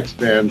Kick-Axe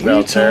fans What are you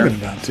out there. talking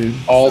about, dude?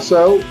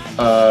 Also,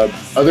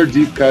 other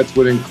deep cuts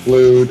would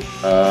include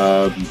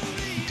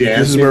Dancing.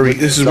 This is where we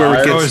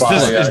get Oh, is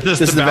This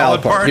this is the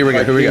ballad part? Here we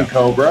go. Here we King go.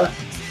 Cobra.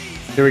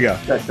 Here we go.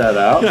 Check that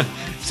out.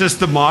 Is this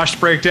the mosh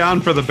breakdown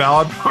for the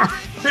ballad part?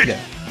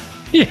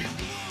 Yeah.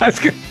 that's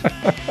good.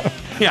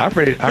 Yeah. I'm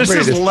ready This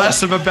is to-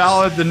 less of a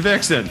ballad than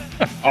Vixen.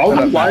 All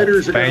the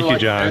lighters are Thank going you,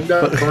 to John. end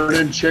up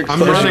burning chicks. I'm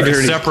running a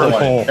dirty separate toy.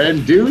 poll.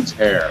 And dude's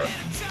hair.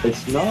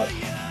 It's not.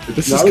 It's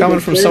This not is a coming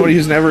good from thing. somebody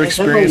who's never Put the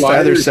experienced either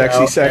lighters sexy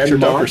out sex or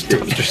and dumpster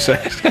monsters.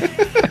 sex.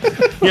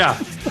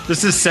 Yeah.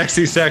 This is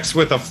sexy sex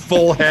with a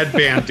full head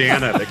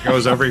bandana that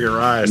goes over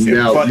your eyes.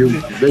 No, Button- you,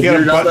 you got you're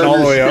a not button all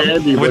the way up.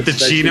 understanding With what the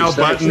sexy chino sex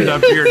buttoned is.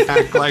 up your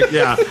neck, like,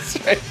 yeah.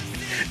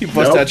 You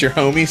bust Nope. out your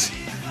homies.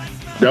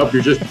 Nope,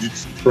 you're just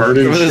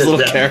burning Remember those shit little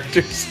down.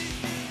 characters?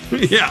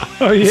 Yeah.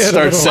 Oh yeah.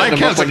 Start the- setting Mike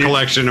them has up a on your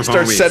collection of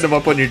Start homies. setting them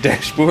up on your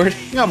dashboard.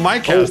 Yeah,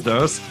 Mike has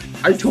those.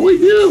 I totally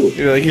do.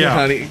 You're like, Yeah.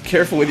 honey,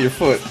 careful with your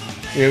foot.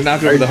 You're not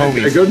I, going with the I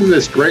homies. go to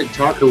this great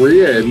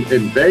taqueria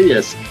in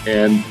Vegas,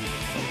 and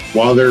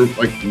while they're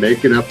like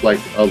making up like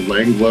a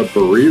Langla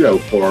burrito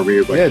for me,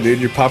 like, Yeah, dude,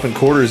 you're popping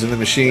quarters in the I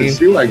machine.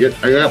 see what I got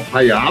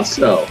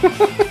Payaso.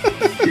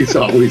 He's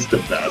always the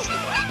best.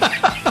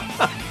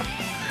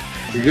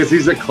 Because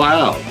he's a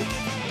clown.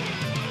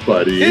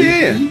 Buddy.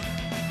 Yeah.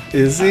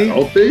 Is he? I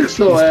don't think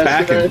so, He's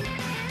actually.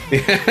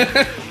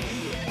 packing.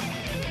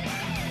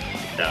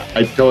 Yeah,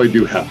 I totally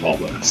do have all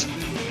those.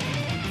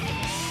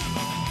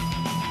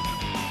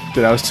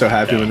 Dude, I was so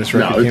happy when this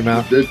record came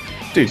out. Dude,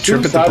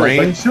 Trip at the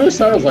Brain.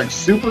 Suicide was like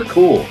super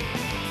cool.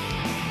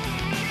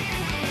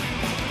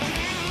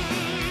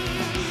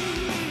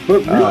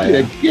 But really,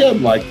 yeah.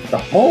 again, like the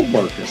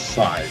homework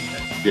assignment.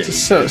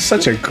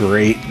 Such a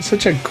great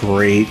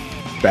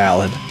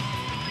ballad.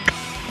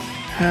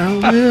 How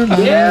will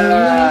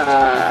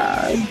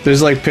I?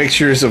 There's like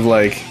pictures of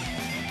like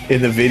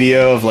in the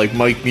video of like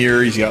Mike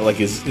Muir. He's got like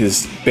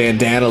his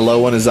bandana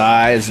low on his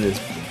eyes and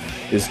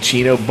his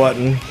chino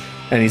button,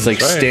 and he's like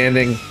That's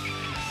right.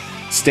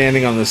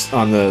 standing on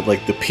the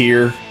like the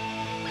pier,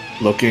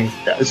 looking.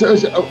 Yeah, so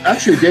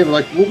actually, David,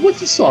 like, what's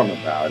the song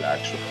about?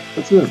 Actually,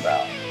 what's it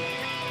about?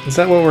 Is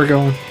that where we're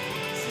going?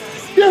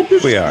 Yeah,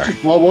 We are.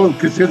 Well,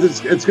 because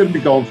it's going to be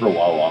going for a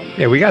while longer.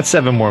 Yeah, we got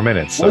 7 more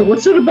minutes. So.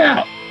 What's it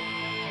about?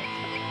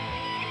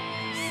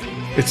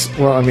 Is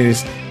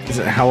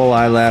it How Will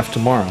I Laugh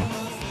Tomorrow?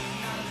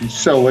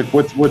 So, like,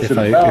 what's If it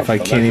I- about? if I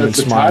though? can't even That's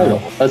the smile.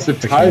 title. That's the I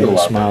can't title even of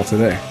smile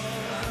today.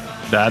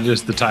 That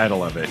is the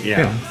title of it.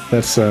 Yeah.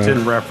 That's It's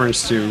in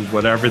reference to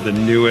whatever the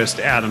newest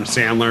Adam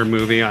Sandler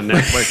movie on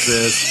Netflix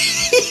is.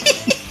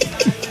 it.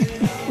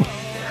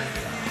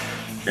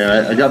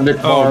 Yeah, I got Nick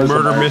Oh, Mars.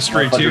 Murder on my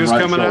Mystery fucking 2 is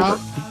right coming shoulder. out.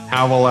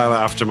 How Will I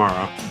Laugh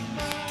Tomorrow?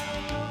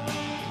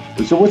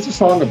 So, what's the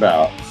song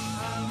about?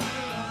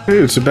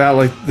 Dude, it's about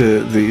like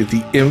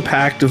the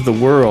impact of the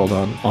world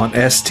on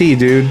ST,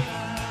 dude.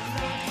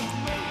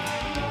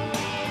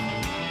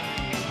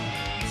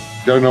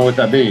 Don't know what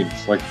that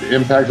means. Like the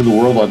impact of the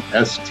world on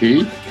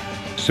ST.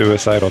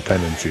 Suicidal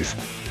tendencies.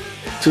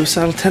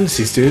 Suicidal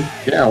tendencies, dude.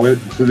 Yeah,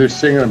 so they're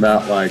singing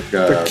about like.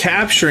 They're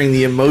capturing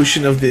the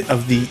emotion of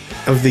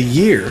the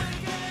year.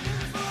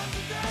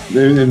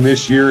 And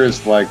this year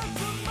is like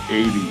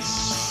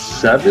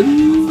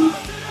 87,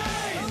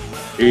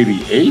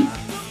 88.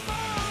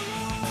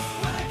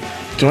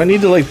 Do I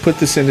need to like put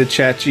this into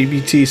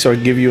ChatGPT so I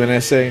can give you an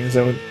essay? Is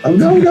that what? Oh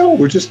no,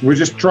 we're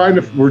just trying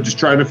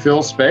to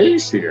fill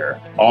space here.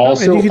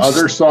 Also, you could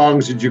other just-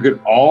 songs that you could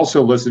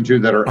also listen to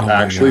that are Oh my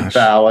actually gosh.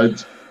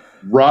 ballads.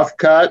 Rough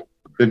Cut,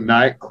 The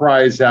Night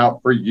Cries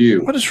Out for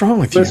You. What is wrong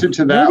with Listen you?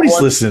 to that Nobody's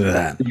one. listening to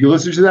that. You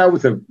listen to that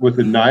with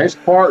a nice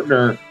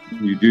partner.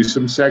 You do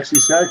some sexy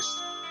sex.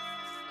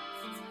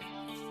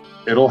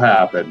 It'll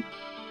happen.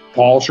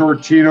 Paul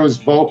Shortino's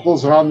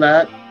vocals on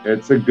that.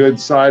 It's a good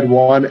side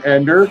one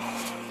ender.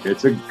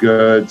 It's a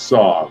good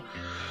song.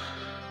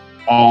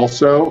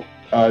 Also,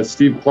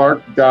 Steve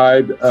Clark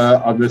died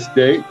on this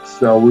date,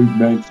 so we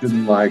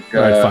mentioned like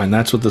All right, fine.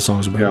 That's what the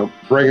song's about.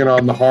 bringing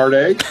on the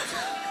heartache.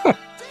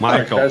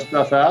 Michael, Check that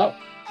stuff out.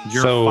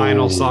 your So-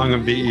 final song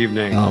of the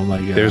evening. Oh my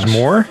god. There's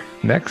more?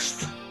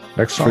 Next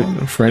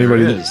song? for There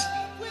anybody. it is.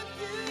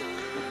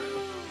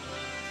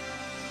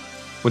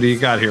 What do you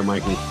got here,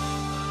 Mikey?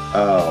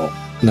 Oh,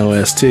 No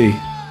ST.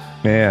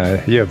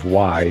 Yeah, you have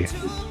Y.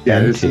 yeah.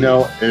 And It's T.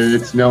 no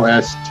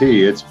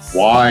ST. It's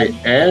Y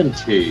and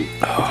T.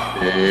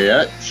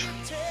 Bitch.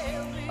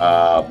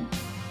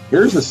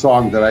 Here's a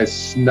song that I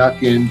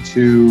snuck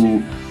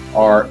into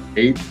our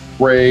 8th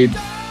grade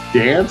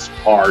dance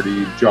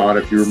party, John.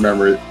 If you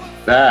remember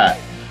that,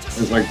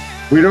 it's like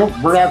we're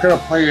not gonna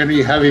play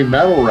any heavy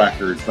metal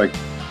records, like,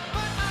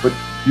 but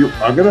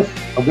I'm gonna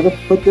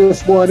put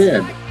this one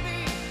in.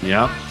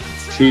 Yep.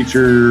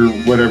 Teacher,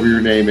 whatever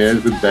your name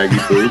is, with baggy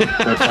boots.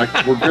 That's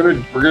like we're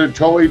gonna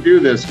totally do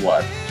this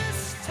one,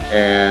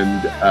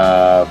 and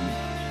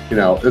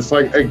it's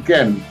like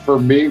again for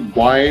me,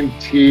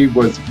 Y&T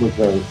was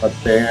a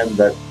band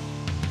that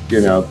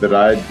that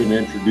I'd been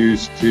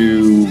introduced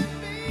to,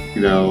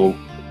 a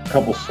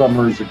couple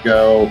summers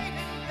ago.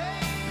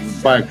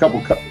 By a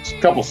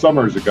couple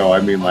summers ago,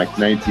 I mean like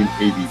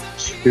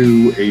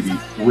 1982,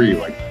 83,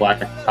 like Black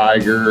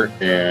Tiger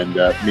and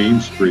Mean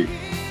Street,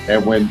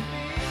 and when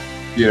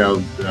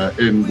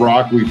in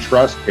Rock We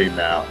Trust came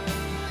out,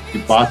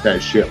 you bought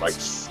that shit like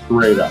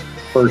straight up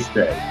first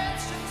day,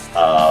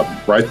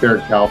 right there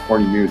at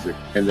California Music,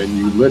 and then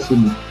you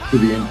listen to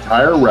the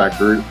entire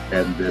record,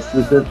 and this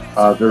is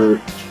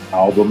another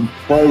album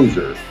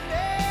closer,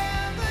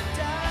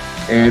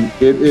 and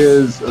it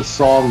is a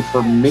song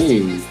for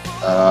me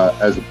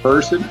as a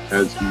person,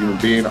 as a human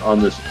being on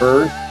this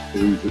earth,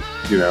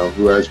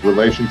 who has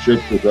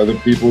relationships with other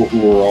people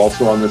who are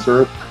also on this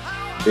earth,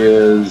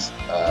 is.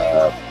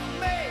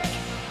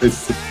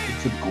 It's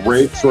a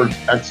great sort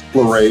of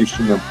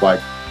exploration of like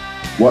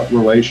what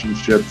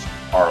relationships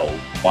are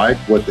like,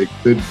 what they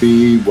could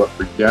be, what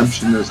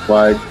redemption is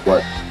like,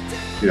 what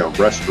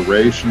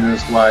restoration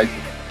is like.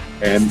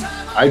 And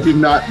I did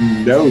not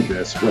know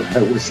this when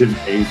I was in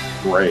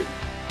 8th grade.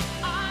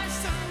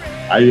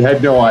 I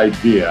had no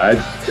idea. At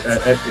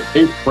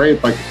 8th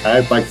grade, like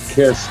I had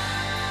kissed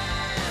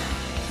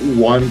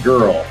one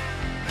girl.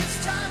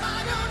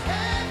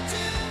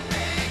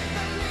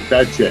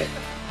 That's it.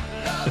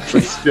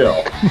 But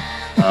still.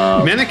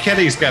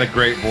 Meniketti's got a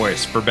great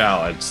voice for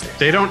ballads.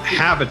 They don't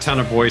have a ton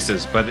of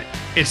voices, but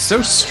it's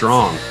so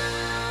strong.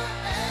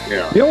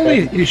 Yeah. The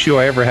only issue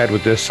I ever had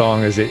with this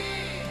song is it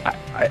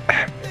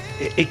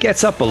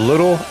gets up a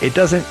little. It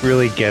doesn't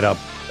really get up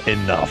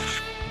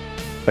enough.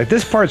 Like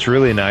this part's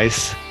really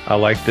nice. I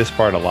like this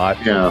part a lot.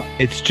 Yeah.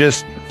 It's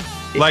just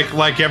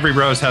Like every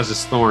rose has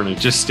its thorn. It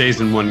just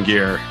stays in one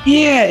gear.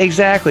 yeah,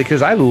 exactly.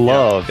 Because I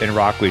love In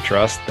Rock We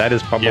Trust. That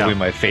is probably Yeah.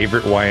 my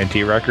favorite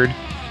Y&T record.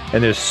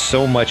 And there's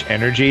so much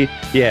energy.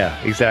 Yeah,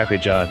 exactly,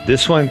 John.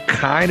 This one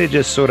kind of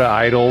just sort of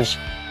idles,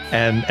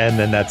 and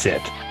then that's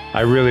it.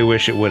 I really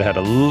wish it would have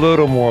had a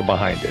little more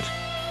behind it.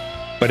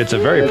 but it's a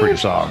very pretty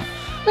song.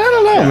 I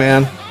don't know,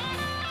 man.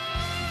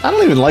 I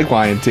don't even like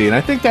Y&T, and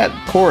I think that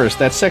chorus,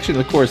 that section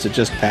of the chorus that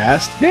just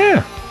passed,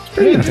 Yeah, it's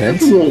pretty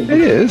intense. it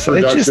is. It's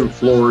Production just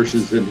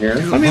flourishes in here.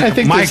 I mean, I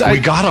think Mike, there's-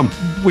 we got him.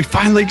 We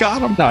finally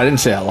got him. No, I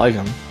didn't say I like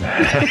them.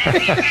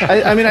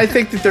 I mean, I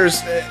think that there's.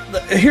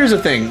 Here's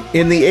the thing: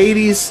 in the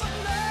 '80s,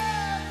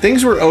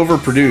 things were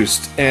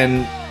overproduced,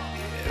 and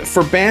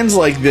for bands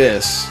like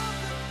this,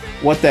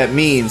 what that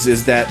means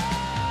is that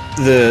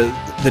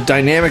the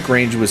dynamic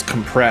range was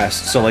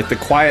compressed. So, like, the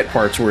quiet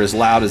parts were as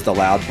loud as the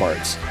loud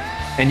parts,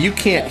 and you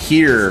can't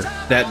hear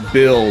that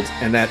build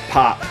and that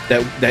pop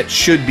that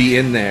should be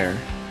in there.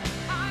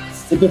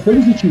 But the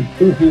things that you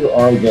do here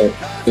are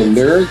the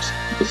lyrics,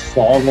 the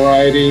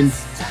songwriting,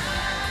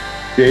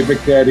 Dave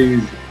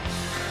McKetty's,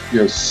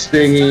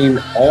 singing.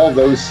 All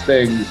those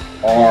things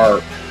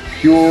are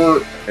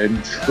pure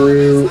and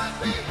true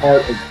and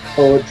part of the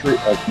poetry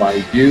of my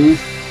youth,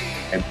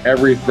 and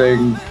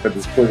everything that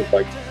is sort of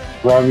like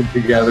strung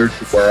together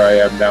to where I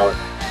am now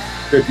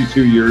at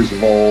 52 years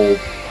of old.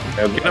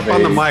 And Get up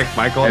on the mic,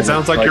 Michael. It and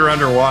sounds like like- you're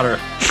underwater.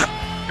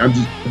 I'm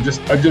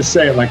just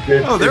saying, like,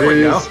 it, Oh, there it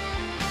we is- go.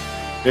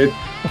 It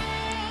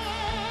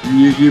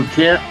you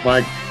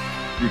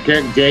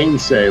can't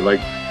gainsay like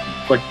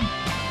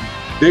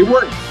they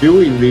weren't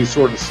doing these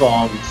sort of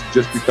songs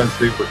just because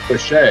they were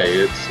cliche.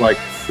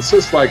 It's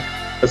just like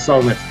a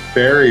song that's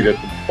buried at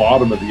the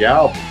bottom of the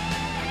album.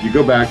 You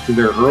go back to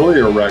their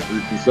earlier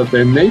records and stuff,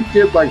 and they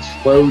did like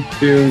slow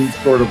tuned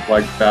sort of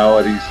like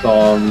ballady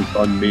songs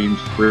on Mean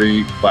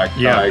Street, Black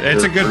Yeah, Tiger,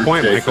 it's a good Earth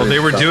point, Shaker Michael. and They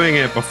were stuff. doing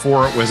it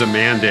before it was a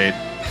mandate.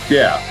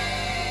 Yeah,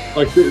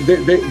 like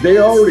they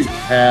already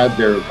had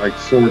their like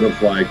sort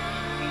of like,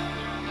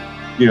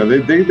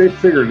 they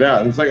figured it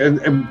out. It's like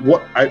and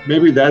what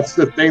maybe that's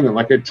the thing that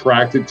like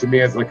attracted to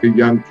me as like a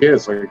young kid.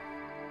 It's like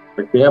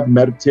they have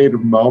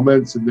meditative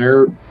moments and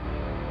they're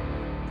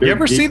You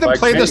ever deep see them like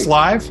play me. this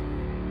live?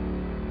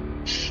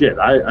 Shit,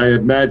 I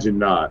imagine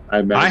not.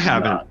 I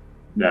haven't.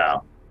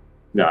 Not.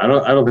 No, I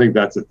don't think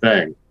that's a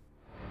thing.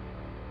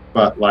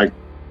 But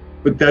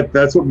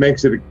that's what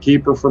makes it a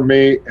keeper for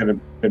me, and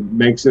it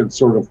makes it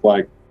sort of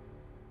like,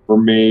 for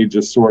me,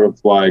 just sort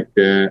of like,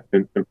 and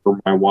for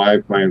my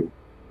wife, my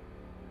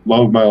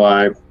love of my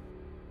life,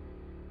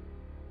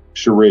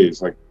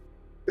 Cherie's, like,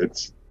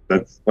 that's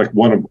like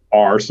one of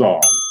our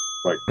songs.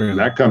 Like, when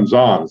that comes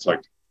on, it's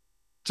like,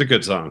 It's a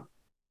good song.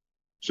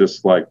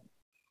 just like,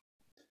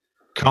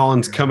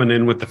 Colin's coming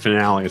in with the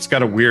finale. It's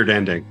got a weird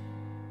ending.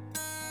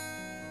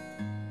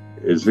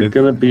 is it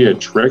going to be a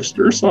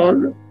Trickster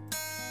song?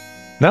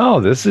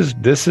 no. This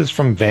is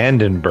from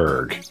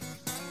Vandenberg.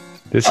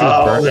 This is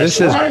that's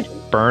this right. is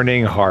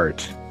Burning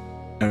Heart.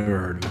 Never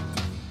heard of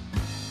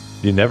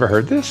it. You never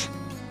heard this?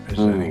 Is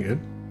it any good?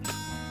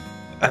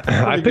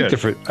 I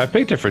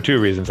picked it for two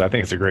reasons. I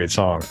think it's a great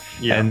song.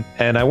 Yeah.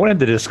 And I wanted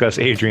to discuss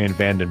Adrian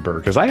Vandenberg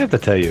because I have to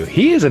tell you,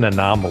 he is an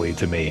anomaly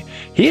to me.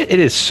 It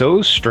is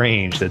so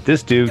strange that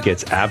this dude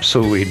gets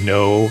absolutely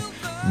no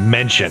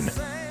mention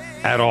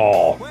at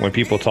all when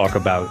people talk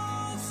about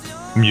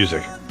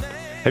music.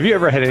 Have you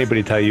ever had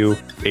anybody tell you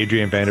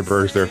Adrian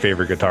Vandenberg's their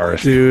favorite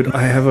guitarist? Dude,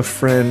 I have a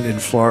friend in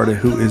Florida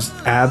who is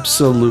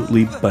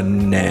absolutely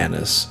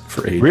bananas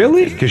for Adrian.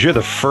 Really? Because you're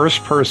the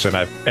first person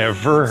I've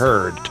ever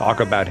heard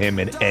talk about him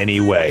in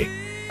any way.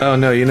 Oh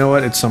no, you know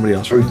what? It's somebody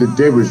else.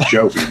 Dave was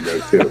joking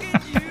though too.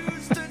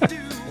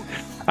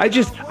 I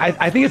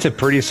think it's a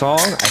pretty song.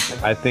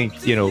 I think,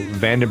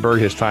 Vandenberg,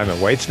 his time at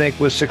Whitesnake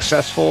was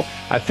successful.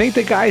 I think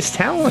the guy's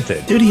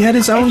talented. Dude, he had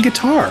his own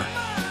guitar.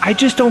 I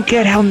just don't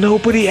get how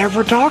nobody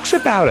ever talks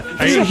about it.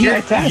 It's a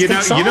fantastic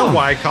You know song.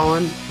 why,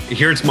 Colin?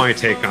 Here's my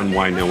take on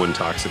why no one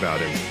talks about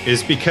him.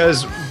 Is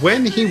because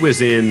when he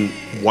was in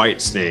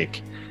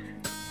Whitesnake,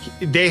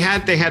 they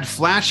had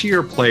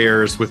flashier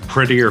players with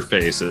prettier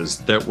faces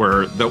that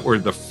were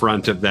the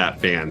front of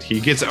that band. He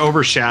gets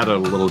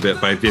overshadowed a little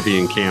bit by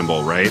Vivian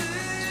Campbell, right?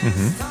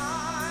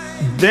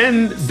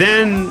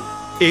 Then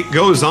it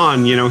goes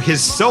on,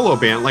 his solo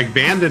band, like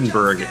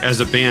Vandenberg as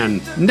a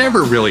band,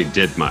 never really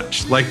did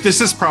much. Like, this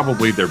is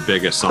probably their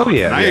biggest song. Oh,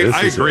 yeah, And yeah,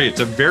 I this is agree. it. It's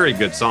a very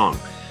good song.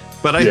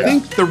 But I Yeah,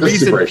 think the this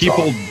is a reason great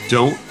people song.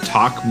 don't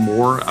talk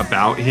more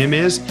about him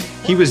is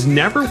he was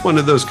never one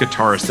of those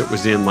guitarists that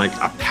was in like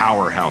a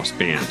powerhouse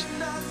band.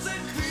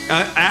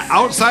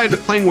 Outside of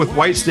playing with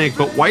Whitesnake,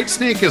 but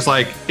Whitesnake is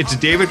like, it's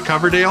David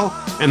Coverdale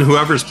and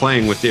whoever's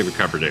playing with David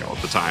Coverdale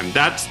at the time.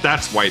 That's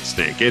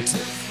Whitesnake.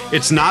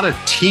 It's not a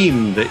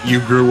team that you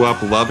grew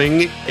up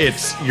loving.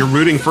 You're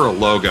rooting for a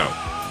logo,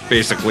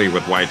 basically,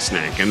 with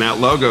Whitesnake, and that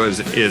logo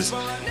is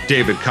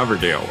David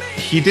Coverdale.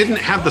 He didn't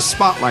have the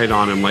spotlight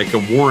on him like a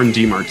Warren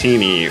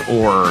DeMartini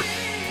or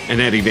an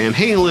Eddie Van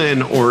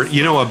Halen or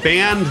a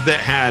band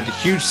that had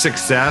huge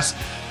success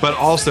but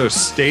also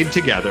stayed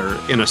together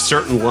in a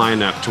certain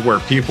lineup to where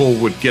people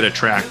would get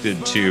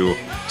attracted to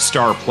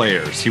star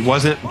players. He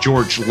wasn't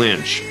George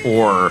Lynch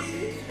or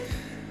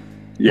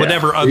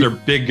whatever other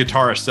big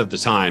guitarists of the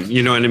time.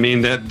 You know what I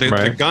mean? The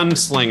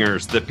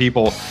gunslingers that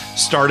people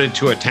started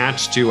to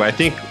attach to. I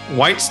think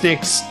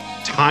Whitesnake's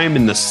time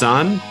in the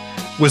sun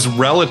was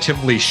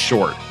relatively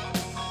short.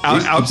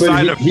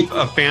 outside he-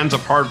 of fans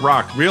of hard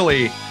rock,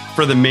 really,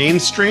 for the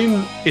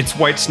mainstream, it's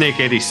Whitesnake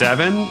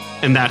 87,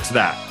 and that's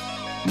that.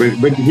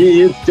 But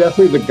he is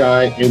definitely the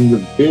guy in the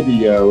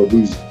video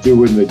who's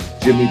doing the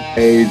Jimmy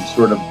Page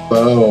sort of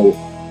bow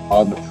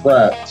on the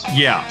frets,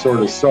 Yeah.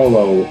 sort of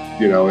solo,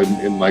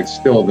 in like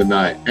Still the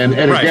Night. And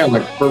Right. again,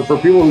 like for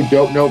people who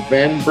don't know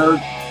Vandenberg,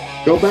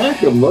 go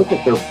back and look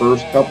at their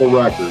first couple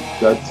records.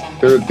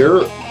 They're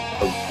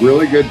a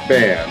really good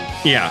band.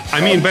 Yeah.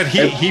 I mean, but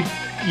he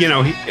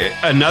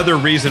another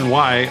reason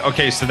why,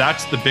 okay, so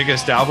that's the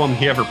biggest album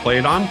he ever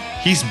played on.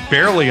 He's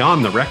barely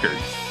on the record.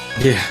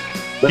 Yeah.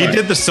 He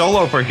did the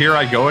solo for Here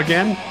I Go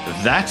Again.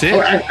 That's it.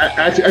 Oh,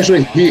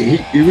 actually,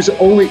 he was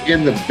only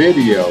in the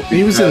video.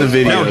 He was in the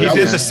video. No, he that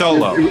did was- the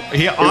solo.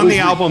 On the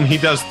album, he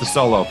does the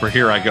solo for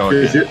Here I Go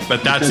Again.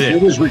 But that's It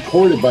it. was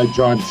recorded by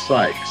John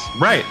Sykes.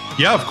 Right.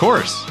 Yeah, of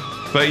course.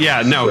 But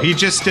yeah, no, he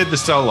just did the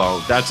solo.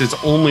 That's his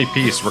only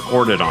piece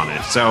recorded on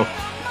it. So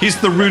he's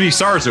the Rudy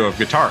Sarzo of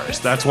guitarists.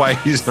 That's why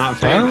he's not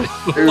famous.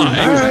 It was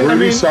I Rudy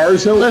mean,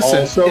 Sarzo Listen,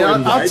 also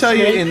in I'll tell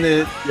you, Whitesnake? in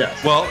the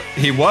Yes. Well,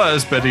 he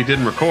was, but he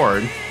didn't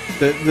record.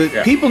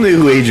 Yeah. people knew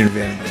who Adrian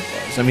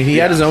Vandenberg was. I mean, he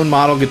had his own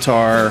model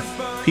guitar.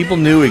 People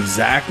knew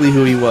exactly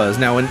who he was.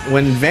 Now, when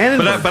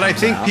Vandenberg, But I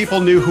comes think out- people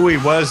knew who he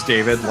was,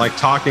 David, like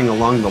talking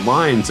along the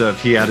lines of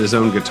he had his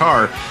own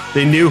guitar.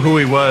 They knew who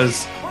he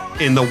was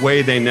in the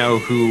way they know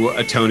who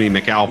a Tony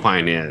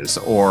McAlpine is,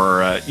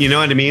 or you know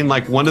what I mean?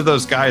 Like one of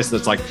those guys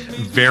that's like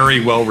very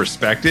well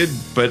respected,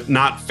 but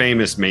not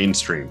famous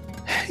mainstream.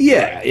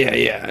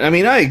 Yeah. I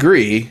mean, I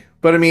agree,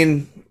 but I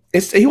mean,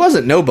 he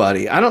wasn't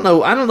nobody. I don't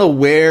know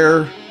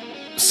where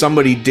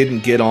somebody didn't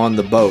get on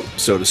the boat,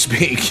 so to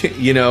speak.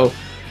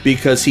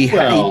 Because he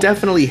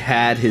definitely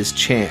had his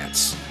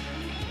chance.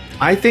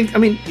 I think. I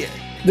mean,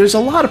 there's a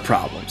lot of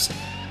problems.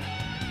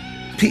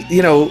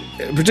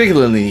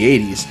 Particularly in the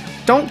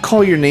 '80s. Don't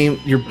call your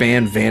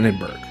band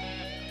Vandenberg.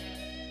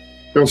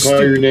 Don't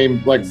call your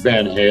name like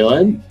Van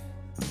Halen.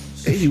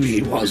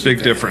 He was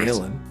Big difference.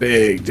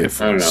 Big I don't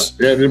difference.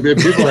 know. Yeah,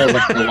 people have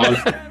like a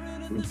lot of.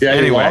 Daddy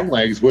Anyway,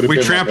 Longlegs would have We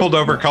been trampled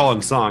like over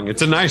Colin's song.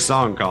 It's a nice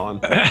song,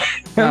 Colin.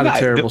 Not a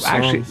terrible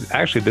song.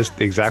 Actually, this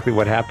exactly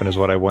what happened is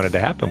what I wanted to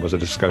happen was a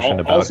discussion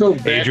about Also,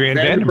 Adrian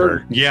Vandenberg.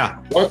 Vandenberg. Yeah.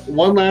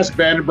 One last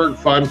Vandenberg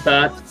fun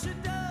fact.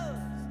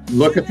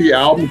 Look at the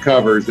album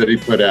covers that he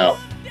put out.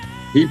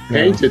 He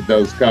painted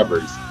those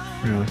covers.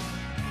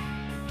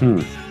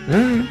 Really?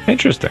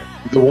 Interesting.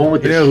 The one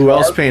with You the know who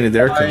else sharp painted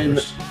their line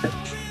covers?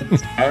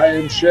 eye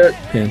and shit.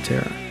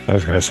 Pantera. I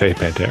was going to say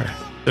Pantera.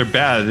 They're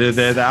bad.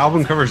 The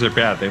album covers are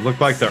bad. They look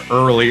like the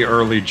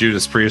early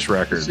Judas Priest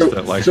records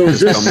that like so is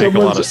just this don't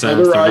make a lot of someone's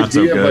sense. other They're not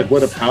so idea of good. like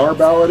what a power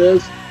ballad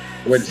is?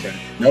 Wait a second.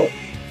 Nope.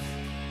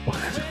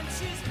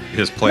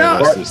 His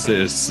playlist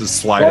is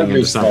sliding Pardon me,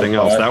 into something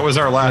Scott. else. That was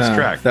our last No,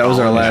 track. That was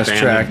our Colin last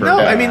track. Vandenberg No,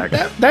 I mean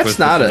back that's was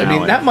the not it. I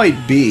mean finale. that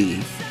might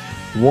be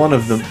one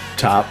of the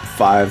top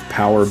 5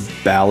 power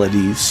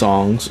ballady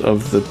songs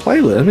of the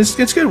playlist. I mean,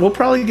 it's good. We'll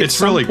probably get It's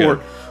some really poor,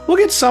 good. We'll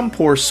get some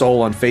poor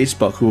soul on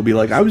Facebook who will be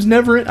like, I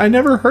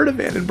never heard of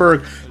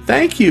Vandenberg.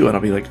 Thank you, and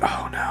I'll be like,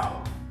 oh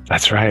no.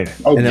 That's right.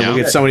 Oh, And then yeah. we'll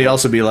get somebody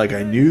else to be like,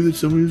 I knew that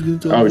somebody was going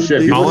to talk Oh, about shit.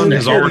 David Colin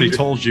has Vandenberg." already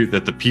told you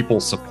that the people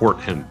support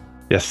him.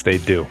 Yes, they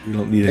do. You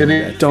don't need And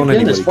any of that. Don't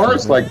again, anybody as far come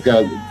as over. like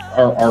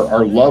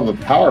our love of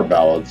power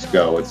ballads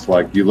go, it's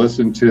like you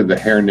listen to the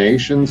Hair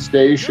Nation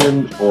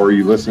station or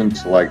you listen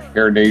to like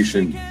Hair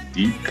Nation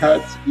deep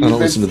cuts. I don't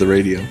listen to the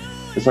radio.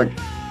 It's like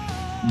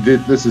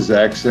this is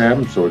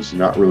XM, so it's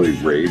not really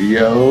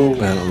radio.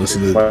 I don't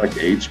listen It's to. like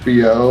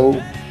HBO.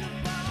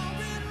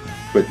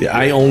 But Yeah,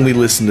 I only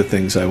listen to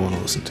things I want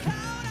to listen to.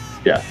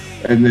 yeah,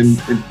 and then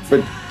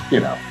but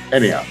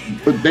anyhow,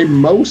 but they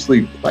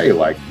mostly play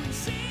like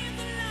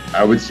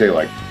I would say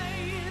like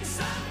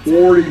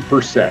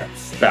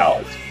 40%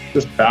 ballads,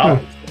 just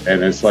ballads,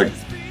 and it's like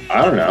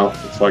I don't know,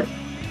 it's like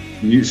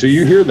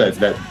you hear that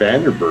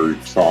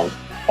Vandenberg song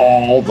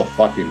all the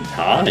fucking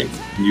time.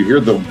 You hear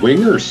the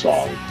Winger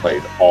song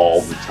played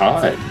all the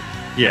time.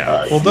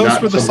 Yeah. Well, those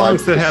not were the so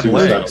songs much that the had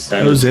Suicide legs.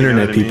 Tendency. Those You know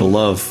internet what I mean? people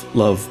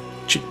love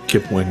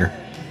Kip Winger.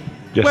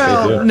 Yes, they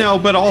Well, do. no,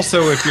 but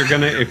also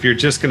if you're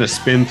just gonna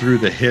spin through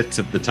the hits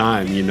of the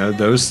time,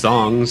 those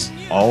songs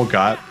all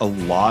got a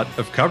lot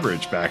of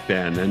coverage back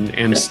then,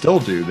 and still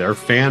do. They're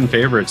fan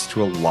favorites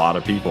to a lot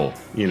of people.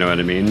 You know what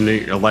I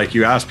mean? Like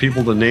you ask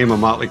people to name a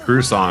Motley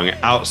Crue song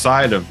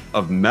outside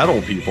of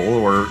metal people,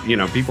 or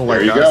people like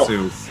There you us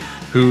go.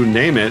 who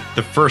name it.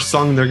 The first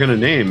song they're gonna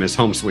name is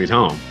 "Home Sweet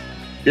Home."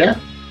 Yeah,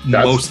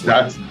 Mostly.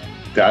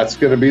 that's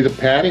going to be the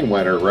panning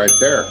winner right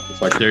there.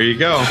 It's like There you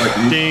go.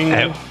 Like, Ding.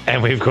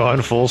 And we've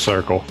gone full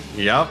circle.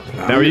 Yep.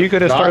 Now, are you going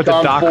to not start the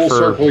gone doc full for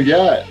circle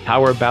yet.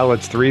 Power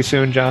Ballads 3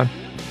 soon, John?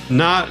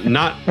 Not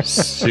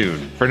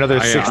soon. For another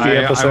 60 I would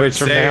episodes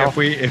from say now?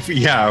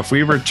 if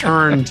we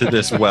return to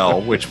this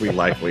well, which we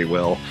likely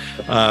will,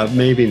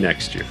 maybe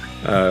next year,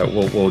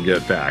 we'll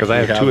get back. Because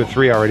I have 2 or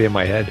 3 already in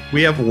my head.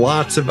 We have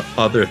lots of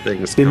other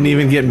things. Didn't coming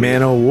even up. get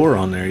Man O' War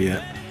on there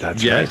yet.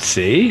 That's Yes. right.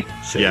 See?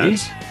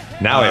 Yes.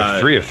 Now I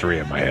have 3 of 3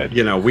 in my head.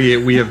 You know,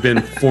 we have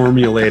been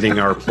formulating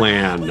our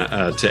plan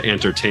to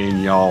entertain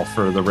y'all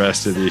for the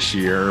rest of this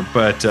year,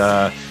 but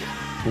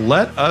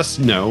let us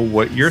know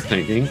what you're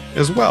thinking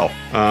as well.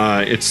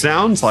 It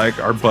sounds like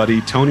our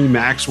buddy Tony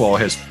Maxwell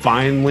has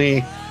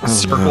finally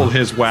circled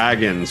his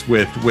wagons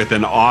with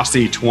an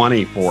Aussie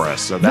 20 for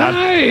us. So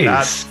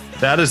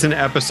that is an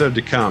episode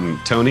to come.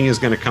 Tony is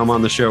going to come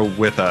on the show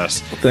with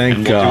us. Thank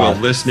and God. we'll do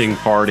a listening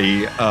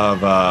party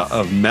of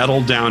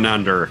Metal Down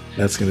Under.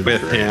 That's going to be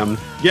with great. him.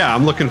 Yeah,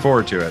 I'm looking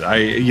forward to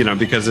it.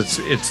 Because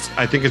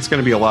I think it's going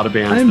to be a lot of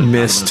bands. I that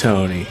miss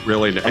none of us Tony.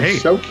 Really, hey,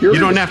 so curious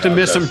you don't have to about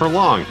miss this. him for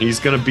long. He's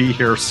going to be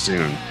here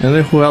soon. And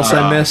then who else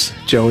I miss?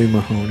 Joey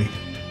Mahoney.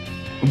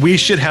 We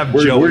should have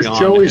Where's Joey on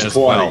Joey's as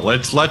 20?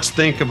 well. Let's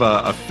think of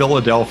a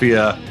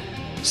Philadelphia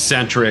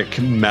centric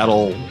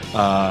metal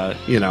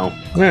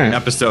Right.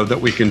 episode that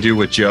we can do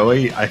with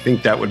Joey. I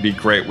think that would be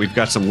great. We've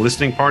got some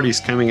listening parties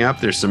coming up.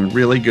 There's some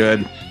really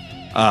good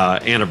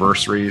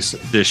anniversaries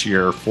this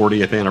year,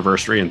 40th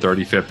anniversary and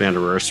 35th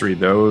anniversary.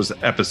 Those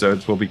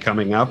episodes will be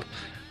coming up.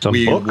 Some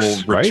we books,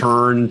 will right?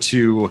 return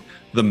to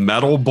the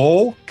Metal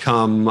Bowl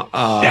come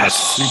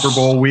Super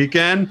Bowl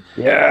weekend.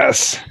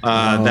 Yes.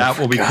 That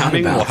will be forgot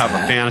coming. about We'll have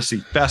that. a fantasy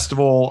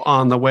festival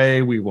on the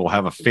way. We will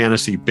have a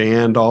fantasy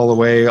band all the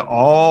way.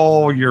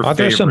 All your Are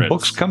there favorites some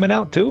books coming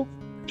out too,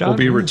 John? will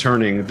be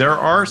returning. There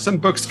are some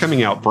books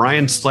coming out.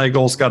 Brian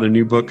Slagle's got a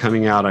new book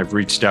coming out. I've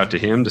reached out to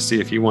him to see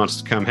if he wants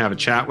to come have a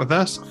chat with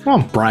us.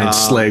 Come on, Brian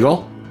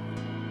Slagle.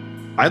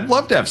 I'd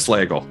love to have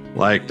Slagle.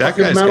 Like that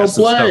Fucking guy's Metal got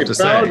some stuff Blade, to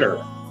say.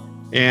 founder.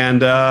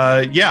 And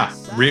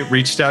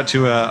reached out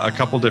to a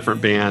couple different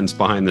bands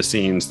behind the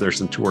scenes. There's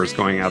some tours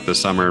going out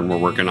this summer, and we're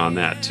working on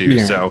that too.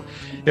 Yeah. So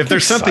if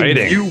there's something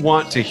Exciting. you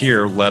want to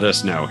hear, let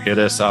us know. Hit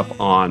us up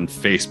on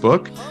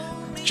Facebook.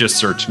 Just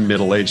search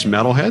Middle Aged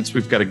Metalheads.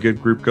 We've got a good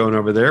group going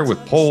over there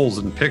with polls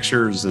and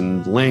pictures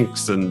and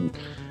links and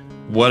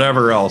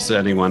whatever else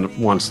anyone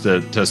wants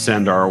to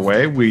send our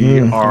way. We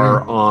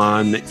are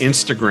on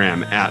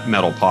Instagram at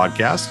Metal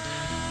Podcast.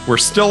 We're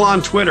still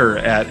on Twitter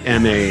at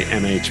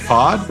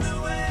MAMHpod.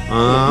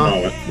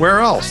 Where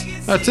else?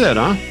 That's it,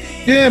 huh?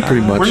 Yeah,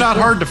 pretty much. We're not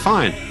hard to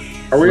find.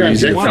 Are we on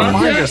If you want to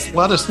TikTok find yet? us,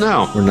 let us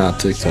know. We're not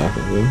TikTok.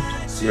 Are we?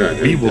 Yeah,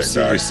 We will see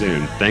TikTok. you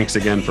soon. Thanks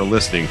again for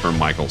listening from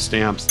Michael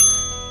Stamps,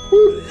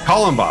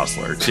 Colin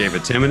Bossler,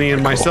 David Timoney,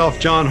 and myself,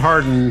 John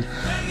Harden.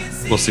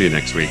 We'll see you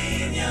next week.